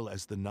 as well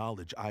as the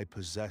knowledge I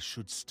possess,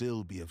 should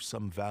still be of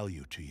some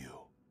value to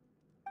you.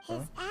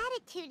 His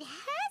attitude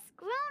has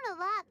grown a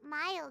lot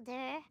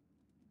milder.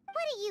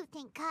 What do you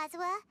think,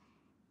 Kazuha?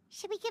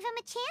 Should we give him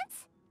a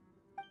chance?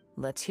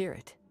 Let's hear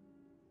it.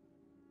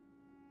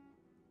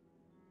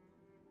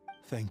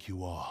 Thank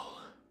you all.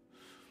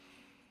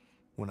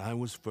 When I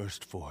was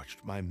first forged,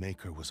 my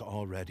maker was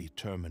already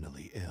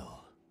terminally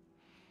ill.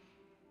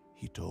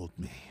 He told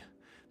me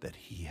that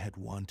he had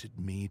wanted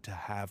me to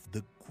have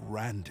the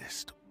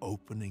grandest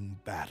opening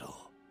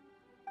battle.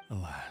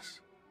 Alas,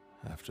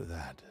 after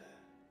that,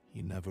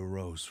 he never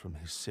rose from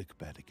his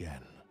sickbed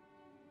again.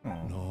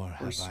 Oh, Nor poor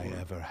have I sword.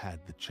 ever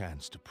had the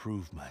chance to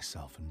prove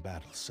myself in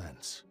battle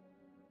since.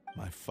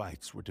 My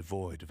fights were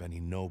devoid of any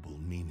noble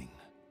meaning.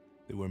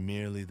 They were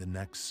merely the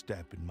next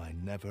step in my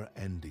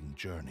never-ending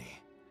journey.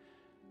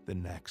 The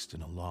next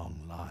in a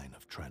long line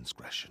of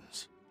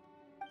transgressions.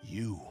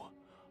 You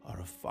are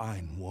a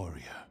fine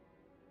warrior.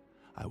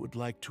 I would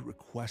like to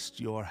request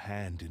your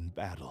hand in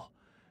battle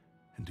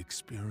and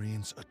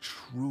experience a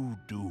true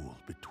duel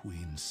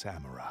between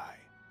samurai.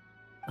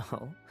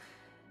 Oh?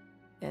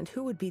 And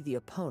who would be the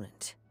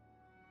opponent?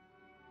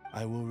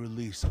 I will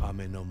release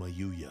Amenoma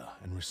Yuya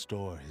and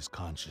restore his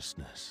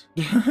consciousness.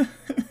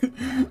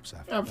 Perhaps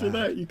After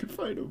that, you could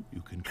fight him.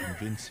 you can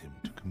convince him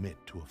to commit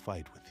to a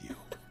fight with you.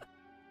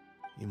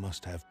 He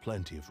must have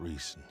plenty of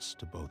reasons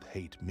to both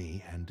hate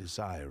me and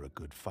desire a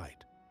good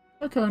fight.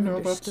 Okay, no,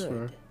 that's Understood.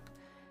 fair.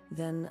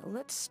 Then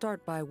let's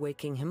start by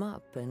waking him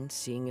up and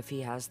seeing if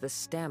he has the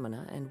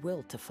stamina and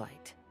will to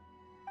fight.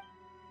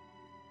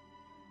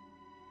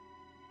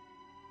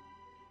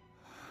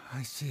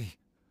 I see.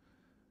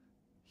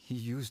 He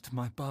used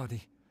my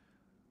body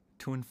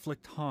to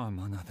inflict harm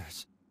on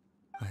others.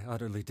 I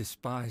utterly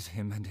despise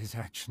him and his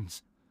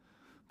actions.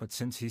 But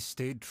since he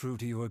stayed true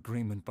to your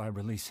agreement by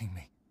releasing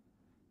me,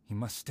 he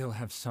must still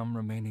have some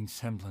remaining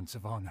semblance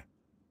of honor.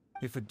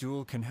 If a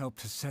duel can help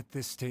to set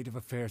this state of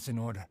affairs in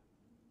order,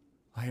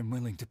 I am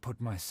willing to put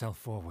myself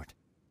forward.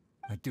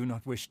 I do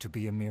not wish to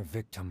be a mere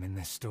victim in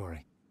this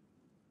story.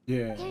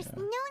 Yeah. There's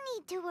no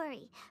need to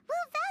worry.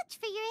 We'll vouch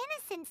for your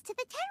innocence to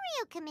the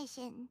Tenryu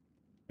Commission.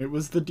 It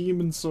was the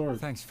demon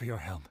sword. Thanks for your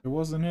help. It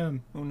wasn't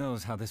him. Who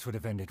knows how this would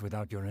have ended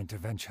without your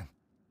intervention?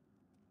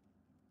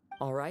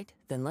 All right,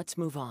 then let's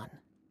move on.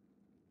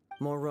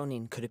 More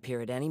Ronin could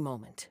appear at any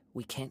moment.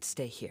 We can't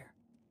stay here.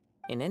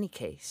 In any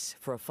case,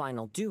 for a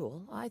final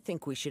duel, I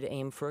think we should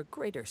aim for a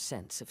greater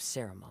sense of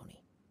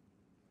ceremony.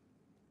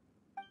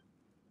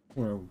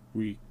 Where are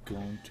we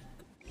going to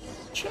go?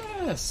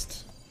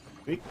 Chest!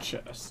 Big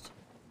chest.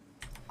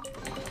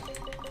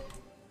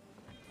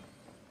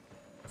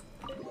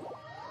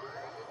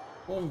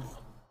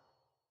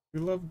 We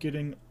love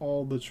getting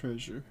all the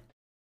treasure.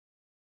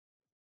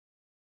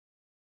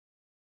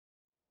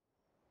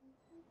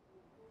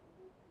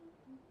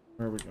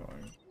 Where are we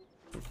going?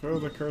 Fulfill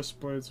the Cursed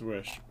Blade's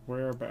wish.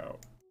 Where about?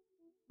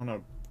 On a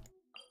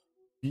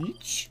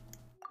beach?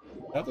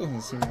 That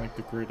doesn't seem like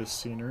the greatest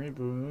scenery,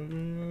 but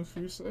if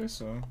you say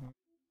so.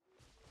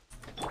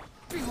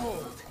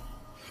 Behold!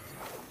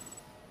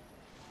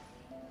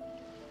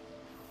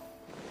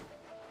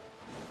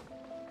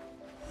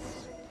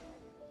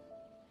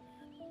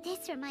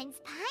 This reminds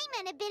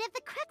Paimon a bit of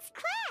the Crux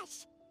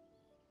Clash.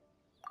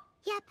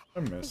 Yep, I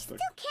we missed still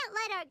it. can't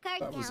let our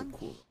guard That was a down.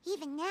 cool.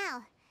 Even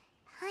now,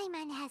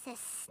 Paimon has a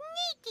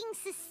sneaking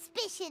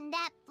suspicion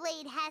that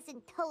blade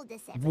hasn't told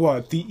us everything.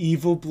 What? The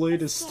evil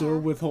blade is still Yeah.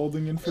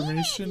 withholding Even if he's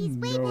information?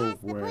 way No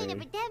past the point of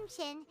way.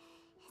 redemption,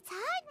 it's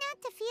hard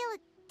not to feel a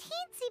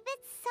teensy bit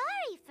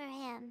sorry for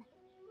him.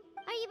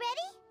 Are you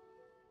ready?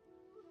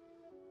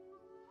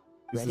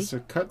 Is this a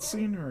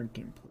cutscene or a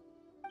gameplay?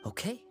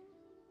 Okay.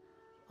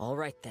 All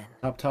right then.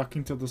 Stop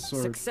talking to the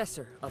sword.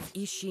 Successor of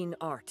Ishin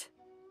art,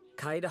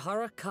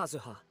 Kaedehara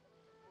Kazuha.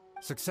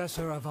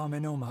 Successor of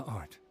Amenoma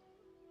art,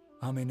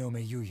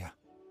 Amenome Yuya.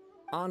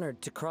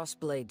 Honored to cross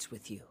blades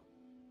with you.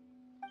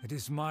 It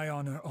is my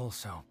honor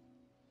also.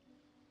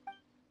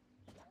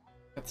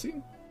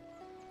 Cutscene?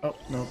 Oh,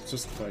 no,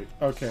 just fight.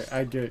 Okay,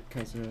 I get it,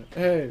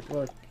 hey,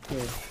 look.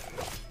 Here.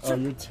 Oh,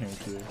 you're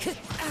tanky.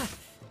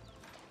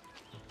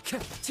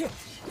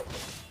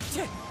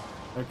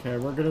 Okay,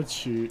 we're gonna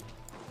cheat.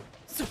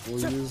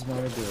 We'll use my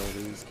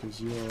abilities, because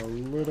you are a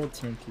little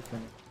tanky for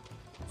me.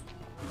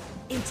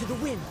 Into the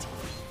wind.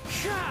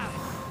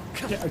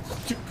 Yeah,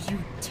 you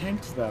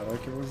tanked that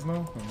like it was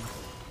nothing.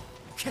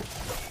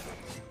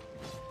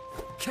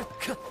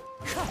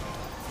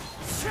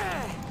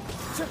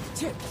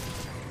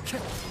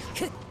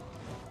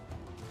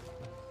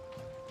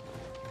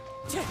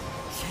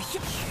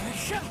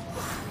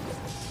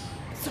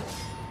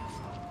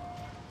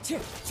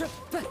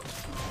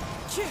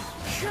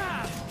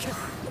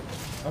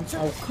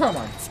 Oh, come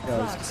on,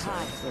 guys.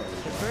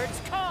 The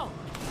birds call.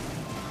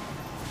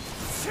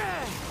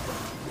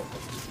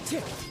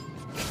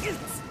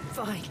 It's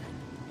fine.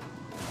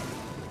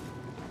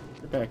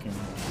 Get back in.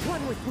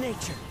 One with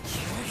nature.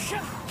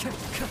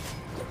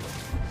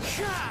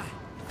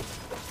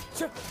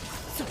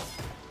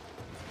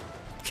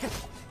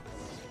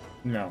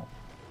 No.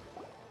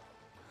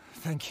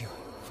 Thank you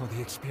for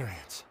the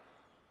experience.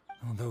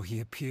 Although he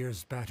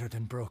appears battered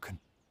and broken,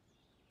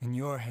 in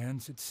your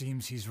hands it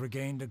seems he's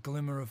regained a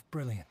glimmer of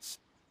brilliance.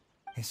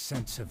 His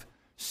sense of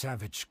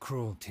savage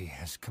cruelty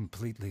has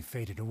completely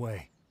faded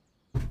away.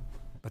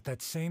 But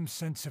that same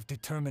sense of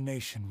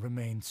determination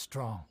remains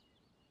strong.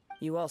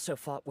 You also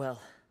fought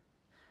well.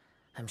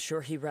 I'm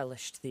sure he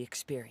relished the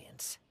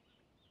experience.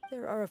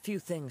 There are a few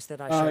things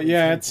that I should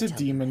yeah, it's a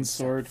demon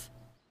sword.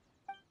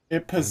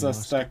 It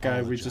possessed that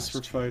guy we just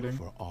were fighting.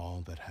 For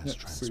all that has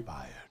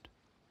transpired.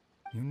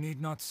 You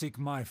need not seek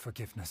my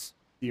forgiveness.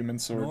 Demon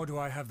sword. Nor do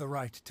I have the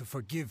right to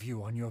forgive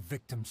you on your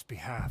victim's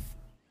behalf.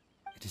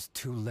 It is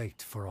too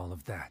late for all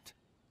of that.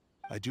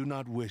 I do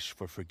not wish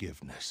for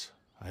forgiveness.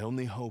 I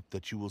only hope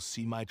that you will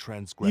see my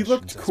transgressions He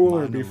looked as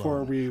cooler mine before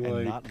alone, we, and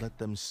like, not let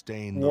them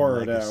stain the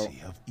wore it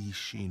legacy of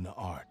Ishin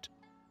art.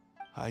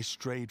 I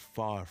strayed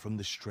far from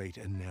the straight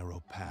and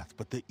narrow path,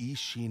 but the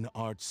Ishin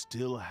art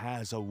still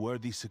has a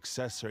worthy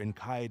successor in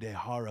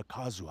Kaedehara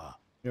Kazuha.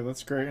 Yeah,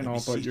 that's great and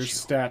all, but your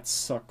stats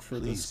suck for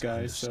this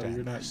guy, so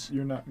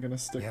you're not gonna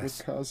stick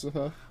with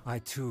Kazuha. I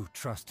too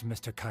trust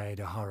Mr.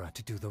 Kaedehara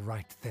to do the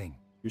right thing.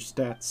 Your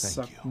stats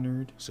suck,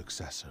 nerd.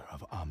 Successor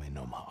of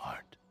Amenoma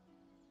art.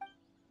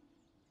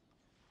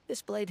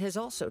 This blade has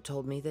also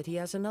told me that he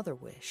has another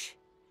wish.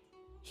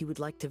 He would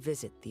like to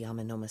visit the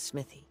Amenoma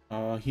smithy.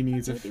 He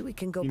needs a Maybe we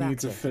can go he back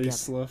needs a there together.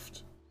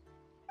 facelift.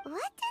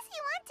 What does he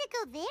want to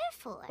go there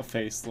for? A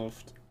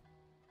facelift.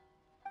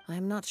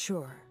 I'm not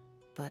sure,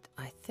 but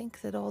I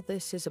think that all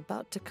this is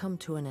about to come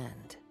to an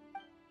end.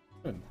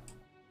 Good.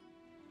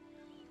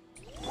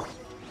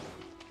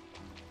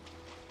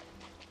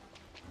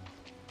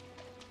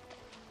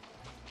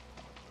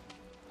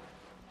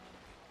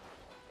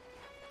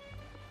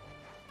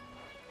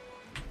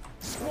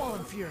 Squall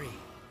Fury!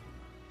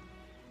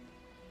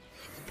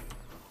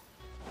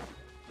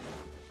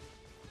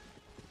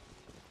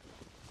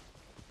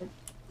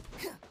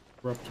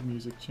 Abrupt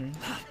music change.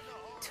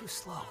 Too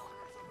slow.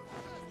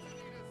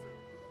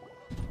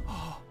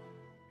 Oh,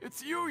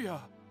 it's Yuya!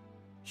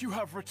 You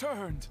have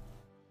returned!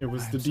 It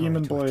was I the am sorry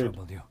demon to have blade.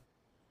 troubled you.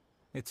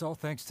 It's all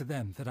thanks to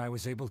them that I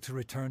was able to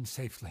return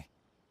safely.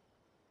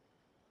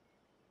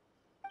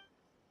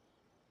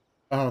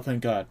 Oh,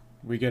 thank God.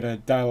 We get a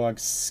dialogue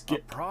A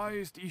skip.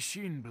 prized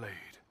Ishin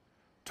blade,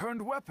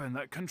 turned weapon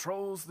that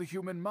controls the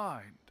human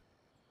mind.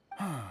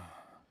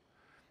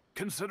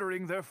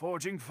 Considering their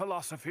forging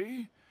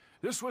philosophy,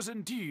 this was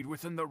indeed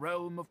within the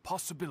realm of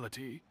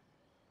possibility.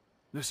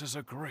 This is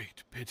a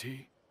great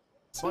pity.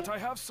 But I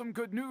have some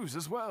good news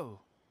as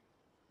well.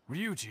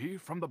 Ryuji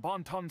from the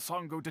Bonton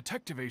Sango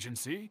Detective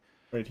Agency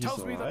Wait, he's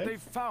tells me that alive?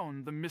 they've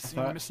found the missing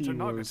Thought Mr. he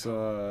Nagato.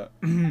 was,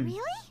 Really?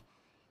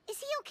 Is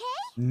he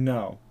okay?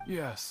 No.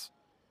 Yes,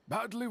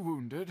 badly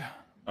wounded,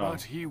 Oh.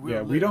 but he will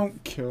Yeah, we live.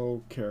 don't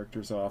kill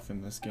characters off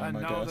in this game, And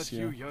I now guess. that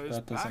Yeah, Yuya is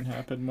that doesn't back,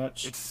 happen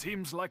much. It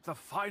seems like the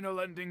final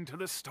ending to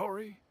this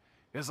story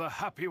is a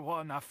happy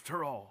one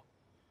after all.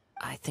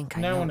 I think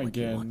I Now know and what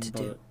you again, want to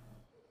do.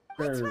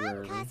 but What's very wrong,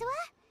 rarely.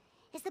 Kazuha?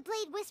 Is the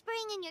blade whispering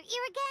in your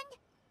ear again?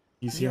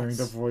 He's hearing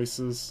the Yes.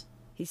 voices.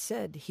 He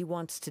said he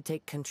wants to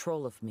take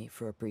control of me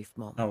for a brief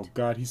moment. Oh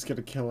God, he's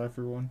gonna kill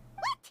everyone.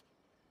 What?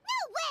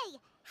 No way!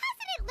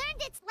 Hasn't it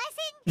learned its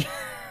lesson?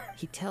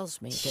 He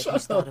tells me that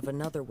he's thought of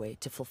another way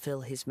to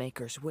fulfill his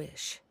maker's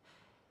wish.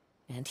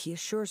 And he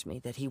assures me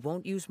that he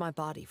won't use my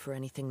body for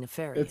anything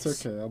nefarious.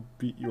 It's okay, I'll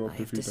beat you up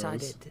if he does. I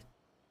have decided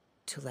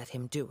to let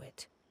him do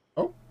it.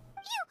 Oh.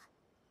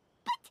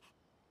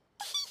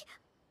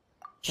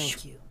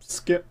 Thank you.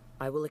 Skip.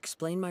 I will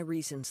explain my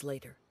reasons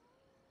later.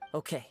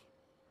 Okay.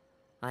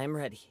 I am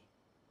ready.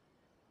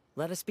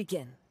 Let us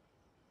begin.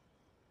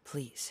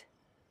 Please,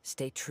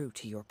 stay true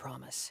to your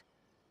promise.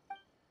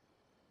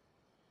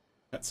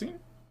 Cutscene?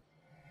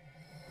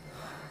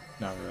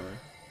 Not really.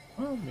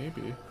 Well,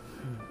 maybe.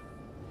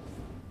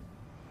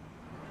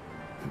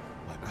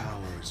 My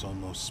power is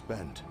almost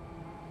spent.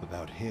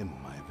 Without him,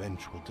 my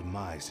eventual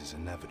demise is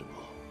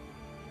inevitable.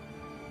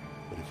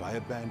 But if I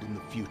abandon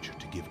the future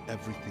to give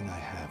everything I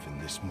have in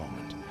this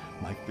moment,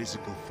 my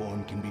physical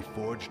form can be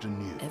forged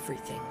anew.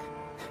 Everything?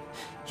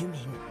 You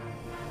mean...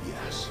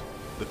 Yes.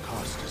 The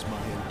cost is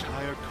my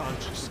entire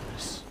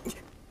consciousness.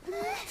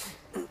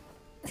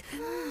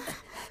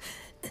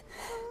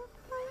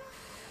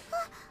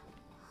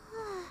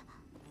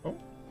 Oh.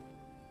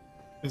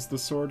 Is the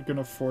sword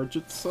gonna forge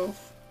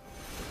itself?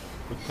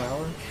 With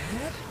power?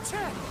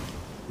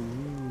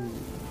 Ooh.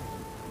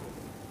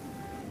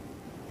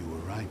 You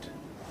were right.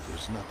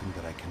 There's nothing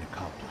that I can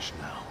accomplish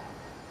now.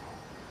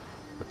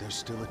 But there's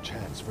still a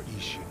chance for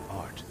Ishin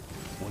art.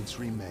 Once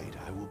remade,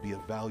 I will be a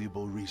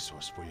valuable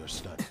resource for your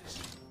studies.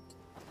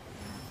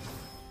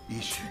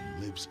 Ishin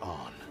lives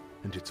on,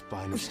 and its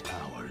finest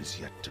hour is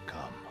yet to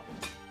come.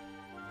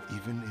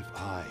 Even if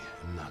I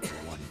am not the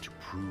one to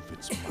prove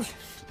its might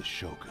to the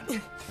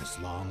Shogun, as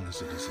long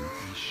as it is an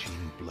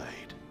Ishin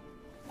blade,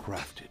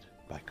 crafted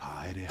by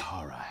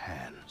Kaedehara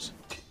hands,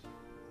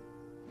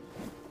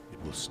 it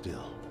will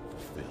still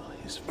fulfill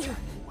his final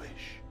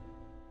wish.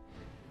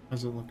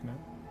 How's it look now?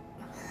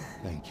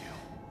 Thank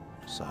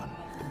you, son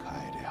of the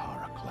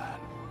Kaedehara clan.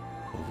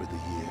 Over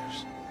the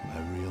years, my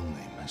real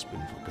name has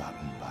been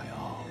forgotten by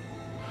all.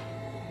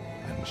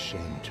 I'm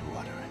ashamed to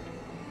utter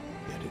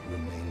it, yet it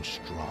remains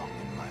strong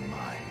in my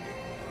mind.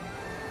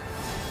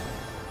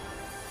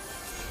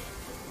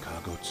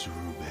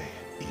 Kagotsurube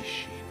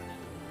Ishin.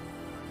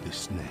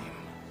 This name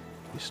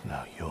is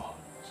now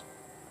yours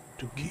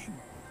to keep.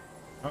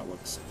 That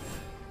looks...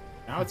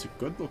 Now it's a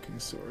good-looking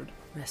sword.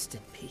 Rest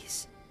in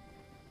peace.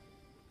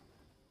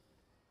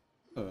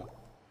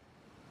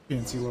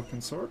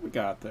 Fancy-looking sword we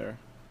got there.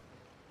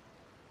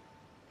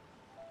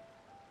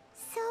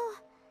 So,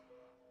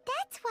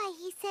 that's why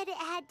he said it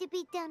had to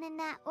be done in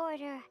that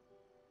order.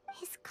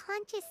 His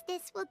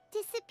consciousness will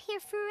disappear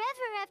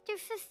forever after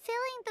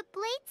fulfilling the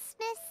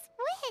bladesmith's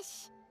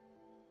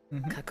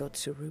wish.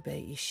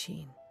 Kagotsurube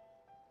Ishin.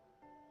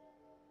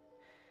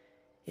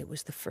 It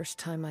was the first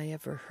time I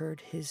ever heard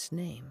his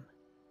name.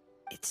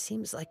 It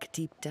seems like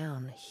deep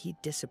down he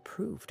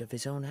disapproved of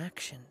his own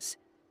actions,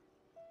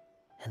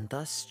 and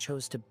thus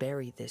chose to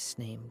bury this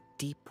name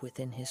deep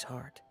within his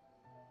heart.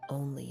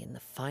 Only in the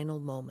final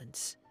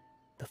moments,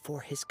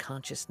 before his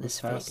consciousness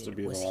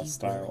faded, was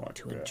he willing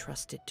to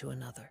entrust it to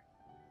another.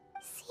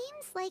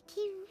 Seems like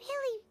he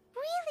really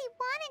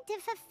wanted to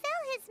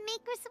fulfill his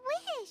maker's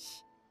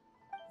wish.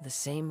 The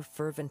same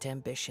fervent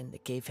ambition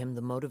that gave him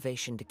the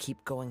motivation to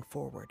keep going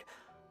forward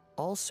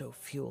also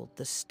fueled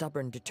the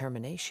stubborn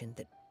determination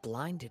that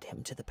blinded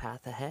him to the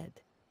path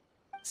ahead.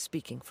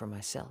 Speaking for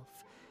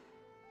myself,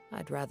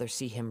 I'd rather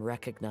see him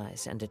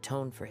recognize and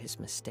atone for his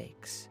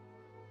mistakes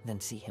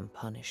than see him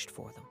punished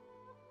for them.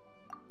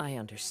 I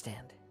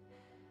understand.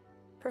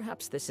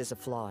 Perhaps this is a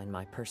flaw in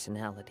my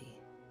personality.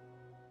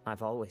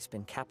 I've always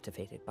been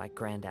captivated by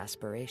grand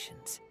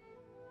aspirations.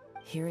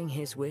 Hearing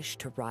his wish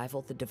to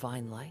rival the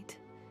divine light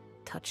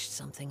touched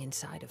something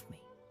inside of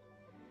me,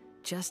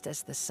 just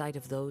as the sight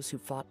of those who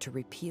fought to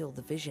repeal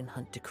the Vision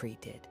Hunt decree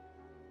did.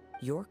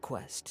 Your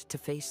quest to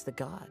face the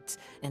gods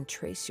and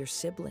trace your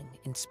sibling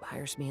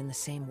inspires me in the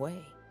same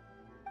way.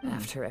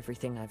 After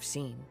everything I've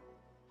seen,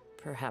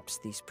 perhaps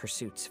these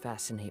pursuits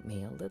fascinate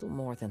me a little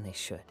more than they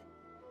should.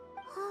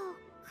 Oh,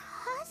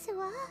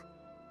 Kazuha.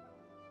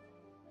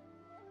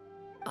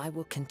 I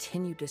will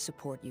continue to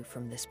support you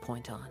from this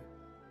point on.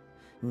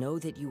 Know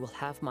that you will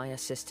have my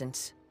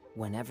assistance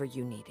whenever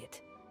you need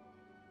it.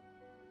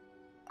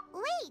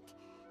 Wait,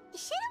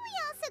 shouldn't we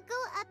also go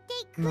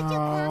update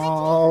Kujo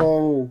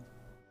No.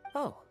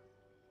 Oh,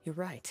 you're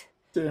right.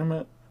 Damn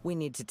it. We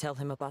need to tell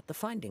him about the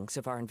findings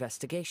of our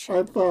investigation.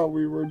 I thought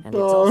we were and done.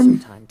 It's also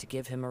time to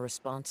give him a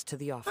response to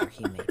the offer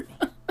he made me.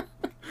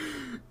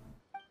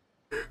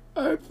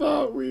 I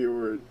thought we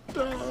were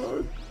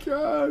done.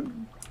 God.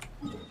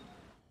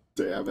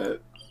 Damn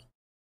it.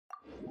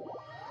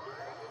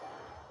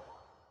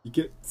 You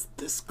get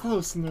this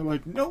close and they're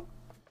like, nope.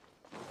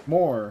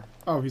 More.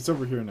 Oh, he's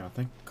over here now.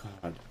 Thank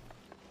God.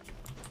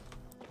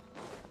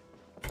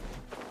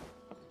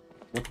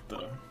 What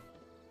the?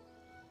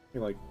 He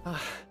like,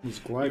 he's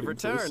gliding. You've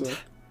returned.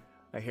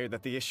 I hear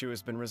that the issue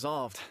has been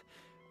resolved.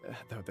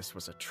 Though this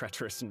was a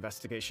treacherous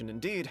investigation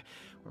indeed,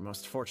 we're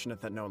most fortunate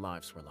that no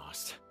lives were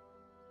lost.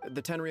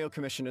 The Tenryou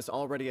Commission has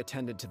already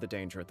attended to the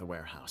danger at the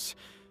warehouse.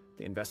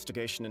 The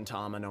investigation into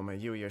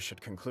Amanoma Yuya should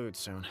conclude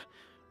soon.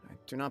 I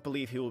do not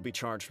believe he will be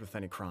charged with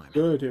any crime.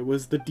 Good, it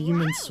was the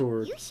demon Wow,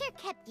 sword. You sure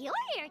kept your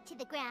ear to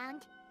the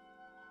ground.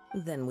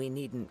 Then we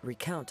needn't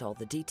recount all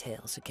the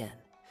details again.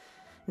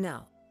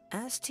 Now,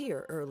 as to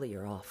your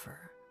earlier offer,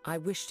 I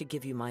wish to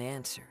give you my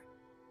answer.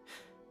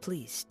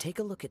 Please take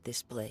a look at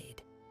this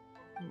blade.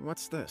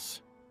 What's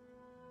this?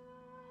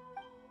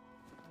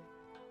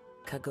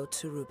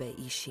 Kagotsurube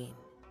Ishin,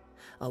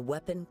 a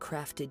weapon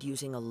crafted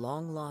using a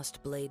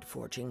long-lost blade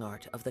forging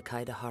art of the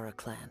Kaedehara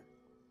clan.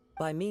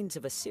 By means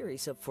of a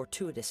series of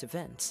fortuitous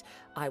events,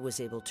 I was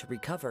able to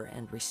recover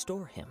and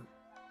restore him.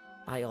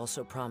 I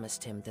also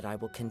promised him that I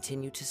will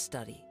continue to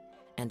study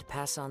and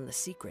pass on the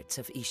secrets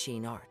of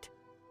Ishin art.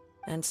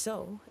 And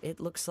so, it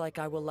looks like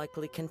I will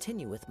likely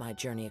continue with my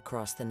journey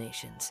across the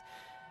nations,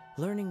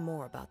 learning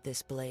more about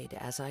this blade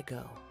as I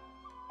go.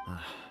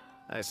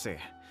 I see.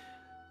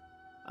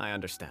 I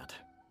understand.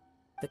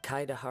 The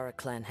Kaedehara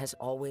clan has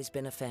always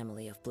been a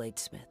family of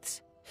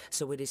bladesmiths,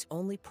 so it is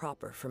only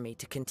proper for me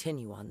to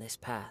continue on this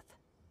path.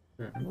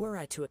 Were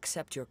I to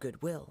accept your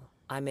goodwill,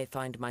 I may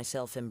find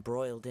myself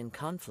embroiled in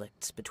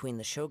conflicts between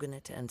the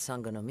shogunate and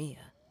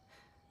Sangonomiya.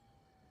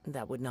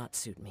 That would not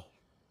suit me.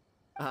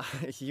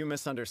 You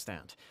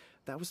misunderstand.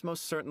 That was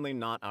most certainly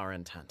not our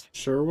intent.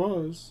 Sure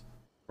was.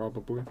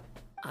 Probably.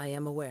 I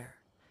am aware,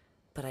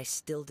 but I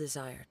still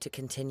desire to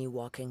continue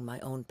walking my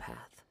own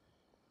path.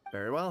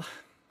 Very well.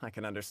 I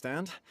can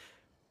understand.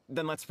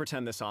 Then let's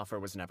pretend this offer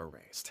was never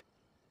raised.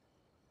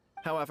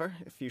 However,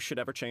 if you should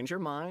ever change your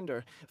mind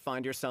or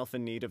find yourself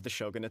in need of the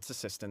Shogunate's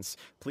assistance,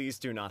 please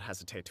do not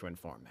hesitate to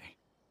inform me.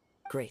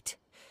 Great.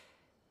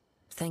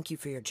 Thank you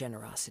for your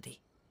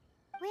generosity.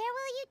 Where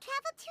will you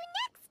travel to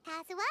next,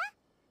 Kazuha?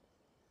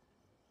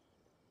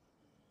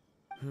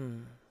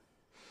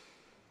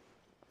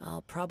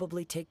 I'll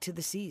probably take to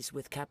the seas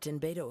with Captain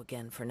Beto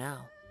again for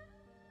now.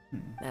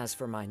 As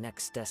for my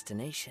next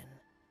destination,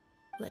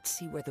 let's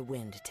see where the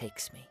wind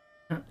takes me.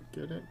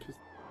 Get it? Because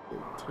the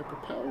type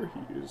of power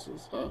he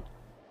uses, huh?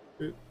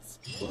 It's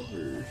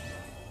clever.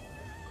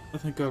 I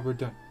think we're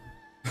done.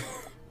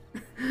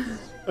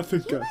 I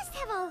think You must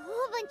have a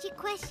whole bunch of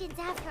questions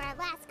after our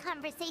last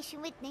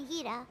conversation with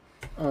Nahida.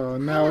 Oh,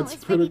 now it's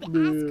was ready putting to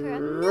me ask her a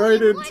right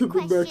million into more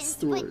the next questions,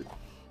 story. but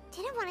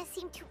didn't want to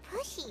seem too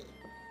pushy.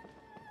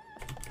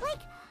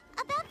 Like,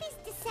 about these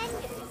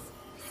descenders.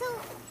 So,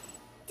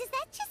 does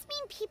that just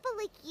mean people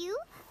like you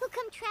who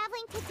come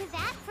traveling to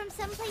Teyvat from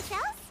someplace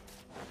else?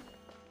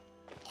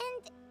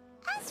 And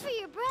as for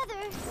your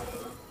brother...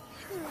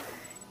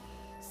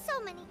 so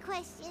many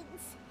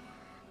questions.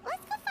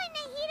 Let's go find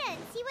Nahida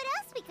and see what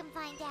else we can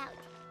find out.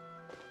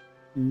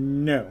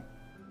 No.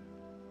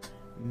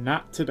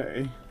 Not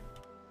today.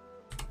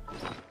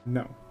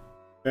 No.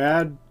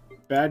 Bad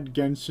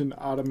Genshin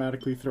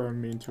automatically throwing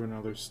me into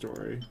another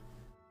story.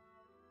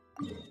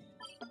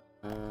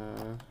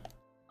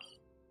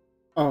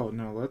 Oh,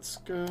 no, let's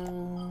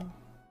go...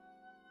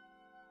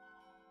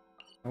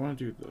 I want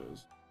to do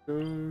those.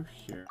 Go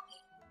here.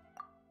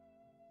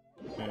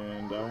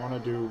 And I want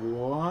to do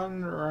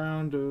one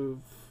round of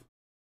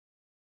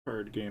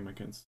card game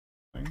against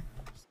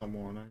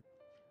someone.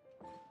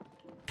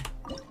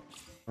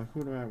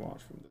 Who do I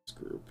want from this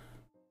group?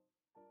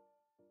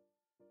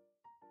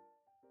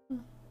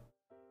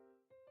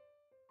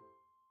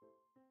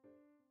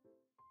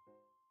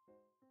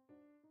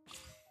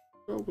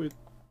 Go with...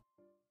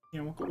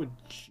 Yeah, we'll go with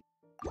G.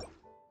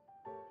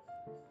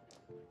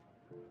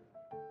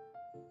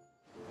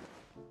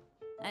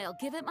 I'll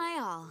give it my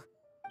all.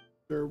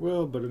 Sure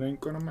will, but it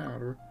ain't gonna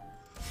matter.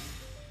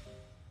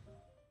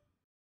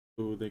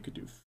 Oh, they could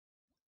do...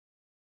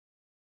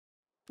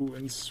 Ooh,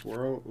 and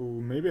swirl.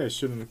 Ooh, maybe I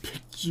shouldn't have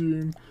picked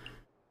June.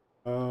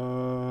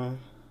 I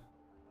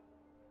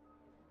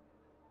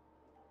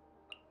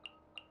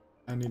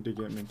need to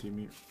get minty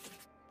meat.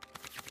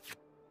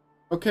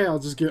 Okay, I'll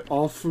just get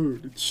all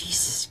food.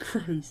 Jesus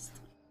Christ.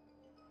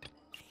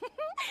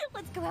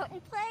 Let's go out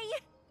and play.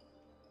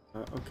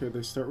 Okay,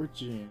 they start with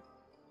Jean.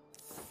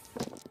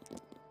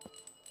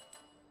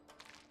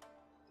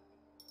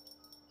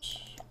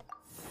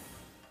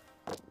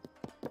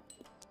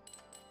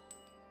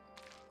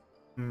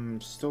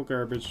 Still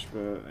garbage,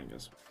 but I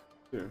guess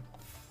we'll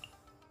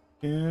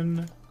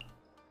do.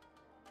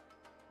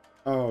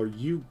 Oh,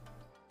 you're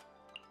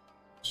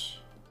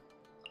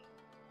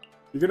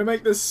gonna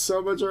make this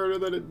so much harder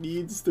than it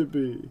needs to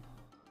be.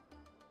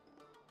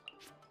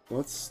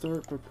 Let's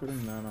start by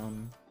putting that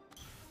on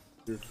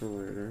here for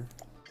later.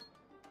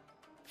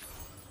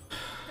 The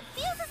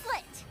fuse is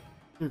lit.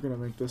 You're gonna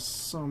make this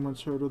so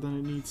much harder than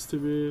it needs to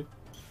be.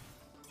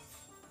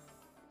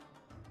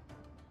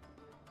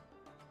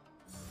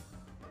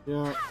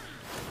 Yeah.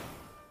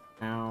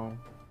 Ow.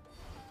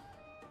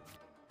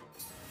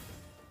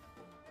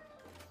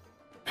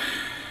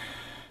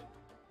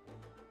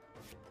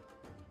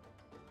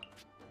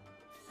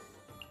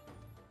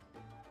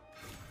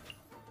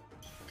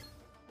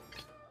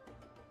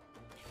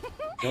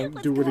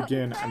 Don't do it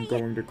again, I'm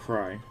going to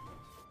cry.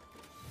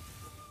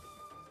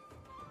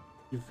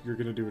 If you're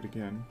gonna do it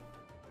again.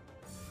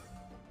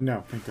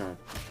 No, thank God.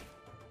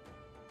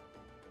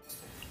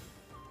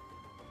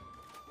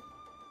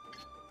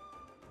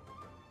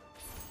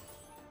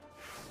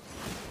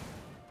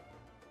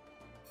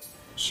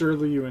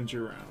 Surely you end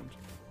your round.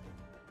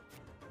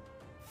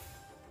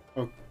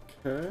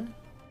 Okay.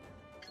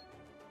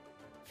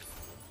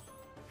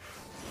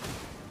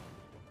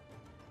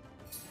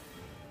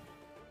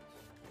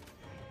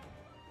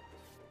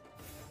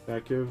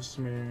 That gives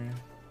me...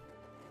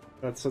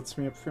 That sets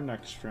me up for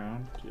next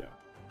round, yeah.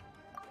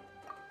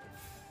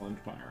 I'll end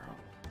my round.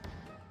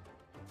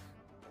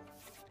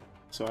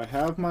 So I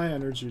have my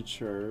energy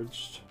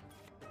charged.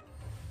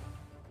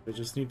 I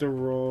just need to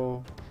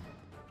roll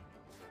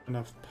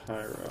enough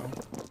pyro.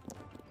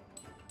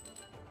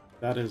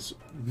 That is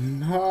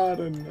not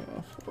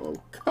enough. Oh,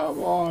 come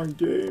on,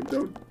 game.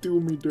 Don't do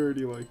me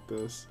dirty like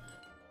this.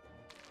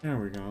 There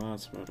we go,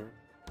 that's better.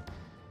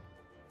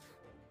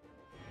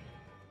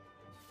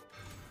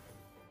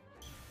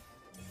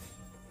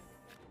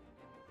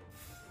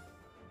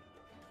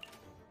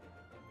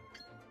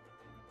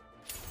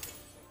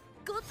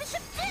 Goldfish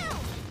down!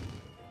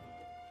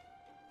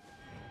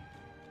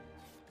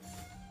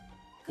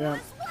 Yeah.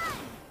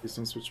 Please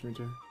don't switch me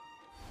to.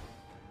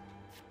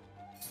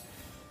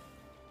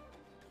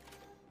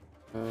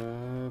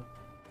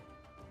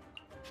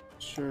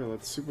 Sure,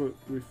 let's see what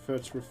we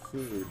fetch with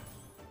food.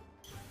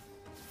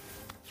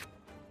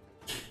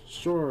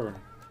 Sure.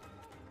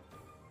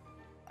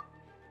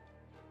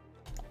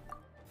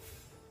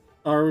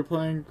 Are we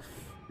playing?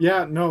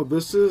 Yeah, no,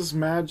 this is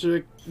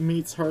Magic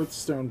meets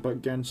Hearthstone,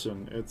 but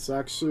Genshin. It's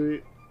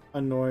actually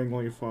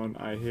annoyingly fun.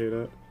 I hate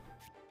it.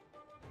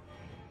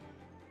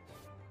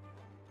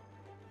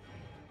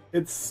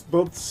 It's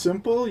both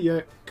simple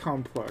yet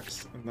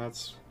complex, and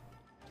that's...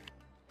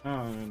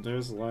 Oh, and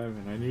there's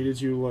 11. I needed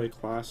you,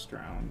 like, last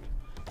round,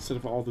 instead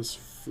of all this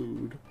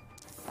food.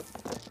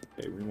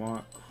 Okay, we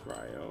want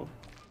cryo.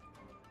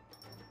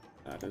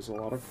 That is a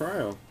lot of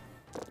cryo.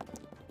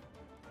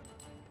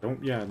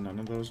 Yeah, none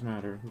of those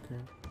matter. Okay.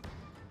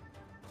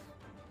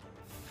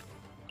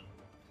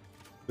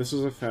 This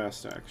is a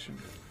fast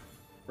action.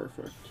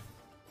 Perfect.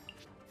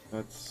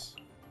 Let's...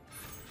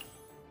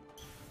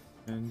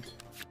 And...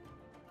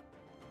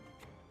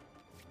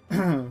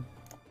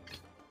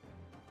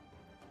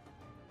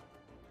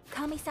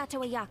 Kamisato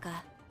Ayaka,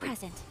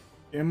 present.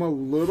 I'm a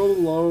little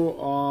low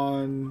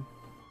on...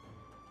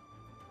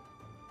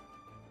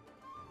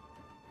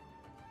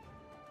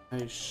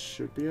 I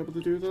should be able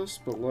to do this,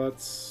 but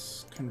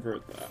let's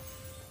convert that.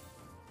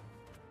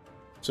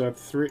 So I have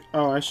 3...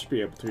 Oh, I should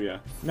be able to, yeah.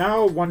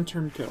 Now, one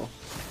turn kill.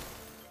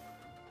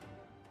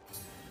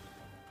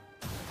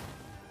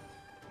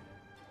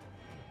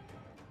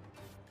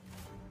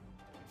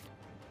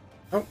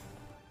 Oh.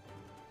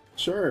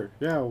 Sure,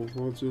 yeah,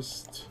 we'll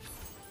just...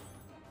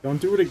 Don't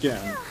do it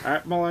again.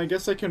 Well, I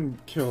guess I can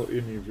kill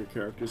any of your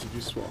characters if you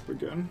swap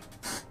again.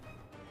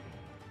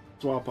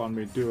 Swap on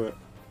me, do it.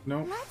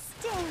 No. Let's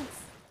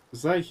dance.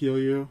 Does that heal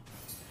you?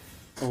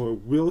 Oh, it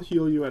will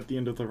heal you at the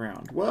end of the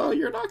round. Well,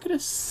 you're not gonna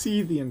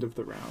see the end of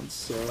the round,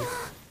 so...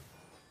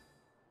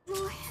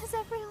 Has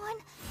everyone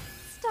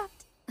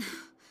stopped?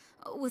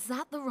 Was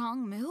that the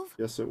wrong move?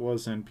 Yes, it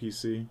was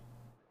NPC.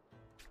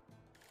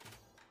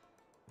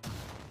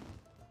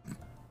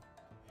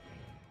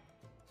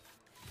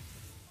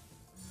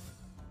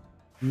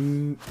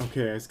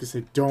 Okay, I was gonna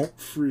say, don't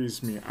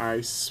freeze me.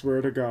 I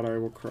swear to God, I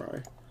will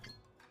cry.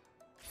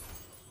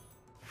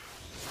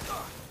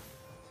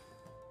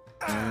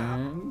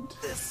 And...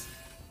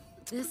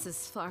 This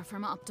is far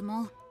from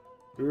optimal.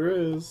 There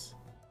is.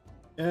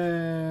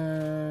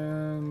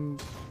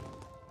 And...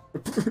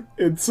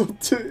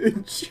 Insult to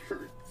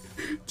injury.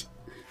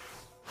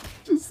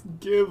 Just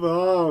give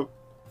up.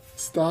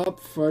 Stop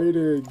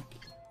fighting.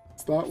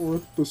 It's not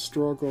worth the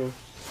struggle.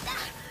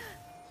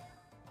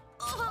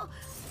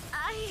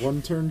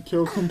 One turn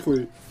kill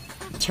complete.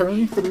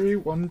 Turn 3,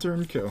 one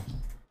turn kill.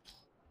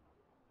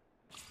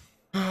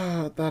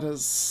 That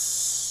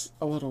is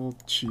a little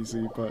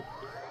cheesy, but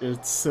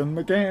it's in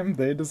the game.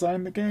 They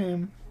designed the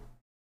game.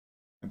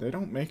 And they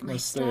don't make My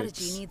mistakes.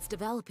 strategy needs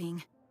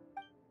developing.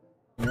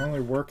 They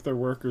only work their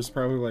workers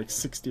probably like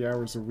 60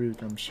 hours a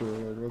week, I'm sure.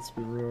 Like, let's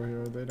be real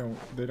here.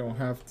 They don't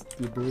have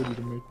the ability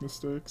to make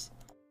mistakes.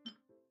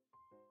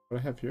 What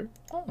I have here?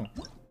 Oh,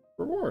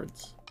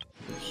 rewards.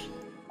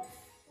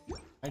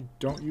 I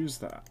don't use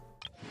that.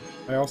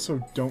 I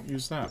also don't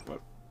use that,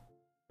 but...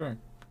 Okay.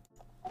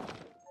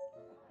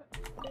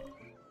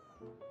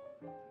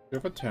 You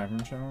have a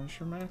tavern challenge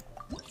for me?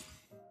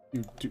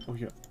 You do. Oh,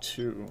 you have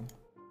 2.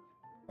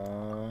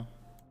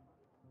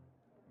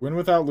 Win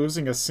without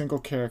losing a single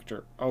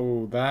character.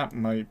 Oh, that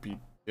might be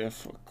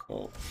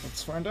difficult.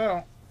 Let's find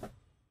out.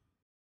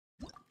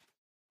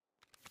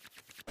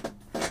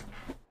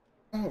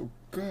 Oh,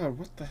 God,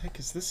 what the heck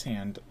is this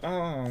hand?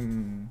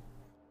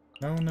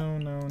 No, no,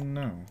 no,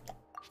 no.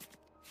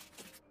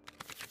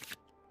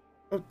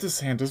 Oh, this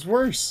hand is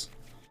worse.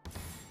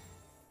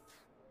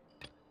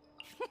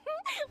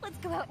 Let's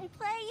go out and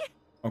play.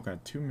 Okay,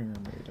 2 mirror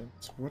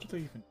maidens. What are they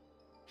even?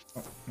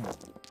 Oh, no.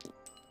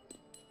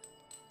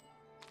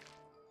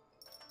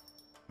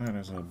 That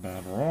is a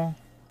bad roll.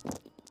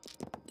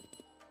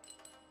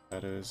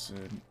 That is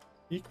an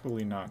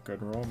equally not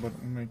good roll, but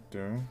we'll make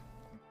do.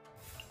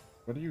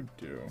 What do you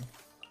do?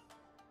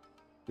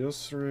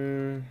 Deals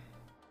 3.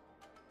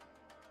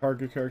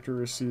 Target character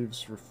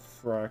receives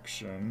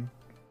refraction.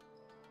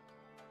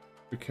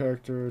 The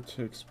character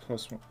takes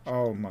 +1.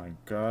 Oh my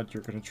god,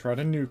 you're gonna try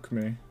to nuke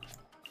me.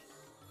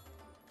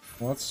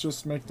 Let's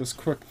just make this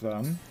quick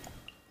then.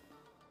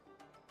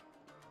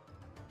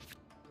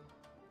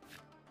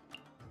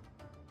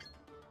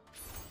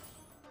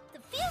 The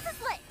fuse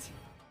is lit.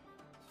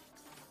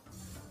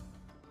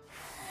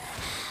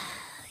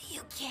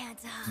 You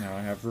can't. Now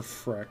I have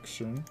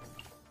refraction.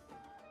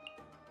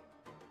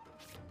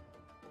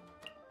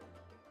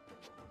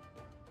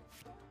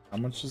 How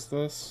much is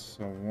this?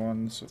 So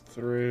 1, so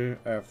 3,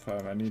 I have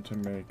 5. I need to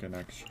make an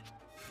extra.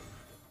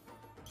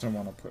 I don't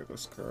want to play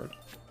this card.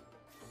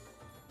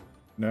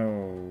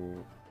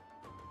 No.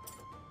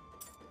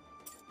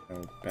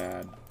 No,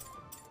 bad.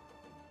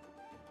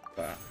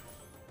 That.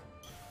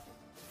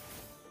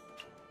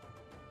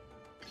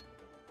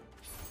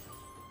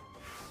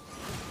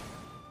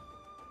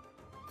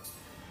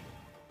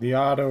 The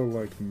auto,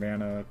 like,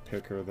 mana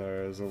picker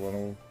there is a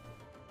little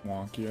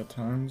wonky at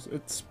times.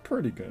 It's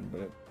pretty good,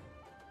 but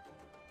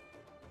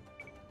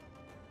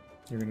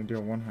you're gonna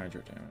deal 1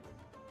 Hydra damage.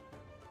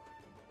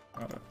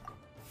 Got it.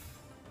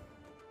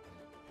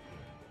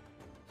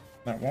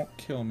 That won't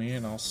kill me,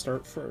 and I'll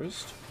start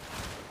first.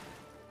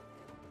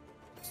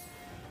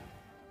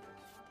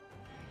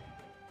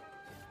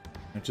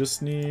 I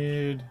just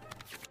need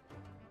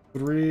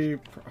 3.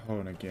 Oh,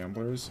 and a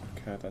gamblers.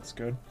 Okay, that's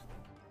good.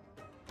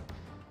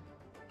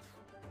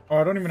 Oh,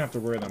 I don't even have to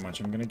worry that much.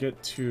 I'm gonna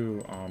get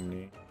 2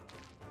 Omni.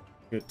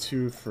 Get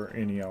 2 for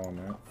any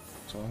element.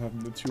 So I'll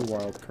have the 2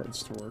 wild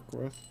cards to work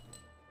with.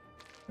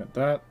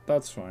 Yeah,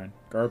 that's fine.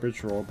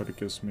 Garbage roll, but it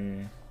gives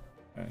me...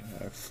 I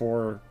have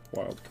 4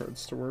 wild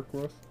cards to work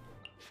with.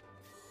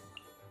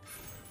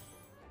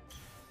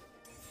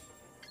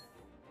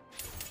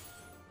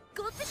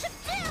 Goldfish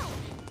down.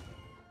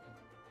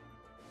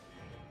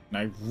 And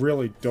I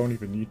really don't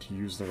even need to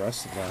use the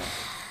rest of that.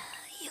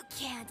 You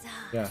can't.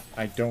 Yeah,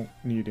 I don't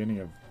need any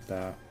of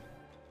that.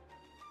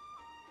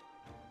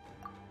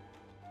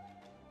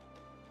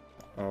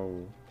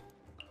 Oh.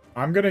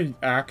 I'm gonna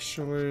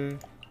actually...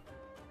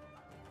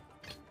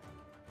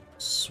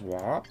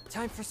 swap?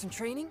 Time for some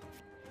training?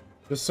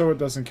 Just so it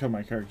doesn't kill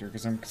my character,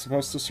 because I'm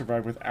supposed to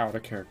survive without a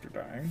character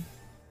dying.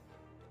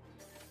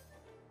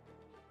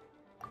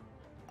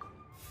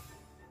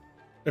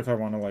 If I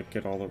want to, like,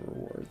 get all the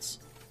rewards.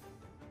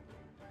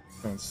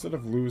 So instead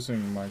of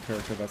losing my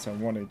character that's on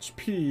 1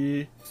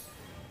 HP...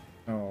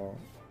 Oh...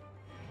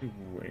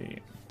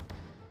 Wait...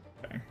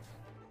 Okay.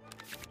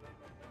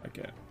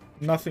 Okay.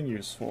 Nothing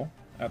useful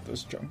at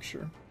this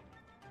juncture.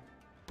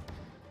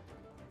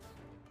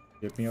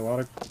 Give me a lot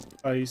of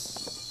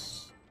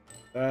ice.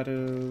 That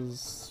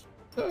is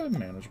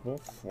manageable.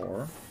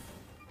 4.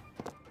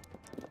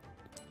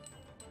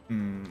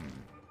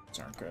 These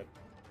aren't good.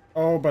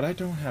 Oh, but I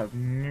don't have.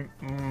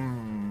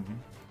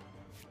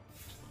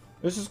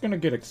 This is gonna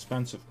get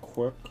expensive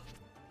quick.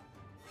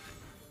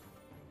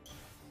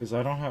 Because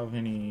I don't have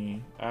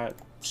any.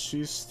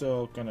 She's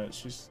gonna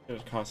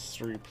cost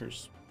 3 per.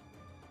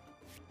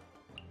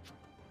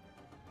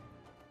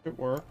 Could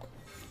work.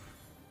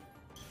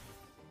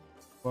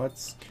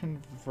 Let's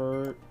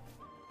convert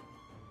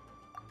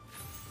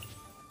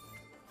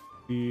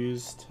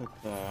these to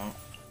that.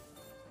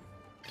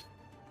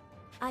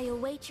 I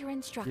await your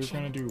instruction.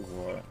 You're gonna do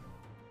what?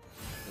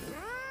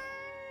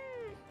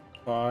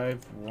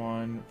 5,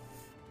 1.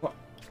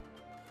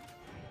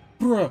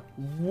 Bruh,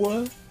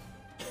 what?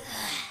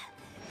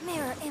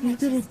 Mirror You're image.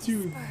 gonna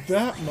do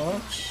that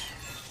much?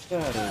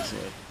 That is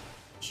a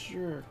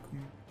jerk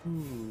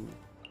move.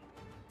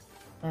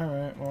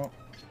 Alright, well,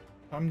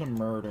 time to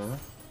murder.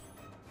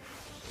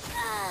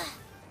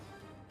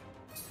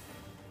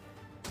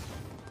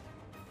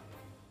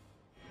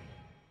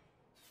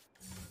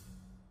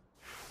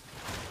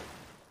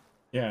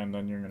 Yeah, and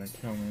then you're gonna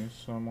kill me,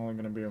 so I'm only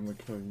gonna be able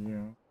to kill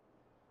you.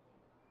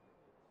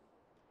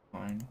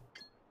 Fine.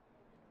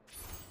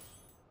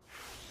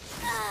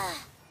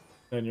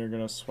 Then you're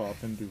gonna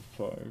swap and do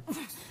 5.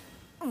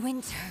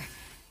 Winter.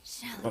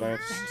 Shall But I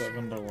have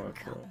 7 to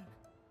work with.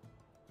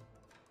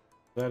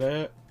 Is that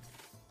it?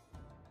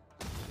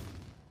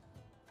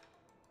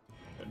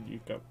 Then you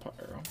got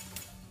Pyro.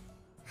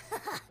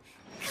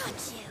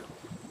 Got you.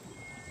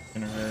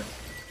 Gonna hurt.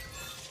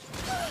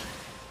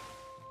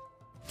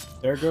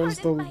 There goes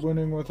the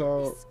winning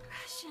without.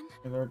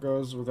 There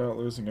goes without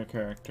losing a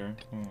character.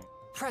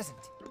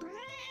 Present.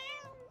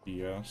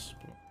 Yes.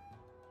 But...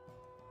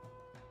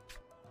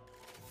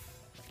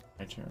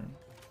 My turn.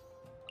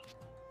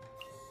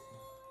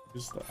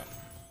 Who's that?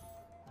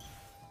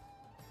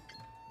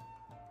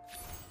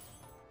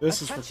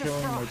 This is for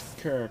killing my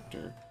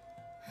character.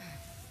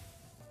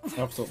 I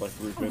have to like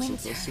revisit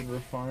this and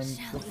refine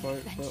the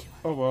fight, but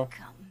oh well.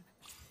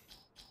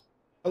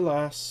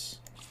 Alas.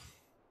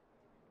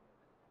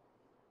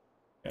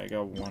 Yeah, I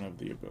got 1 of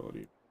the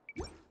ability.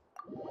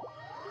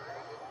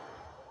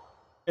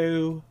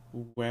 Oh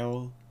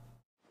well.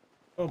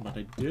 Oh, but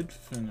I did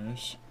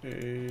finish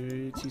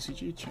a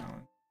TCG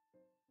challenge.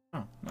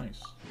 Oh,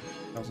 nice.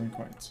 1,000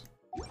 coins.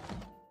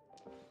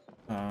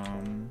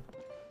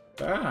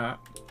 That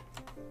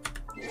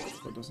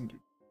doesn't do.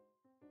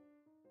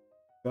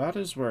 That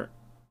is where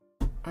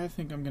I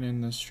think I'm gonna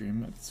end this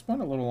stream. It's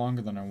went a little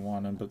longer than I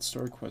wanted, but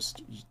story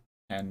quest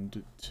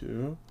ended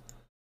too.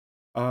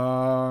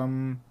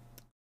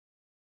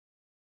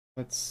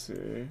 Let's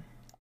see.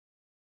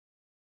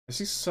 I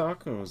see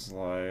Sako's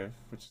live,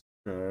 which is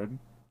good.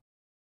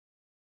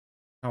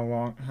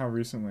 How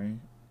recently?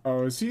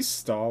 Oh, is he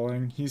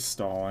stalling? He's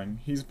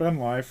stalling. He's been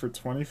live for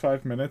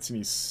 25 minutes and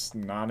he's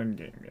not in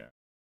game yet.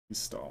 He's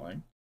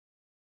stalling.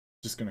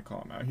 Just gonna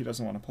call him out. He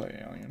doesn't want to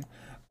play Alien.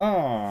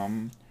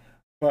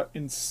 But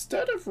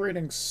instead of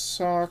raiding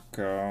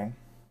Sako,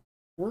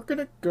 we're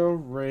gonna go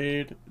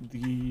raid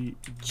the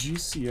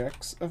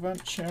GCX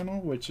event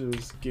channel, which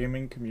is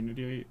Gaming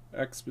Community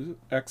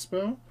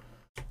Expo.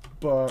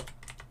 But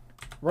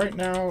right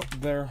now,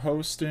 they're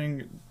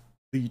hosting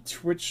the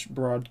Twitch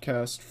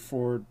broadcast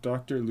for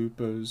Dr.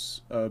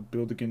 Lupo's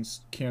Build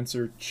Against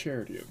Cancer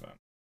charity event.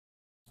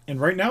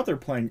 And right now they're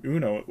playing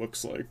Uno, it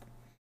looks like.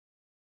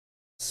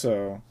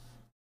 So,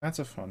 that's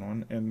a fun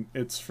one. And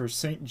it's for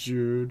St.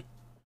 Jude.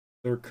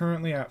 They're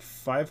currently at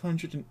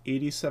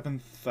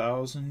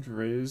 587,000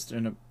 raised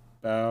in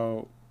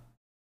about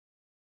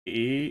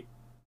 9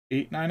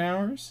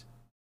 hours.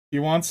 He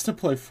wants to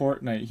play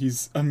Fortnite.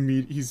 He's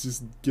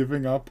just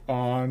giving up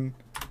on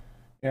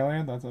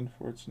Alien. That's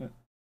unfortunate.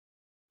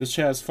 This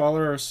chat is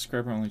follower or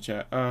subscriber only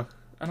chat. I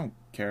don't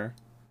care.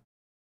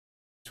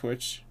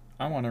 Twitch.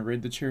 I want to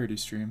raid the charity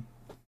stream.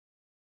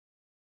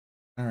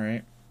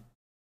 Alright.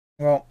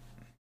 Well,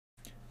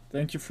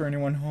 thank you for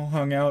anyone who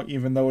hung out,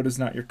 even though it is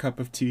not your cup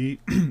of tea.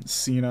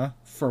 Cena,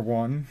 for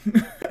one.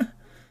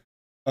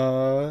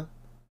 And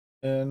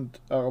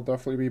I'll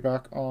definitely be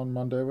back on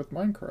Monday with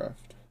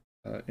Minecraft.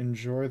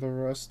 Enjoy the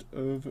rest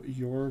of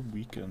your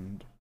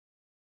weekend.